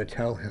want you to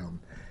tell him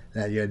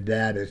that your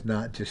dad is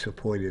not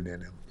disappointed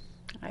in him.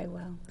 I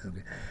will.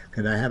 Okay,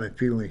 because I have a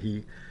feeling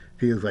he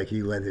feels like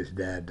he let his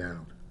dad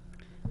down.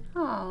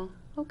 Oh,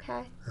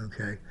 okay.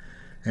 Okay,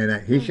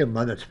 and he's your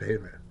mother's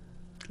favorite.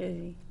 Is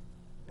he?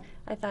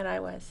 I thought I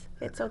was.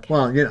 It's okay.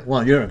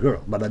 Well, you're a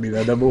girl, but I mean,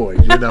 they're the boys.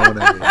 You know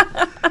what I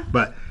mean?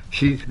 But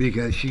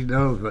because she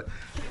knows. But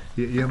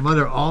your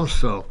mother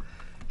also,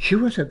 she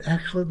was an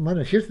excellent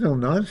mother. She's no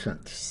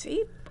nonsense.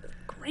 See,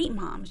 great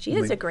mom. She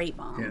is a great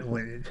mom.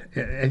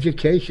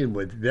 Education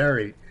was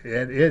it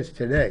is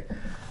today,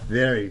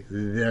 very,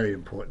 very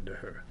important to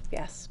her.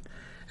 Yes.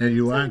 And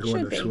you are it going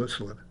should to be.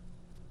 Switzerland.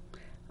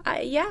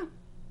 Yeah.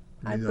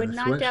 I You're would going to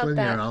not doubt Switzerland.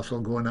 that. You're also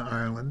going to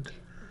Ireland.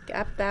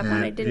 That one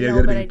I And didn't you're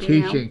know, going but to I be do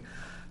now. teaching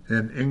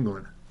in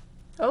England.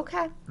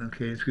 Okay.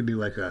 Okay, it's going to be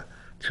like a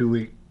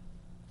 2-week,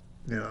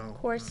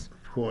 Course.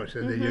 course,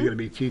 and then you're going to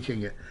be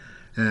teaching it.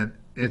 And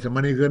is the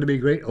money going to be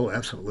great? Oh,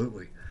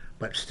 absolutely.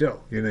 But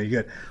still, you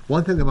get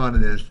one thing about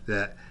it is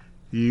that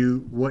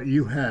what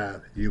you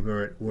have, you've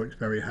worked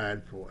very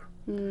hard for.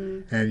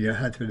 Mm. And your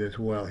husband as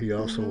well, he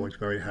also works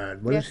very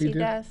hard. What Yes, does he do?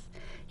 does.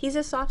 He's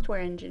a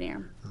software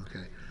engineer.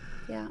 Okay.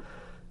 Yeah.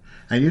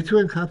 Are you two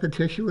in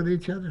competition with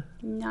each other?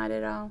 Not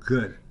at all.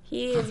 Good.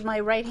 He is my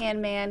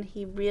right-hand man.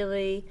 He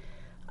really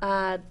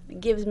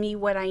gives me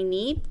what I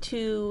need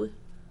to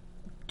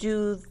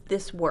do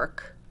this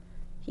work.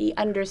 He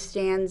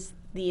understands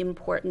the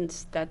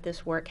importance that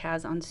this work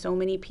has on so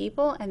many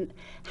people and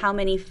how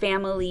many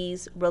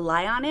families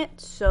rely on it.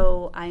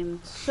 So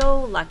I'm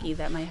so lucky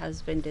that my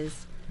husband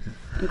is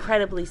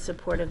incredibly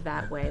supportive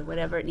that way.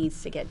 Whatever it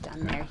needs to get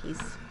done there, he's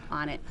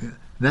on it.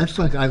 That's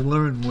like I've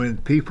learned when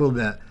people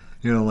that,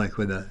 like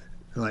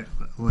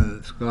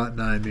when Scott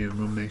and I being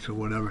roommates or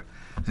whatever,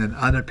 and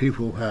other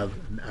people are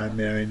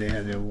married, they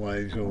have their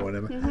wives or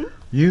whatever,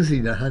 usually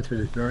the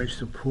husband is very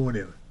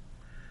supportive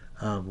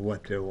of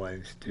what their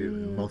wives do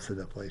in most of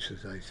the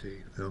places I see,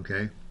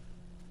 okay?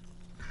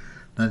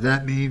 Does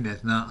that mean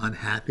there's not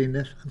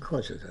unhappiness? Of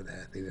course there's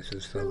unhappiness.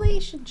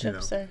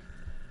 Relationships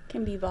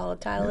can be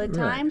volatile at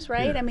times,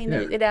 right? Yeah, I mean,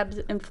 yeah. it ebbs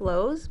and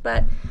flows,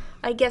 but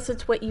I guess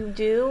it's what you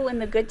do in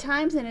the good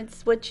times and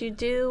it's what you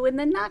do in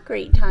the not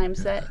great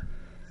times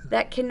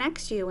that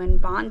connects you and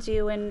bonds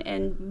you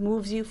and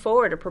moves you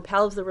forward or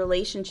propels the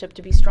relationship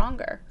to be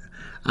stronger.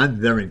 I'm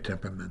very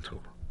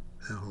temperamental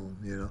at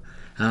home,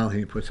 How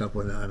he puts up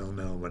with it, I don't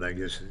know, but I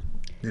guess,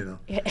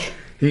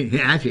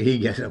 he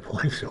gets a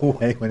point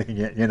away when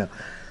he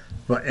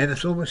but, and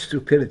it's almost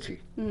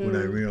stupidity when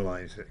I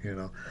realize it,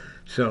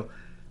 So,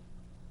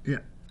 yeah,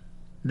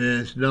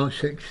 there's no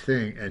such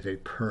thing as a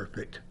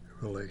perfect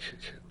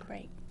relationship,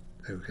 Right.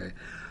 okay?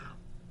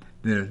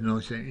 There's no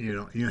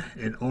thing,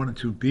 in order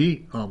to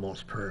be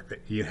almost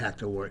perfect, you have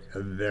to work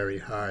very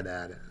hard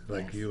at it,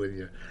 like Yes. you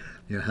and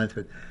your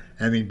husband.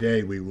 Every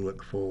day we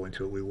look forward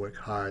to it. We work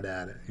hard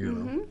at it,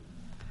 know.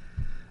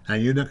 Are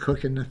you the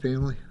cook in the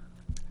family?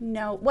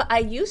 No, well, I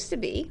used to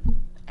be.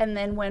 And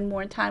then when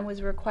more time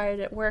was required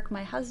at work,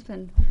 my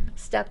husband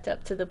stepped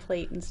up to the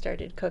plate and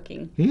started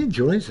cooking. He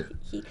enjoys it.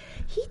 He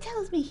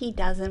tells me he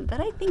doesn't, but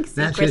I think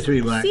That's his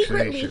relaxation.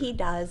 secretly he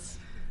does.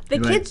 The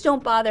Right. kids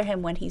don't bother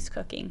him when he's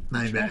cooking.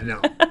 I bet, no.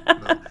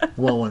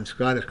 Well, when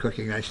Scott is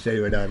cooking, I stay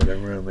right out of the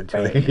room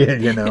until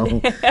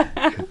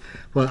Right.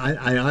 Well,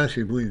 I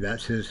honestly believe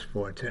that's his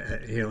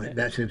forte.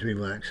 That's his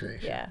relaxation.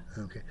 Yeah.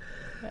 Okay.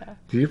 Yeah.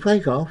 Do you play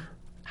golf?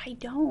 I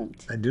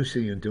don't. I do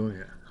see you doing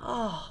it.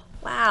 Oh,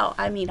 wow.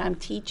 I mean, I'm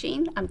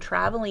teaching. I'm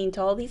traveling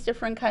to all these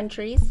different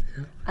countries.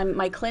 Yeah.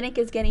 My clinic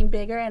is getting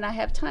bigger, and I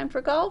have time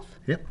for golf.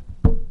 Yep.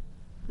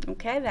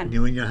 Okay, then.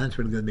 You and your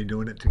husband are going to be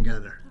doing it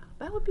together.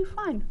 That would be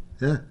fun.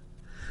 Yeah.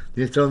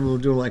 You told me we'll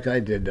do like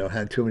I did, though.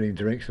 Had too many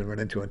drinks and run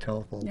into a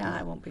telephone No, pole.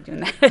 I won't be doing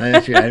that.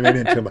 I ran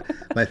into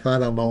my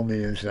father loaned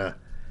me his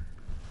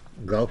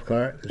golf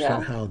cart, and Yeah.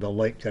 somehow the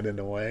lake got in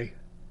the way,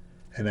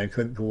 and I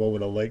couldn't go over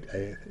the lake.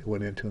 I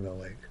went into the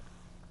lake.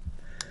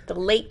 The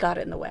lake got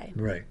in the way.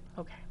 Right.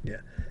 Okay. Yeah.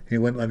 He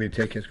wouldn't let me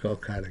take his golf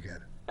cart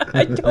again.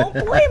 I don't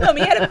blame him.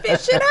 He had to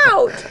fish it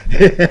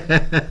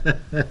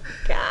out.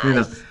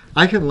 Gosh.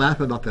 I can laugh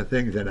about the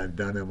things that I've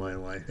done in my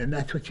life, and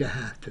that's what you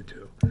have to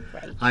do.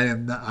 Right.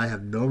 I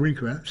have no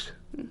regrets.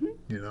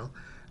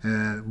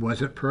 And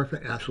was it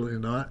perfect? Absolutely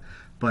not.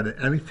 But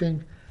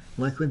everything,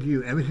 like with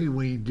you, everything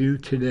we do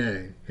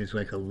today is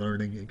like a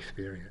learning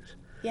experience.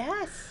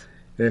 Yes.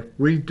 If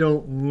we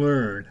don't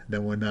learn,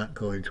 then we're not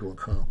going to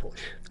accomplish.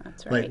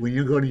 That's right. Like when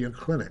you go to your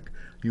clinic,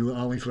 you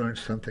always learn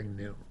something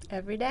new.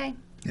 Every day.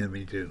 And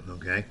we do,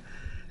 okay?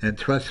 And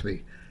trust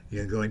me,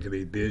 you're going to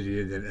be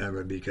busier than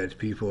ever because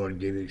people are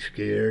getting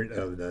scared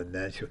of the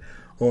natural,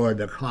 or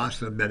the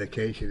cost of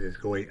medication is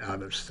going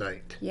out of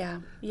sight. Yeah.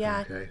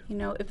 Yeah. Okay.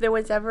 If there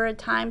was ever a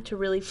time to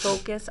really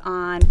focus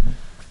on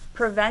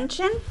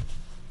prevention,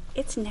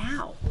 it's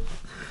now.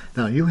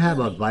 Now, you have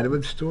a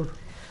vitamin store?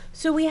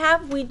 So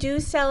we do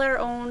sell our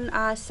own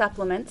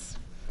supplements.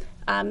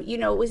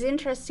 It was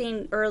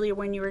interesting earlier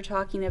when you were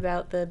talking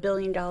about the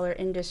billion-dollar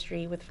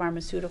industry with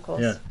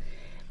pharmaceuticals. Yeah.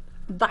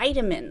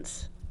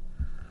 Vitamins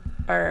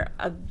are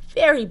a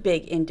very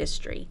big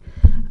industry.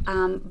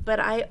 But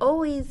I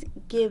always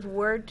give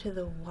word to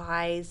the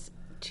wise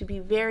to be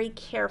very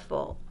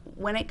careful.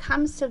 When it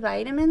comes to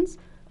vitamins,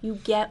 you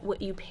get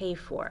what you pay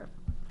for.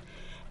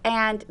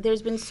 And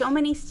there's been so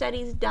many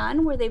studies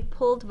done where they've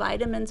pulled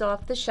vitamins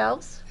off the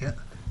shelves, Yeah.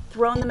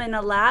 thrown them in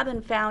a lab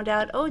and found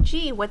out, oh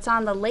gee, what's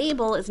on the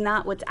label is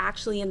not what's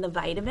actually in the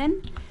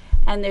vitamin.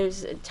 And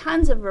there's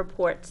tons of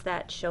reports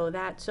that show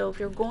that. So if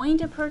you're going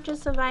to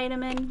purchase a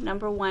vitamin,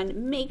 number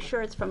one, make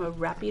sure it's from a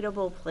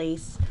reputable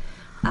place.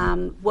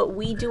 What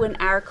we do in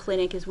our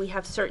clinic is we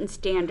have certain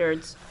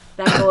standards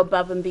that go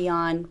above and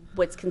beyond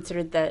what's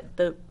considered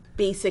the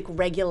basic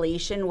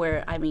regulation,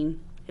 where, I mean,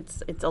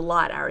 it's a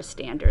lot, our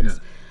standards.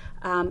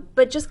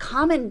 But just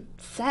common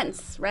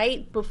sense,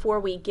 right? Before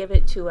we give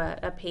it to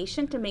a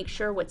patient, to make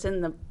sure what's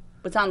on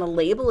the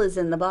label is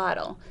in the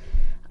bottle.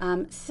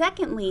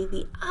 Secondly,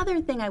 the other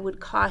thing I would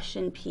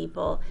caution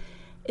people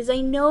is,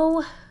 I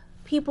know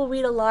people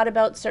read a lot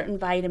about certain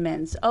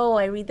vitamins. Oh,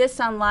 I read this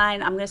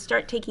online, I'm going to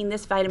start taking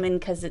this vitamin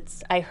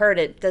because I heard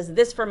it does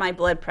this for my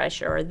blood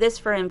pressure or this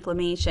for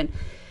inflammation.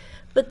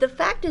 But the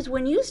fact is,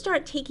 when you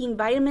start taking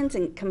vitamins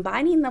and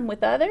combining them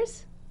with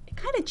others, it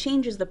kind of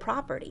changes the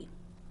property.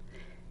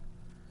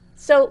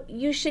 So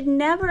you should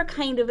never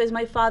kind of, as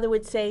my father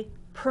would say,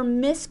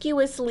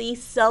 promiscuously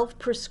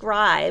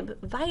self-prescribe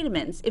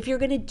vitamins. If you're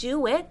going to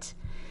do it,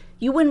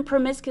 you wouldn't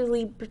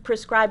promiscuously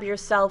prescribe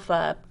yourself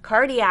a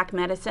cardiac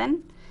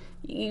medicine.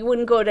 You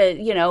wouldn't go to,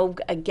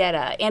 get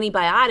an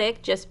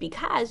antibiotic just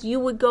because. You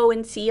would go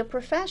and see a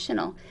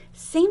professional.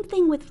 Same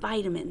thing with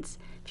vitamins.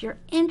 If you're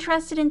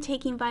interested in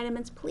taking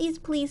vitamins, please,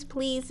 please,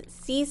 please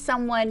see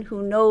someone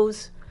who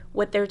knows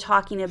what they're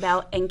talking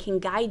about and can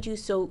guide you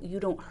so you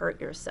don't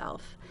hurt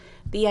yourself.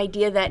 The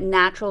idea that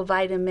natural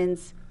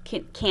vitamins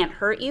can't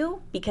hurt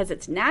you because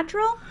it's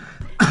natural,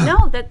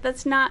 no,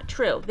 that's not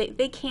true.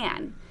 They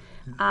can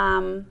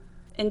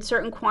in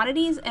certain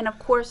quantities, and of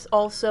course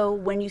also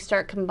when you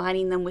start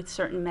combining them with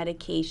certain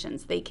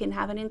medications, they can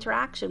have an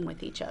interaction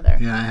with each other.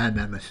 Yeah, I had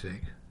that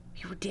mistake.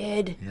 You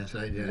did? Yes,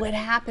 I did. What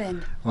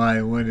happened? Well, I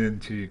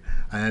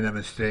had a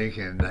mistake,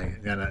 and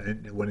I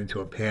went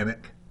into a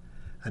panic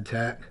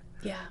attack.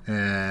 Yeah.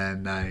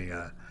 And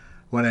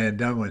what I had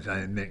done was I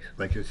had mixed,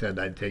 like you said,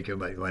 I'd taken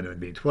like vitamin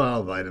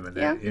B12, vitamin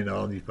A,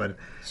 all these vitamins.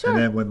 Sure. And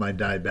then with my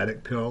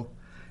diabetic pill,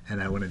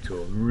 and I went into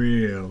a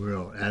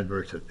real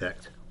adverse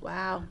effect.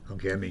 Wow.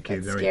 Okay, I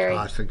became That's very scary.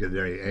 toxic and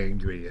very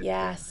angry.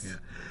 Yes. Yeah.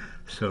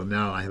 So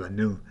now I have a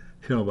new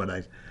pill, but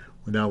I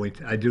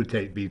do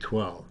take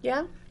B12.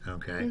 Yeah.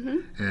 Okay.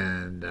 Mm-hmm.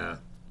 And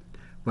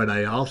but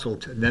I also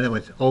then I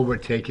was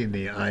overtaking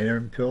the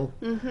iron pill.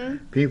 Mm-hmm.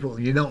 People,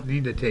 you don't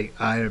need to take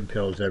iron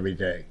pills every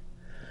day,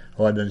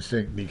 or than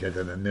zinc, because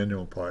of the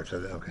mineral parts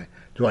of it. Okay.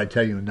 Do I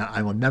tell you not?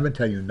 I will never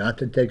tell you not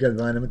to take a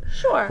vitamin.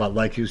 Sure. But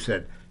like you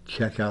said,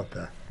 check out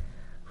the.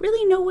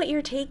 Really know what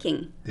you're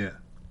taking. Yeah.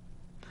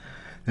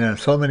 Yeah.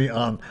 So many.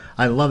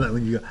 I love it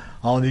when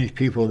all these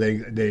people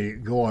they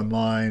go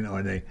online,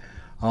 or they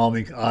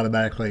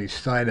automatically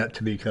sign up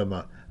to become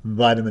a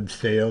vitamin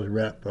sales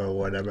rep or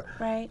whatever.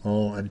 Right.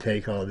 Oh, and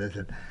take all this.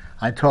 And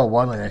I told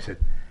one lady, I said,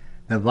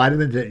 the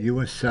vitamins that you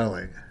were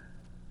selling,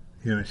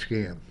 you're a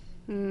scam.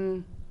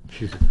 Mm.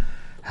 She said,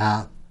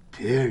 how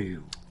dare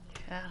you?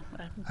 Yeah,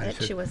 I I bet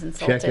said, she was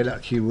insulted. check it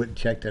out. She wouldn't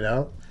check it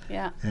out.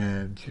 Yeah.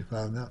 And she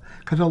found out.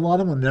 Because a lot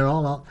of them, they're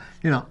all out,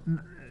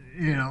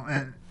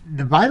 and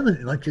the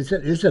vitamin, like you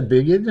said, is a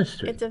big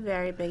industry. It's a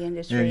very big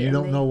industry. and you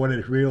don't they- know what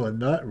is real and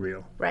not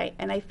real. Right,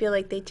 and I feel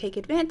like they take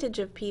advantage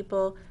of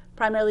people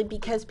primarily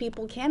because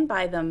people can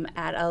buy them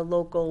at a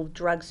local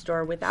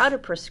drugstore without a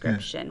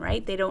prescription,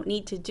 right? They don't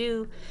need to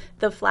do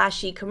the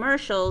flashy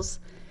commercials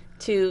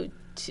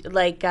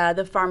like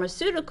the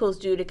pharmaceuticals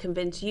do to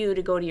convince you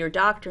to go to your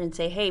doctor and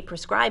say, hey,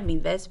 prescribe me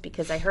this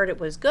because I heard it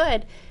was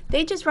good.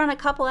 They just run a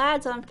couple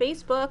ads on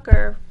Facebook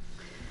or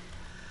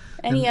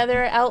any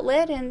other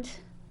outlet and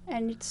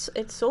it's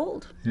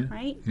sold, Yeah,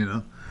 right?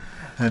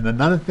 And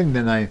another thing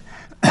that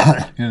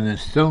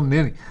there's so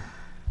many.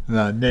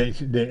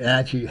 They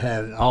actually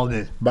have all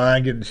this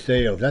bargain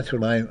sales. That's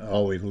what I'm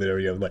always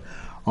leery of. Like,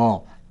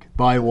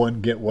 buy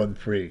one get one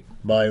free.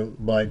 Buy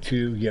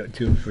two get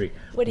two free.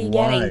 What are you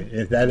Why? getting?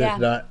 If that Yeah.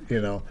 is not,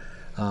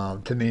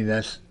 to me,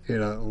 that's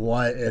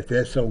why if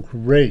they're so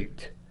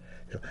great.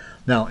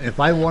 Now,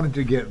 if I wanted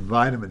to get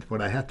vitamins,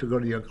 would I have to go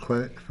to your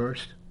clinic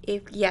first?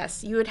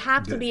 Yes, you would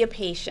have to Good. be a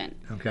patient.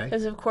 Okay.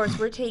 Because of course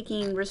we're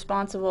taking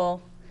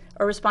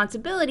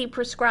responsibility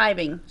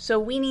prescribing. So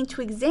we need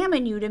to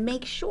examine you to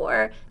make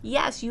sure,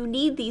 yes, you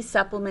need these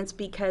supplements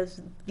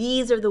because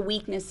these are the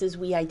weaknesses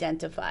we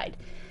identified.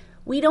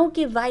 We don't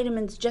give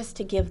vitamins just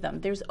to give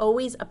them. There's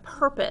always a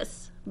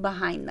purpose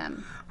behind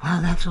them. Wow,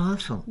 that's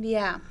awesome.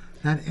 Yeah.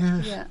 That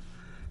is. Yeah.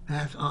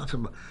 That's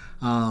awesome.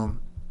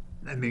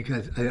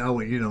 Because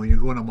you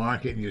go to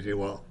market and you say,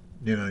 well,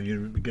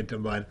 you get the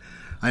vitamin.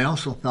 I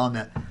also found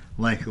that,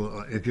 like,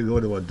 if you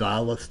go to a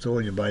dollar store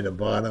and you buy the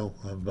bottle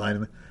of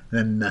vitamin,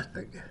 then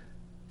nothing.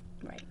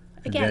 Right.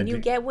 And Again, then you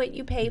get what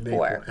you pay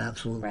for.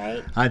 Absolutely.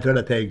 Right? I try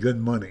to pay good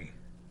money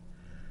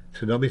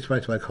So don't be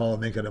surprised if I call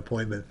and make an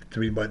appointment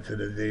 3 months in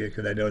advance,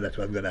 because I know that's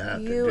what I'm going to have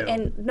to You do.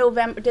 in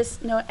November,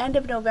 end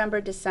of November,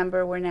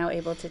 December, we're now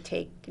able to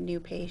take new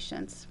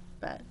patients.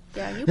 But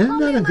yeah, you Isn't call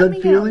me that a and let good me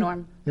know, feeling?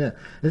 Norm. Yeah.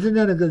 Isn't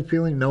that a good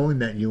feeling, knowing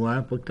that you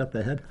are booked up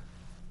ahead?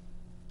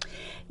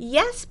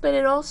 Yes, but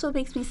it also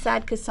makes me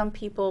sad because some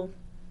people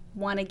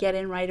want to get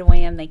in right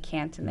away and they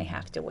can't and they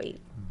have to wait.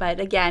 But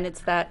again,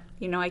 it's that,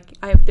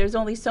 there's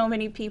only so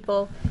many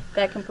people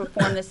that can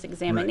perform this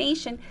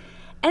examination.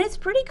 And it's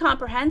pretty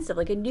comprehensive.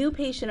 Like a new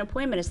patient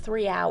appointment is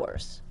 3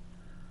 hours.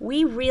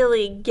 We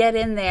really get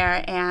in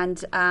there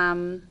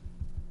and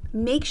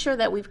make sure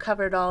that we've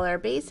covered all our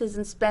bases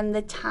and spend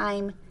the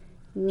time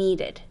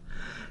needed.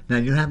 Now,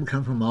 you haven't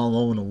come from all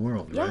over the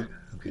world, Yeah. right?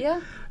 Okay.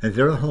 Yeah. Is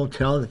there a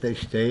hotel that they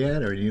stay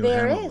at, or do you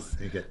There have is.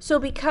 Okay. So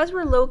because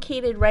we're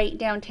located right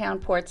downtown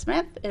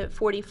Portsmouth at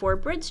 44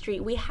 Bridge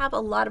Street, we have a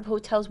lot of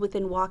hotels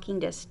within walking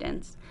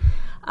distance.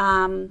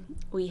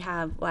 We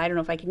have, well, I don't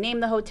know if I can name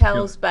the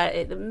hotels, Sure.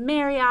 but the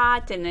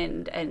Marriott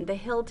and the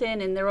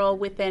Hilton, and they're all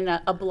within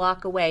a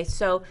block away.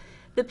 So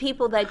the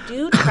people that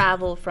do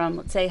travel from,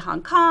 let's say,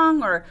 Hong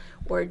Kong or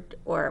well,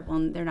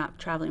 they're not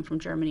traveling from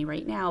Germany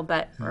right now,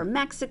 but or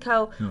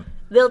Mexico,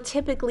 they'll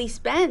typically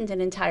spend an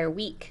entire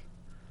week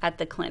at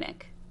the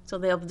clinic. So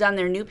they'll have done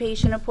their new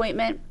patient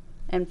appointment,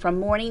 and from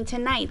morning to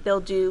night,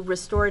 they'll do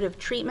restorative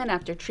treatment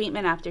after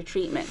treatment after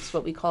treatment. It's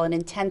what we call an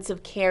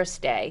intensive care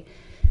stay.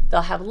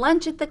 They'll have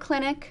lunch at the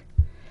clinic.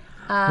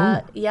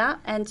 Yeah,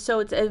 and so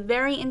it's a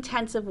very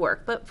intensive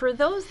work. But for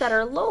those that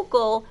are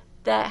local,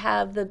 that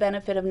have the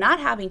benefit of not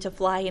having to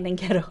fly in and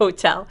get a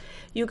hotel,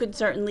 you could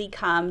certainly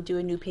come do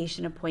a new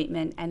patient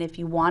appointment. And if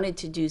you wanted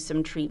to do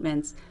some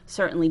treatments,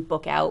 certainly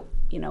book out,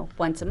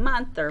 once a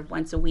month or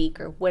once a week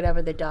or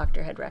whatever the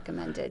doctor had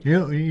recommended.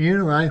 You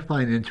know what I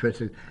find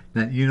interesting?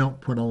 That you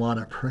don't put a lot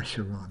of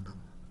pressure on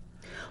them.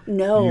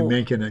 No. You're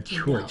making a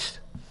choice.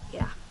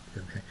 Yeah.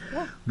 Okay.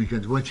 Yeah.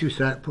 Because once you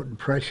start putting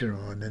pressure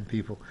on, then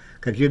people,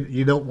 because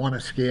you don't want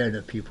to scare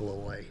the people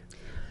away.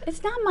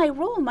 It's not my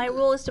role. My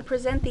role is to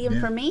present the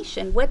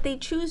information. What they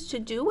choose to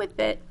do with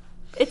it,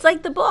 it's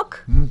like the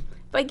book. If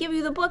I give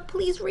you the book,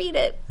 please read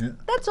it. Yeah.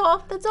 That's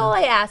all. That's all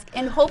I ask,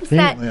 in hopes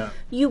that Yeah.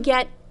 you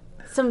get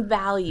some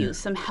value,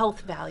 some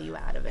health value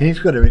out of it. He's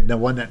going to read, the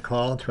one that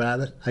called,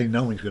 Travis, I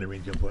know he's going to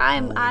read your book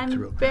all the way I'm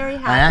through. very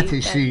happy. I actually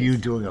that see you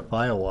he's- doing a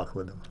fire walk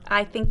with him.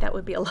 I think that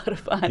would be a lot of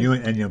fun. You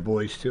and your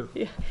boys, too.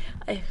 Yeah.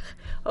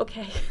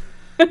 Okay.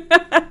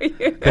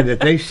 And if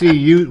they see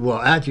you, well,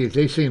 actually, if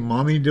they see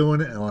mommy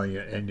doing it or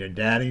your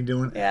daddy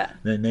doing it, Yeah.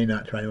 they may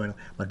not try it,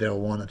 but they'll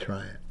want to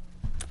try it.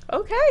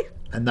 Okay.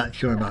 I'm not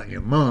sure about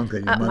your mom,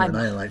 because your my mother and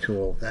I mom. are like too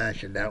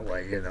old-fashioned that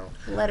way,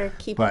 Let her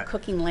keep But-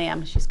 cooking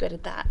lamb. She's good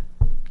at that.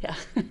 Yeah.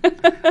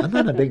 I'm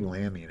not a big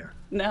lamb eater.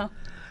 No.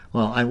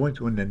 Well, I went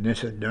to the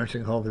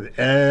nursing home and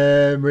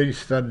every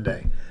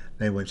Sunday.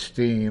 They would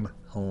steam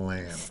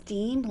lamb,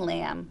 Steamed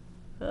lamb.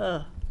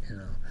 Ugh.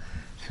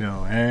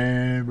 So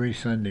every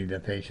Sunday the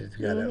patients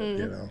got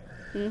it,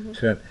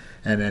 So,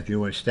 and if you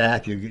were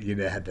staff, you'd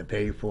have to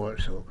pay for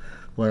it. So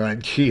where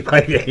I'm cheap, I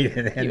ate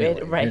it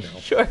anyway. Right.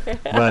 Sure.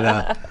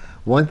 But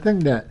one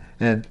thing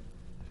and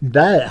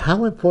diet,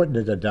 how important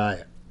is a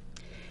diet?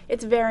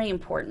 It's very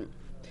important.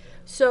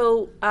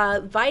 So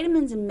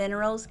vitamins and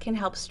minerals can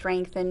help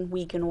strengthen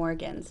weakened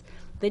organs.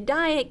 The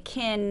diet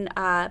can,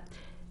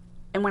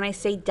 and when I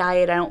say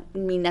diet, I don't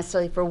mean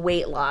necessarily for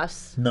weight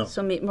loss. No.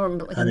 So more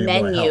like I a mean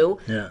more menu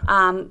health,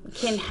 yeah.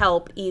 can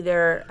help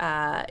either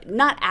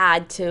not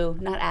add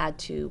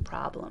to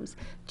problems.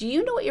 Do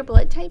you know what your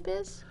blood type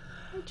is?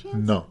 By chance?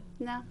 No,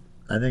 No.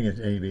 I think it's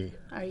AB.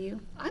 Are you?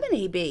 I'm an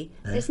AB.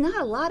 There's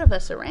not a lot of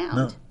us around.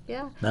 No.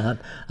 Yeah.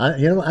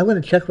 I'm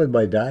going to check with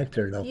my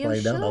doctor and I'll You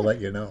find out and I'll should.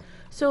 let you know.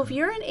 So if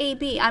you're an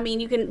AB, I mean,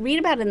 you can read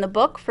about it in the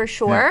book for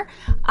sure.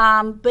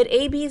 But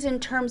ABs, in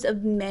terms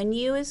of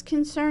menu is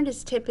concerned,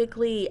 is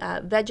typically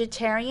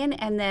vegetarian,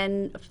 and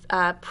then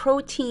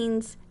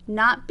proteins,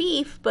 not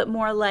beef, but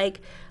more like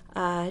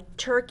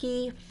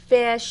turkey,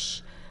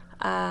 fish,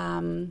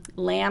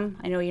 lamb.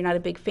 I know you're not a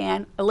big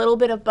fan. A little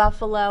bit of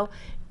buffalo.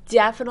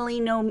 Definitely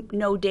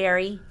no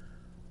dairy,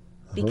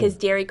 because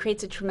dairy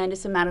creates a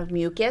tremendous amount of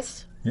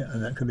mucus. Yeah,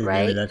 and that could be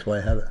Right? maybe that's why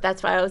I have it.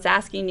 That's why I was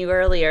asking you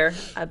earlier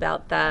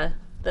about the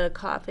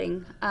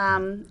coughing.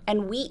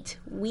 And wheat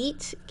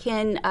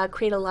can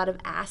create a lot of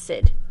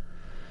acid.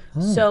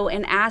 So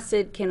an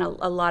acid can a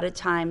lot of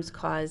times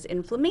cause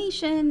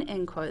inflammation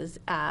and cause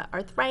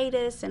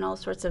arthritis and all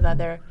sorts of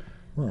other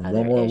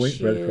No more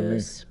wheat bread for me.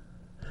 issues.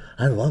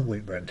 I love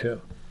wheat bread too.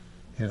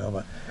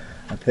 But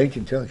I'm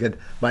thinking too, 'cause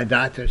my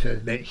doctor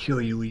says make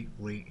sure you eat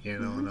wheat,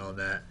 and all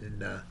that.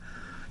 And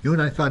you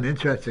and I found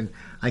interesting,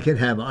 I can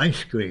have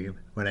ice cream,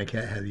 but I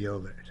can't have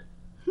yogurt.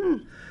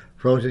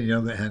 Frozen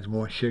yogurt has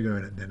more sugar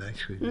in it than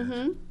ice cream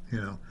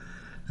does.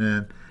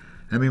 And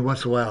I mean,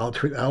 once in a while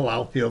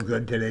I'll feel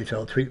good today, so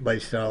I'll treat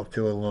myself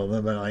to a little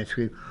bit of ice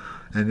cream.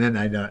 And then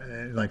I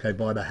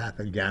bought a half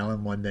a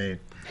gallon one day.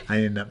 I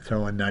ended up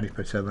throwing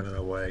 90% of it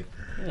away.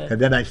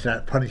 And then I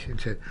started punishing and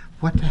said,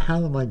 what the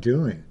hell am I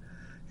doing?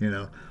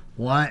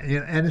 Why?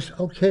 And it's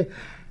okay.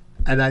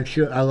 and I'm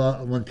sure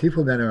when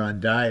people that are on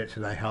diets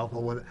and I help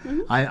them with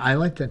it, I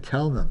like to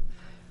tell them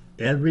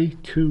every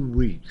 2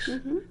 weeks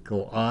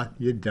go off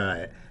your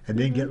diet and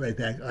then get right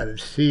back on and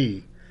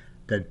see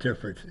the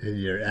difference in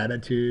your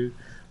attitude,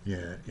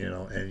 and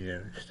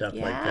your stuff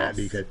like that. Yes.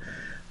 Because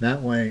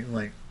that way,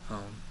 like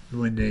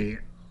when they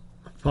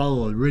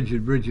follow a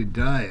rigid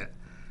diet,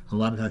 a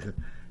lot of times,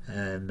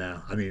 and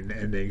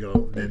and they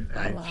go, then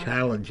I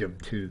challenge them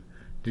to.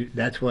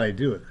 That's why I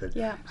do it. 'Cause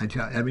Yeah. I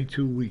tell every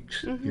 2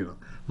 weeks,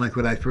 like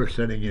when I first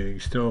started getting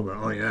sober.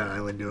 Oh yeah, I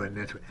was doing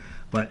this,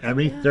 but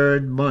every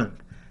third month,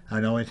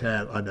 I'd always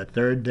have on the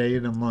third day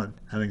of the month,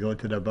 I would go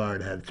to the bar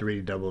and have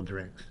 3 double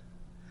drinks.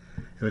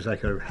 It was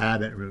like a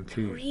habit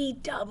routine. 3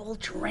 double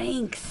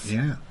drinks.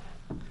 Yeah,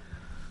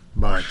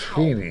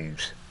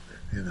 martinis,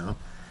 you know.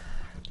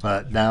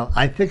 But now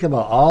I think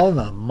about all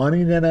the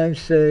money that I've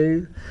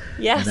saved.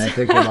 Yes. And I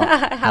think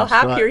about how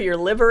happier your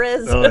liver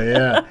is. Oh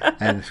yeah,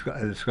 and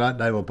Scott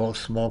and I were both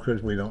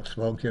smokers. We don't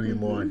smoke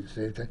anymore.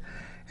 Same thing.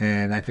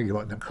 And I think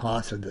about the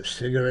cost of the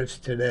cigarettes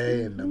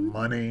today and the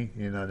money,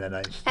 that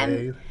I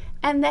saved.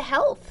 And the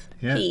health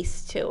Yeah.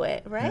 piece to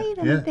it, right?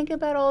 I Yeah. mean, think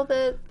about all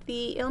the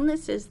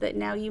illnesses that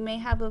now you may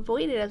have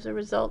avoided as a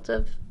result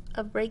of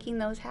breaking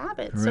those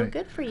habits. So Right.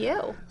 good for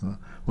you.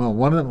 Well,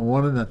 one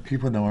of the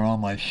people that were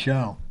on my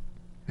show,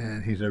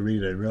 and he's a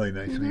reader, really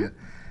nice man.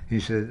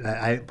 He said,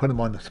 I put him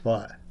on the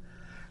spot.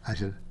 I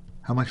said,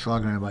 how much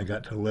longer have I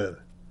got to live?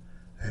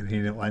 And he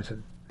didn't. I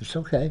said, it's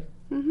okay.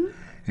 And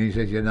he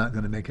said, you're not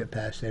going to make it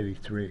past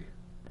 83.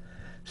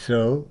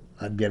 So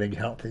I'm getting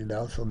healthy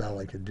now, so now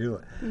I can do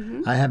it.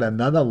 I had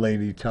another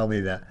lady tell me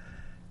that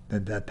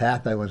the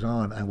path I was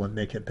on, I wouldn't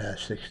make it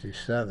past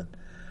 67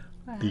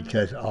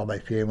 because all my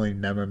family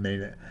never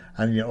made it.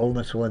 I'm the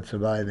oldest one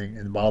surviving,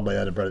 and all my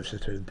other brothers and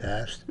sisters had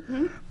passed.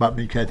 But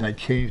because I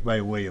changed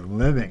my way of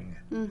living,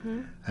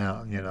 and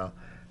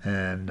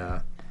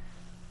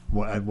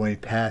I way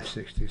past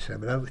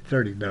 67. I was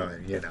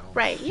 39,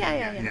 Right.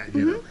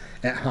 Yeah.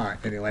 At heart,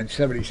 anyway. I'm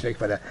 76,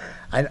 but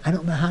I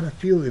don't know how to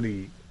feel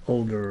any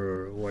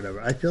older or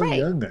whatever. I feel Right.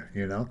 younger,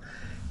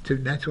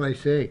 That's why I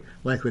say,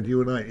 like with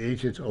you and I,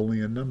 age is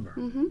only a number.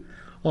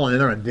 Oh,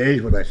 and there are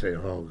days when I say,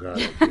 oh, God,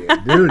 I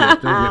can't do this.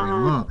 Don't get me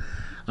wrong.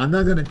 I'm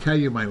not going to tell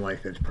you my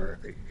life is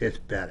perfect. It's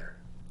better.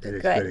 And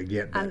it's Good. going to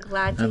get better. I'm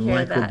glad to and hear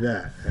like that. with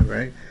that,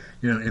 right?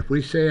 If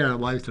we say our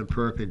lives are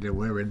perfect, then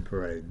we're in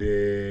for a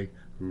big,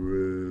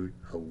 rude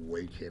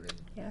awakening.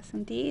 Yes,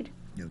 indeed.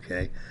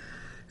 Okay?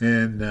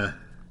 And,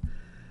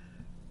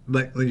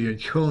 but when you're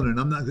children,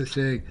 I'm not going to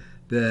say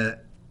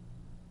that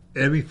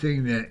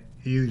everything that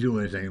you do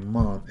as a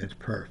mom is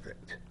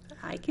perfect.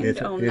 I can Is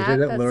own it that.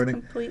 That's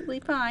learning? completely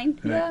fine.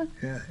 Right?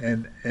 Yeah. Yeah,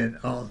 and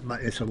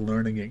it's a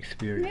learning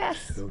experience.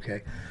 Yes.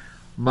 Okay.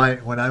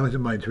 When I was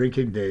in my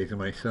drinking days and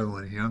my son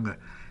was younger,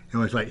 it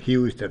was like he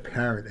was the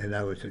parent and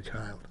I was the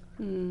child.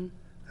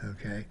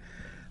 Okay.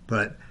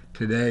 But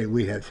today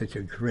we have such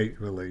a great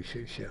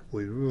relationship.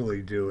 We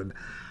really do. And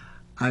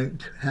I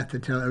have to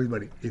tell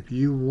everybody, if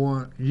you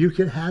want, you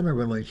can have a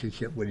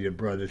relationship with your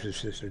brothers and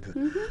sisters.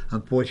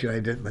 Unfortunately,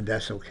 I didn't, but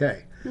that's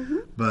okay.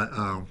 But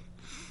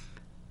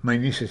my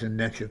nieces and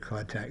nephews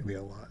contact me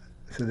a lot,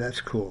 so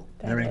that's cool.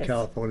 They're in is.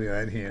 California,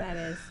 I'm here. That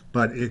is.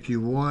 But if you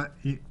want,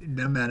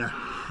 no matter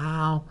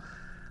how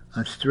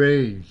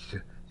estranged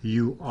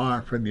you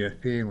are from your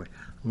family,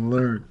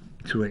 learn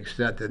to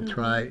accept and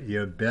try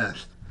your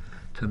best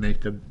to make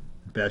the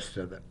best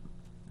of it.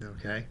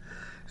 Okay,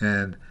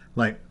 and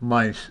like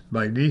my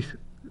niece,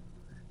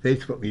 they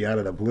put me out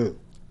of the blue.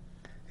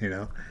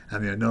 No,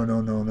 and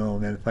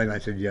then finally I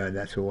said, yeah,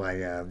 that's who I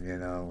am,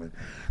 and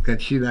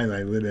because she and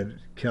I live in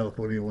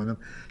California with them.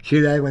 She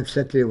and I went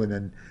sit there with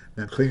the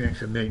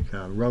Kleenex and make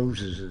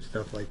roses and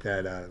stuff like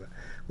that out of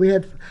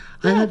it.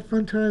 I had a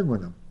fun time with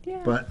them,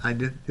 Yeah. but I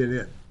didn't fit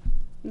in,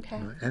 Okay.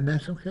 and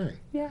that's okay,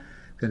 Yeah.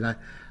 because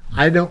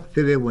I don't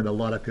fit in with a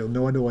lot of people,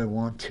 nor do I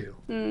want to,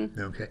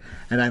 okay,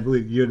 and I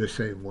believe you're the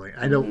same way.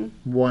 I don't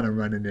want to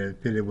run in there and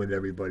fit in with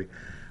everybody.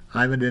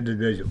 I'm an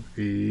individual.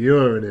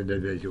 You're an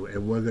individual,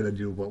 and we're going to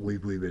do what we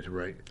believe is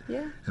right.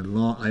 Yeah. And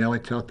I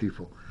always tell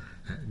people,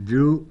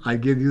 I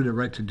give you the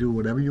right to do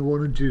whatever you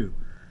want to do,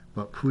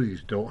 but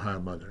please don't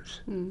harm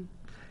others.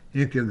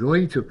 If you're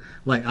going to,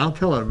 like, I'll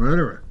tell a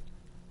murderer,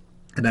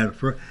 and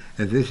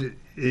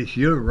it's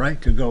your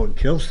right to go and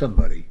kill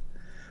somebody,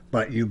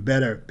 but you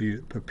better be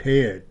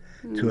prepared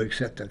to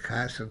accept the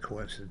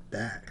consequences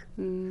back.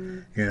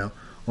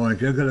 Or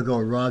if you're going to go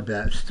rob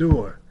that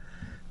store,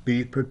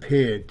 be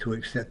prepared to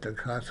accept the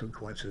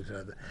consequences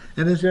of it.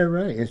 And it's their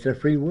right. It's their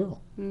free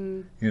will.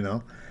 And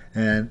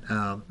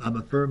I'm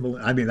a firm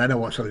believer. I mean, I don't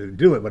want somebody to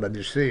do it, but I'm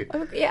just saying.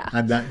 Yeah.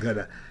 I'm not going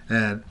to.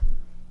 And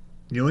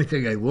the only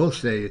thing I will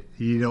say is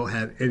you don't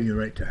have any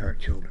right to hurt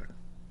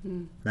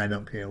children. I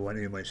don't care what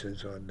anybody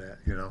says on that,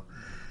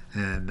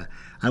 And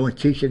I was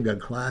teaching a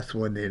class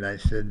one day, and I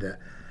said that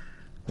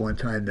one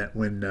time that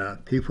when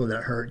people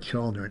that hurt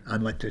children,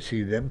 I'd like to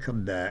see them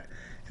come back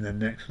in the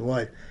next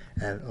life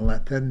and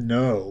let them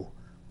know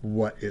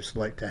what it's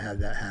like to have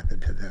that happen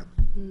to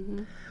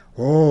them.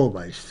 Oh,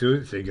 my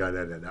students, they got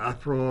in an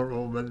uproar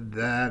over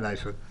that. I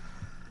said,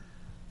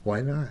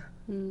 Why not?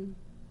 Mm.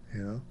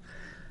 You know,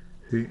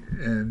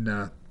 and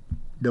I'm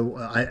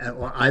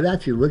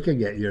actually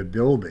looking at your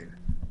building,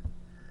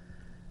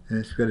 and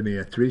it's going to be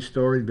a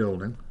 3-story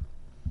building,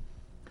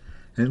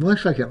 and it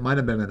looks like it might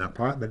have been an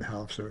apartment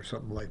house or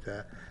something like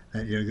that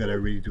that you're going to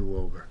redo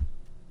over.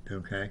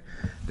 Okay,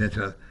 there's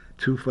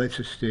 2 flights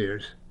of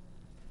stairs.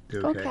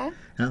 Okay.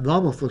 And it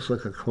almost looks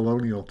like a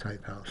colonial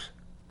type house,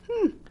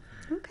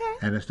 Okay.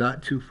 and it's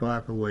not too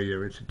far from where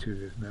your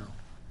institute is now.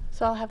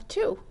 So I'll have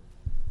 2.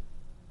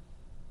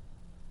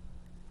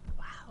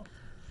 Wow.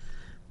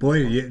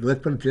 Boy,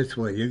 let's put it this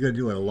way: you're going to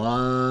do a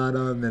lot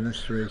of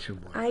administration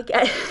work. I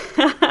get.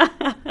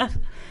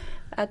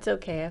 That's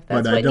okay. If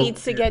that's But I what don't-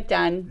 needs to get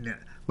done. Yeah,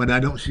 but I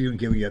don't see you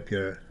giving up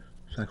your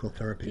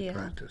psychotherapy Yeah.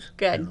 practice.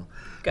 Good. You know.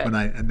 Good.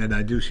 And then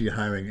I do see you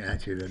hiring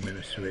actually an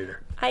administrator.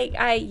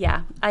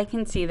 I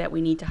can see that we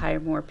need to hire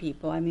more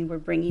people. I mean, we're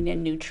bringing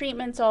in new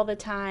treatments all the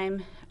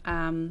time.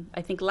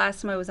 I think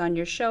last time I was on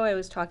your show, I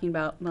was talking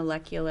about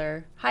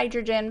molecular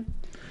hydrogen.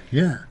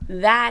 Yeah.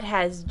 That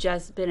has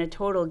just been a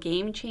total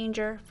game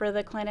changer for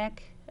the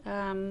clinic.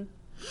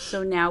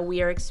 So now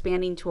we are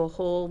expanding to a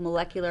whole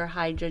molecular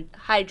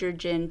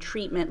hydrogen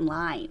treatment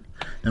line.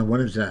 Now, what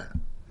is that?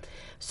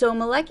 So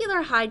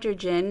molecular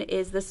hydrogen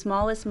is the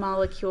smallest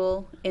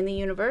molecule in the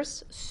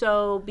universe.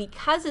 So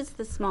because it's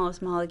the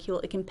smallest molecule,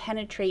 it can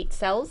penetrate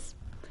cells,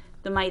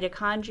 the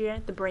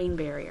mitochondria, the brain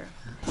barrier.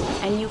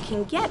 And you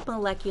can get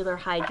molecular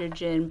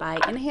hydrogen by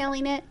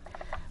inhaling it,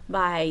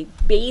 by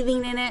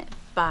bathing in it,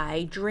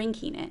 by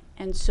drinking it.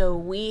 And so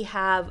we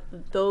have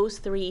those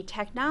 3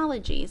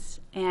 technologies,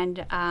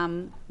 and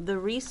the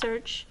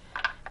research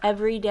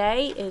every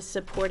day is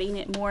supporting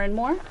it more and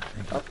more.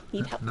 Oh,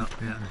 need help. No,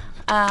 yeah.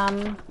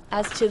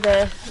 As to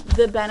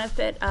the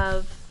benefit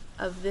of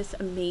this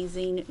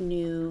amazing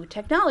new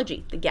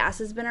technology. The gas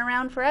has been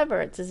around forever.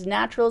 It's as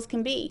natural as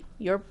can be.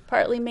 You're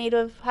partly made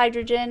of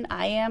hydrogen.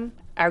 I am.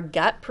 Our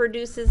gut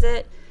produces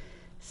it.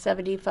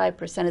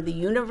 75% of the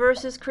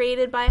universe is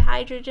created by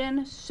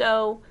hydrogen.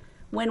 So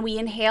when we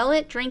inhale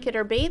it, drink it,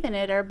 or bathe in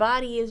it, our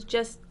body is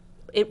just,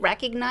 it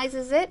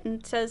recognizes it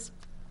and says,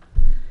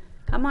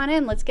 come on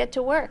in, let's get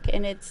to work.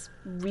 And it's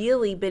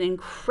really been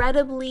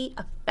incredibly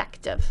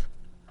effective.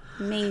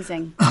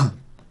 Amazing.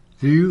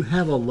 Do you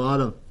have a lot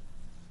of,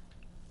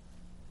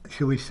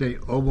 should we say,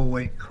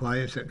 overweight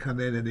clients that come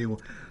in and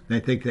they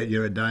think that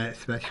you're a diet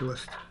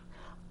specialist?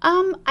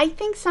 I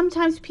think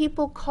sometimes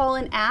people call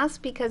and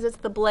ask because it's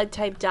the blood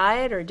type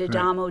diet or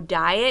Didamo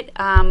diet.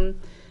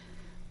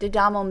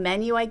 Didamo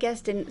menu, I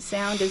guess, didn't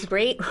sound as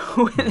great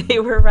when they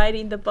were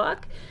writing the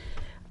book.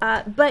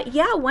 But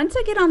yeah, once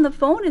I get on the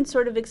phone and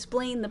sort of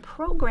explain the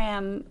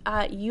program,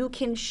 you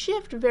can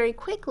shift very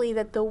quickly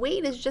that the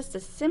weight is just a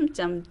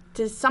symptom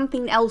to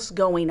something else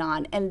going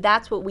on. And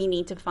that's what we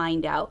need to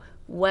find out.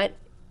 What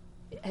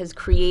has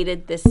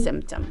created this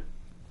symptom?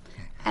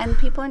 And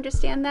people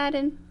understand that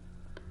and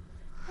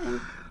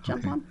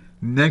jump on.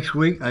 Next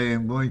week, I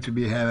am going to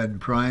be having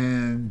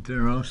Brian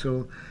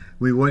DeRosso.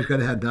 We was going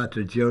to have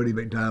Dr. Jody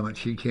McDonald, but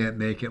she can't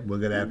make it. We're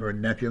going to have her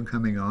nephew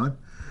coming on.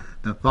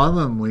 The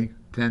following week,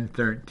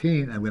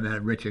 10/13, I'm going to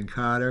have Richard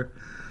Carter.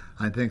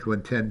 I think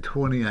when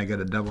 10/20, I got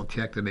to double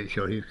check to make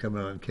sure he's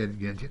coming on Kid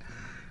Gidget.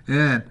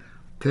 And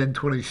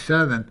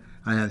 10/27,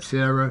 I have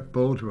Sarah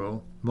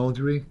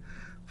Boldry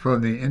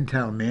from the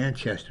Intel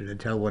Manchester to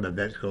tell what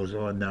events goes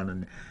on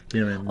down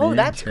here in Manchester. Oh,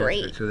 that's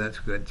great. So that's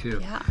good too.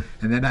 Yeah.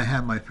 And then I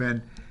have my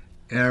friend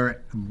Eric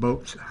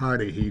Boats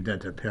Hardy. He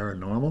does a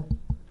paranormal.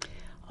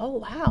 Oh,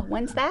 wow.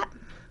 When's that?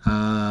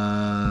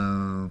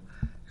 11/3.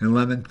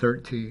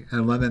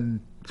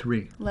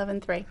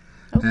 11/3.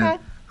 Okay.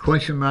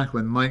 Question mark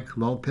with Mike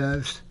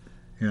Lopez.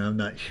 I'm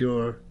not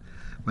sure.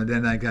 But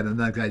then I got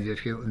another guy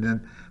just came, and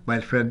then my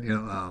friend,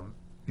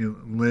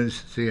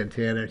 Liz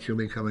Santana. She'll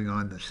be coming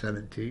on the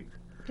 17th.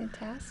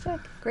 Fantastic.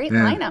 Great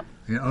Yeah. lineup.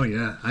 Yeah, oh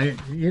yeah.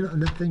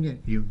 The thing is,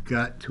 you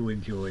got to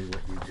enjoy what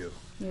you do.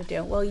 You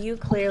do. Well, you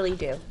clearly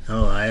do.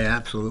 Oh, I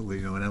absolutely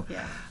do. And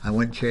Yeah. I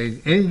wouldn't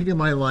change anything in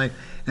my life.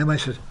 And I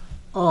says,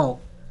 oh,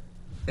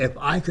 if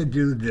I could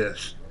do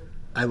this,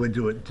 I would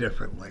do it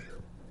differently.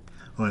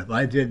 Or if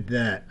I did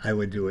that, I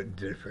would do it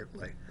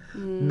differently.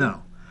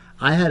 No.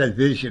 I had a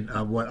vision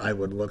of what I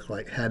would look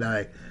like had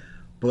I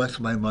blessed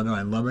my mother.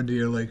 I love her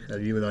dearly,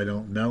 even though I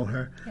don't know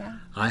her. Yeah.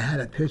 I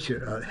had a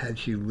picture of, had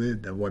she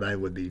lived, of what I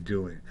would be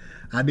doing.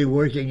 I'd be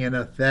working in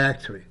a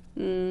factory.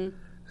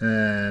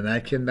 And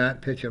I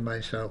cannot picture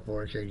myself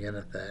working in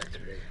a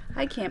factory.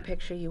 I can't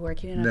picture you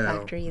working in a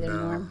factory either,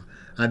 Norm.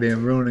 I'd be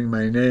ruining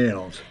my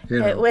nails.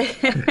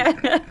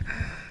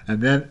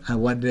 And then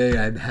one day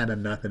I'd had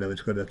enough and I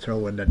was going to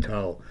throw in the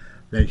towel.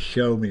 They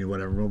showed me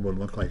what a room would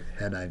look like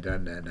had I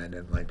done that, and I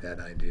didn't like that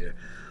idea.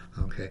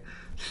 Okay,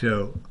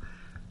 so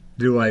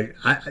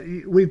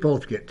we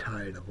both get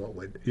tired of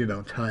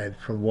what tired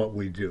from what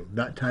we do.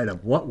 Not tired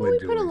of what we're We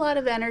doing. put a lot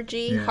of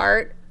energy, Yeah.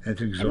 heart,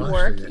 It's and exhausting.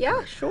 work. at Yeah,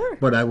 times. sure.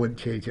 But I wouldn't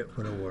change it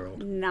for the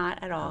world.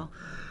 Not at all.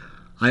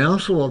 I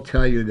also will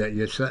tell you that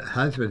your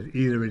husband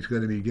either is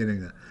going to be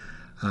getting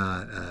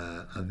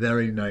a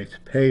very nice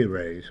pay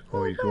raise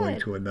or he's going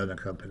good. to another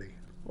company.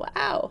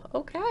 Wow.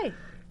 Okay.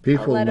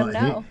 People, let him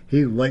know.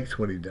 he likes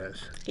what he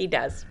does, He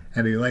does.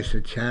 and he likes the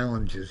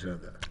challenges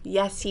of it.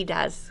 Yes, he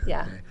does.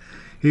 Yeah. Okay.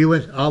 He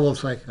was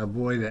almost like a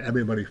boy that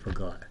everybody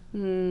forgot.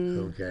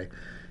 Okay.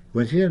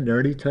 Was he a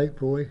nerdy type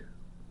boy?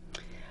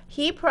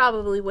 He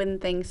probably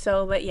wouldn't think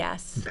so, but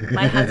yes,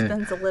 my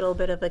husband's a little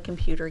bit of a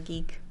computer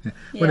geek.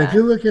 But if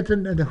you look at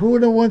who are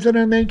the ones that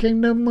are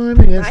making the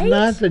money? It's Right?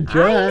 not the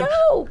jobs.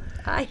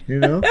 I know. You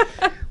know,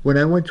 when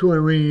I went to a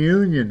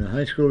reunion, a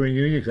high school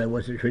reunion, because I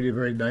wasn't treated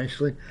very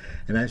nicely,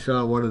 and I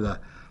saw one of the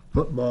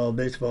football,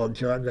 baseball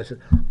jobs, I said,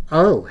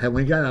 "Oh, have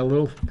we got a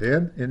little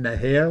thin in the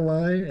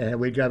hairline? And have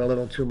we got a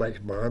little too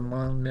much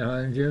bonbon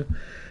behind you?"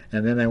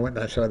 And then I went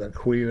and I saw the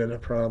queen of the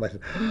prom. I said,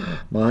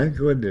 "My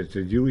goodness,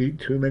 did you eat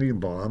too many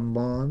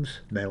bonbons?"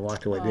 And I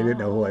walked away. They didn't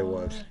know who I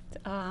was.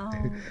 Oh.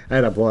 I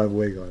had a blonde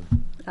wig on,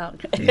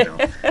 Okay. you know,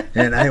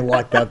 and I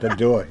walked out the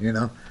door, you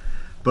know.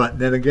 But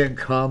then again,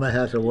 karma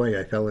has a way.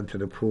 I fell into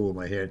the pool.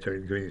 My hair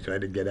turned green, so I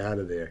had to get out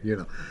of there, you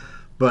know.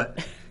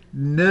 But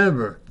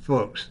never,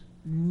 folks,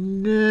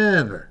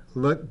 never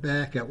look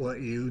back at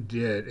what you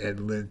did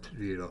and lived,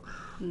 you know.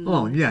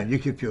 Oh, yeah, you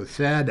can feel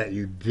sad that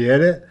you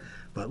did it,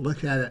 but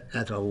look at it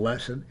as a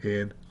lesson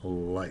in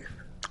life.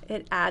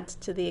 It adds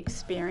to the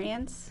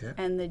experience Yeah.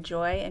 and the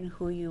joy and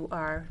who you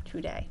are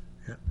today.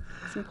 Yeah.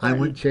 It's I important.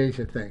 wouldn't change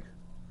a thing,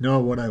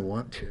 nor would I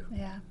want to,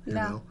 Yeah. you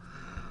No. know.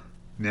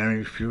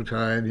 Married a few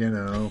times, you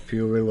know,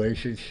 few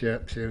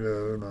relationships, you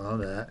know, and all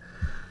that.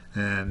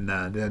 And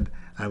then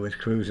I was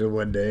cruising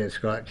one day and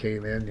Scott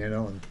came in, you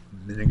know, and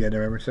been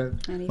together ever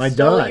since. And he My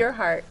stole dog. your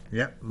heart.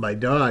 Yep, my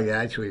dog,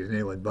 actually, his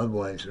name was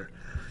Budweiser.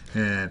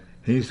 And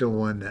he's the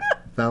one that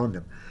found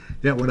him.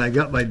 Yeah, when I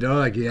got my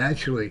dog, he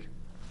actually,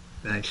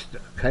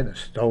 kind of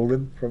stole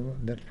him from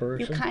this You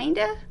person.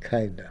 kinda?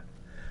 Kinda.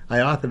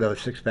 I offered him a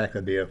six-pack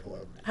of beer for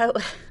him.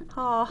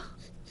 Oh.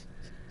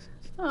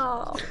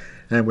 Oh.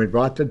 And we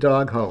brought the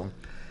dog home,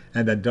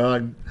 and the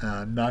dog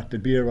knocked the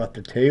beer off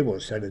the table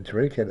and started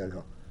drinking. I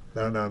go,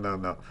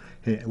 no.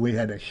 We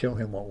had to show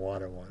him what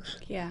water was.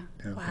 Yeah.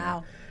 Okay.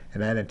 Wow.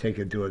 And I had to take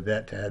him to a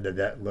vet to have the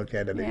vet look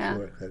at it, make Yeah.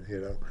 sure, because, you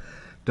know,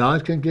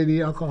 dogs can get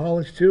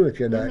alcoholics too if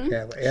you're not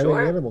careful. Every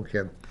Sure. animal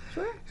can.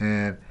 Sure.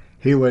 And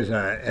he was,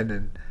 and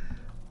then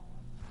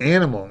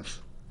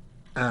animals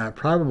are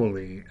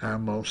probably our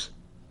most,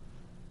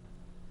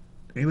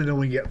 even though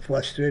we get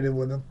frustrated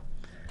with them,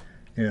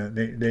 you know,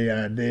 they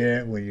are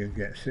there when you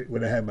get sick.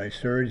 When I had my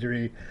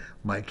surgery,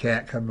 my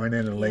cat come run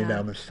in and lay Yeah.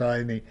 down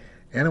beside me.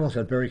 Animals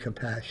are very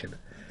compassionate.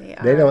 They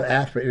They are. don't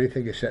ask for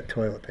anything except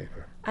toilet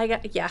paper.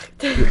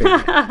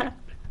 Yeah.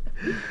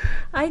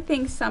 I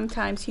think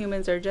sometimes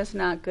humans are just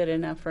not good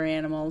enough for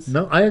animals.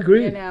 No, I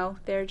agree. You know,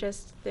 they're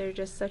just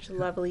such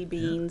lovely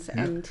beings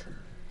yeah. and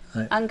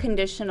I-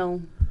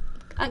 unconditional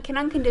can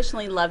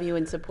unconditionally love you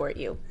and support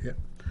you.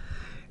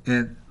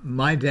 And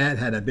my dad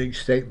had a big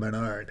Saint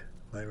Bernard,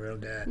 my real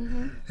dad.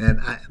 Mm-hmm. And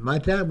my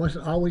dad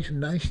wasn't always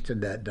nice to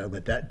that dog,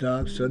 but that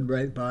dog stood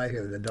right by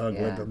him. The dog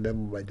Yeah. lived with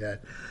him. My dad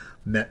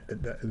met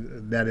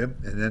him.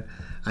 And then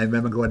I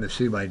remember going to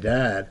see my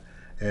dad,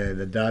 and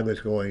the dog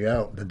was going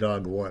out. The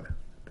dog won.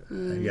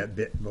 I got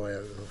bit, boy,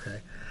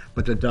 okay.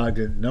 But the dog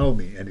didn't know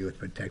me, and he was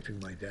protecting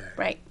my dad.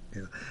 Right.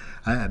 You know,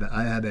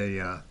 I had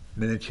a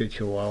miniature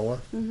Chihuahua,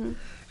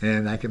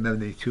 and I can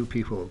remember these two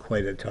people were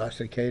quite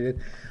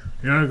intoxicated.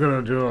 You're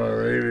going to do a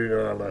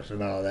radio on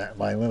and all that.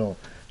 My little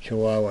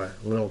Chihuahua,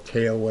 little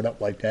tail went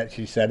up like that.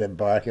 She started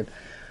barking.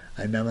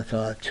 I never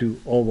saw two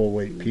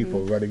overweight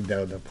people running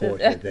down the porch.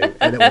 And it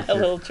was A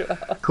little just,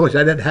 chihuahua. of course,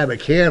 I didn't have a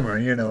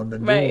camera, you know, to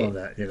do Right. all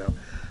that, you know.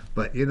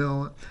 But, you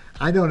know,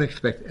 I don't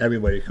expect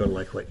everybody to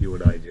like what you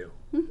and I do.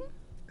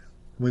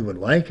 We would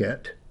like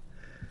it,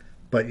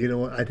 but, you know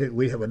what, I think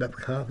we have enough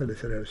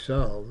confidence in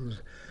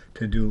ourselves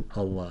to do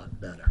a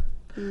lot better.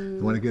 You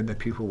want to give the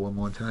people one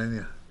more time?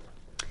 Yeah.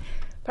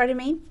 Pardon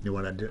me? You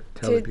want to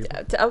tell the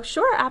people? Oh,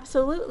 sure,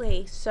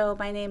 absolutely. So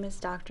my name is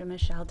Dr.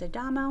 Michelle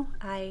D'Adamo.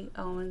 I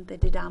own the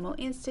D'Adamo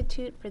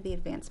Institute for the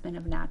Advancement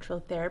of Natural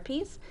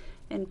Therapies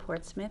in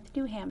Portsmouth,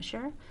 New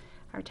Hampshire.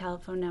 Our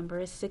telephone number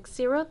is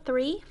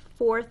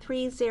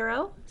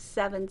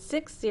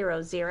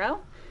 603-430-7600.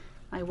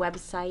 My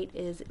website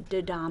is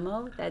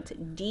D'Adamo, that's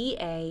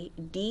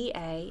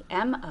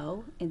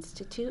D-A-D-A-M-O,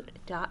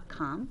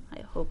 institute.com. I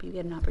hope you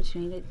get an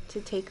opportunity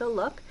to take a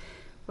look.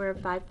 We're a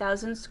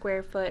 5,000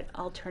 square foot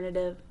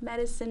alternative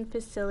medicine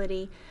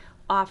facility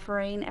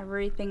offering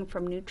everything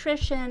from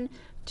nutrition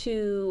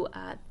to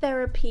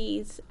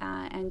therapies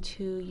and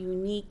to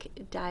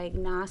unique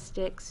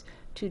diagnostics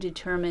to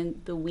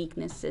determine the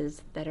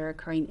weaknesses that are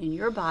occurring in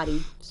your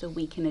body so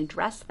we can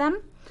address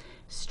them,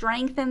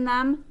 strengthen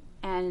them,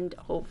 and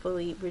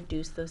hopefully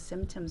reduce those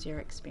symptoms you're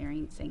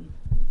experiencing.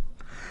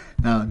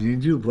 Now, do you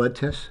do blood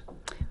tests?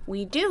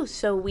 We do.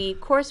 So we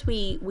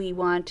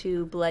want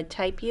to blood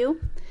type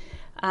you,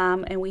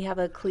 and we have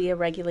a CLIA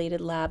regulated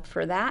lab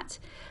for that.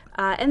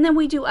 And then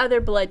we do other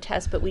blood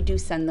tests, but we do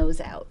send those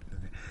out.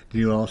 Do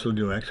you also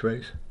do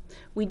x-rays?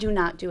 We do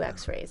not do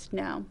x-rays,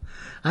 no.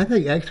 I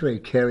think X-ray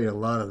carry a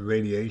lot of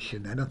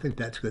radiation. I don't think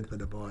that's good for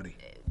the body.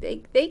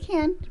 They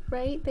can,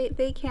 right?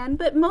 They can.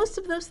 But most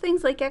of those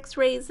things like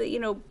x-rays, you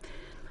know,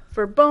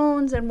 for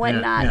bones and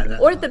whatnot, yeah,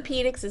 that's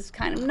orthopedics is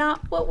kind of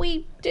not what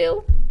we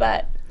do,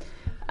 but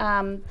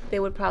they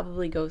would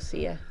probably go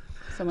see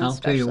someone I'll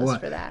tell you specialist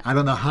what. for that. I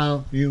don't know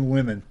how you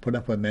women put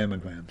up with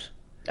mammograms.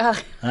 Oh,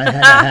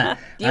 I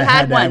You had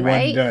had that one,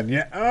 right? done.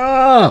 Yeah.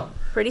 Oh,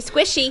 pretty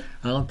squishy.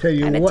 I'll tell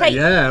you Kinda what. tight.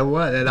 Yeah,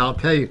 what? And I'll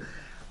tell you,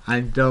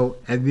 I don't.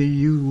 And then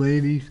you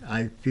ladies,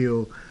 I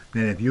feel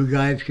that if you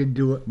guys can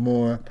do it,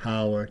 more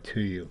power to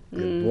you.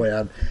 'Cause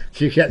boy,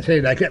 she kept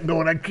saying, I can't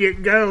go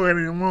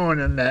anymore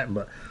and that.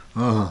 But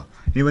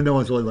even though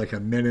it's only like a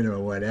minute or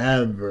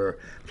whatever,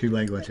 she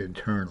like was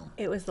internal.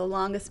 It was the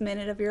longest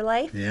minute of your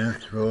life. Yeah,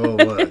 sure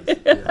was.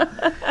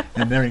 Yeah.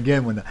 And then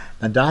again, when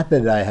the doctor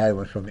that I had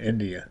was from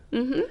India,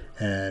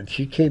 and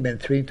she came in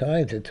 3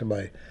 times into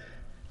my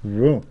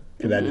room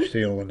because I had to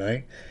stay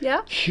overnight.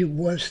 Yeah. She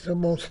was the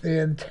most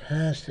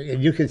fantastic,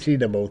 and you can see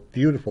the most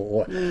beautiful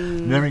aura.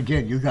 There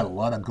again, you got a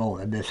lot of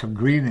gold, and there's some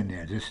green in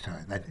there this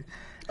time. And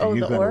Oh,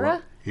 you the got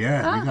aura? you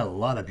got a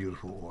lot of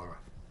beautiful aura.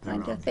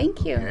 Wanda,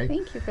 thank you. Okay?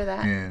 Thank you for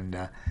that. And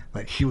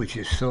but she was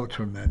just so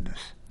tremendous.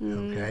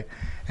 Okay,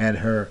 and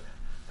her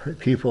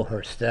people,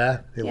 her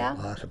staff, they Yeah.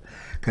 were awesome.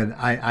 Because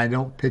I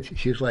don't picture.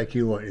 She's like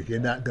you are. If you're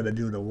not going to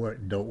do the work,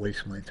 don't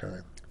waste my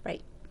time.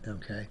 Right.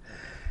 Okay,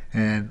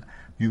 and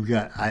you've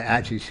got. I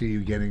actually see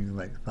you getting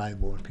like 5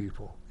 more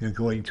people. You're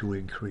going to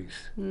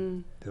increase.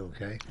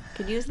 Okay.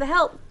 Could use the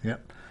help.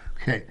 Yep.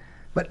 Okay,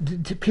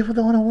 but people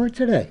don't want to work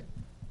today.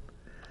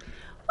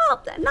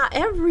 Well, not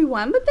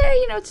everyone, but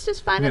they're, it's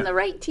just finding Yeah. the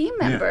right team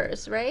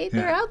members, right?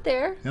 They're Yeah. out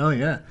there. Oh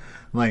yeah,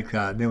 like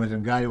there was a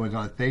guy who was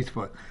on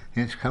Facebook.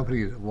 His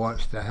company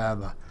wants to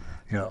have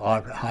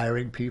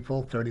hiring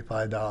people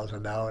 $35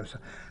 an hour, so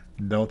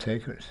no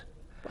takers.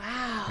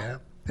 Wow. Yeah,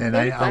 and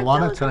a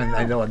lot of $35 times an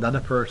I hour. know another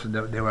person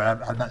that they were.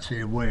 I'm not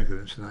saying where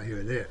because it's not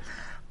here or there,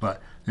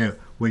 but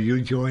when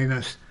you join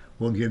us,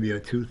 we'll give you a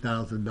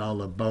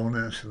 $2,000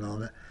 bonus and all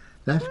that.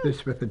 That's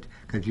specific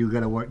because you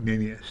got to work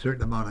maybe a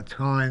certain amount of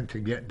time to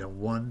get to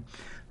one,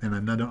 and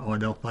another, or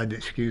they'll find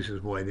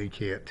excuses why they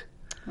can't.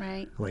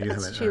 Right. Well, you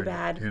That's haven't too earned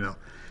it, bad.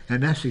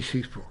 and that's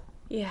deceitful.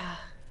 Yeah.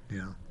 You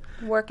know.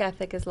 Work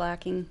ethic is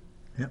lacking.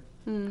 Yep.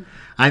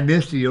 I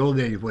miss the old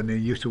days when they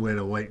used to wear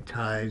the white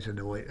ties and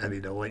the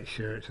white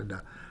shirts and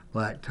the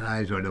black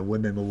ties, or the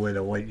women would wear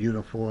the white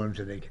uniforms,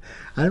 and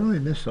I really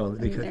miss all that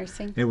because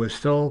nursing. it was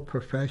so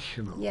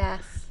professional.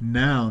 Yes.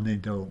 Now they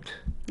don't.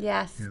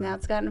 Yes. You know. Now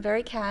it's gotten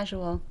very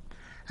casual.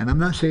 And I'm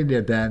not saying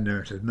they're bad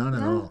nurses, not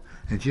at No. all.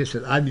 It's just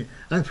that I'm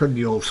from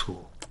the old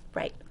school,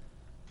 Right.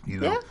 you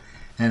know. Yeah.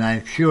 And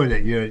I'm sure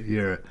that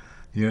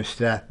your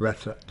staff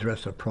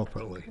dress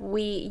appropriately.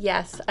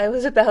 Yes, I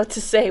was about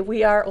to say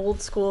we are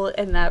old school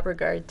in that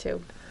regard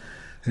too.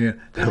 Yeah.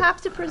 You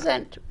have to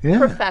present Yeah.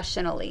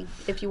 professionally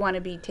if you want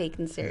to be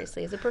taken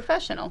seriously as a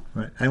professional.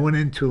 Right. I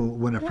went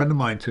when a friend of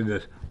mine to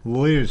this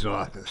lawyer's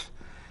office,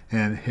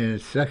 and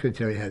his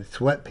secretary had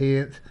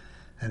sweatpants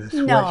and a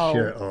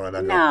sweatshirt on.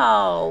 I go,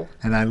 No.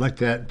 And I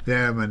looked at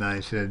them and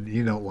I said,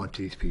 "You don't want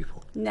these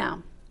people."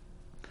 No.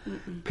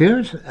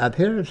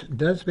 Appearance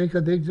does make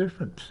a big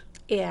difference,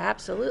 Yeah,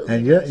 absolutely.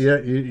 and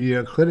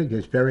your clinic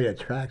is very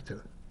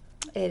attractive.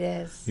 It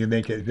is. You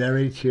make it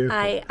very cheerful.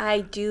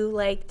 I do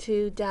like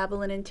to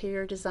dabble in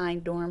interior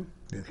design, Norm.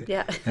 Okay.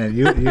 Yeah. And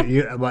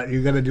but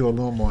you got to do a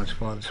little more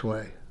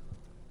sponsoring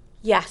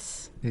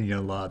Yes. in your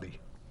lobby.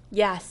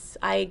 Yes,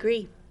 I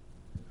agree.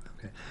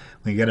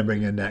 We got to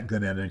bring in that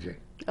good energy.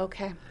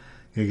 Okay.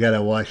 You got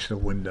to wash the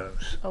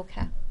windows.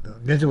 Okay.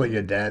 This is what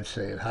your dad's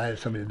saying. Hire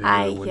somebody to do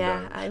the windows.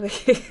 Yeah.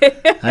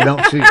 I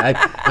don't see.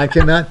 I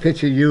cannot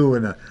picture you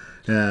in a.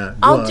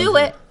 I'll gloves. do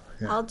it.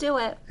 Yeah. I'll do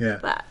it. Yeah.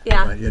 But,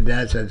 yeah. But your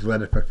dad says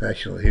let it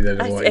professional. He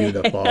doesn't want you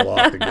to fall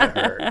off and get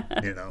hurt.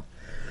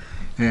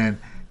 And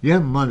your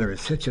mother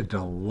is such a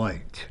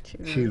delight.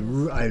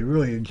 I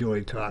really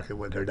enjoyed talking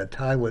with her. The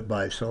time went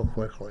by so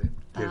quickly.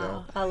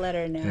 I'll let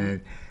her know.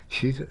 And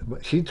she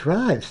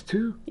drives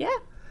too. Yeah.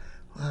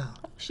 Wow.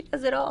 She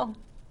does it all.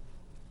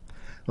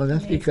 Well,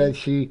 that's because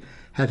she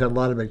has a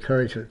lot of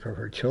encouragement for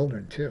her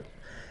children too.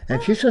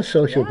 And she's a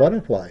social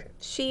butterfly.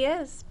 She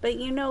is. But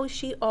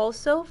she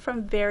also,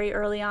 from very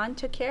early on,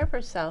 took care of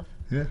herself.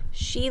 Yeah.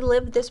 She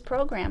lived this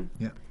program.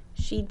 Yeah.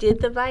 She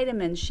did the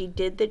vitamins. She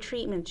did the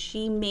treatments.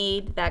 She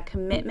made that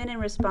commitment and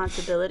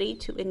responsibility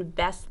to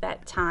invest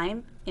that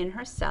time in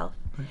herself.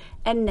 Right.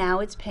 And now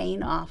it's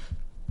paying off.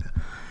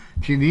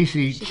 She needs to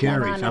eat She's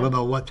cherries. not on I don't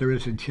know what there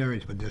is in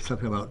cherries, but there's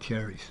something about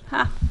cherries.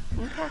 Huh.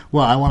 Okay.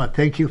 Well, I want to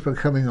thank you for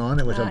coming on.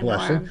 It was a Norm,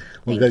 blessing. We're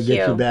thank going to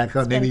get you you. back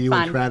on. It's Maybe been you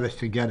and fun. Travis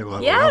together will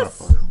have a Yes.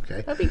 lot of fun.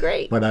 Okay. That'd be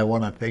great. But I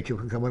want to thank you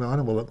for coming on,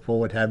 and we'll look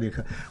forward to having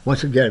you.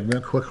 Once again,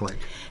 real quickly.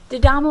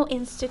 Didamo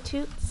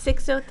Institute,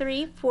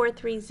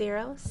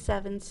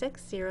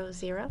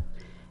 603-430-7600.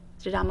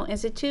 Didamo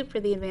Institute for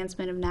the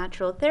Advancement of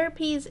Natural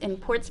Therapies in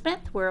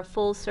Portsmouth. We're a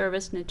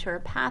full-service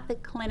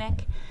naturopathic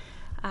clinic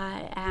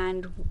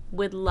and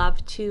would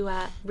love to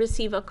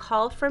receive a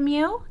call from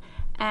you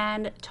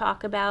and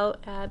talk about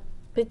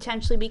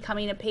potentially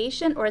becoming a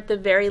patient, or at the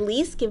very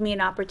least, give me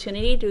an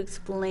opportunity to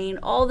explain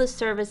all the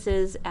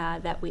services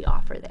that we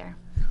offer there.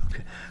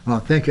 Well,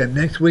 thank you.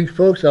 Next week,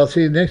 folks, I'll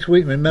see you next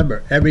week.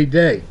 Remember, every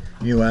day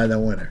you are the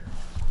winner.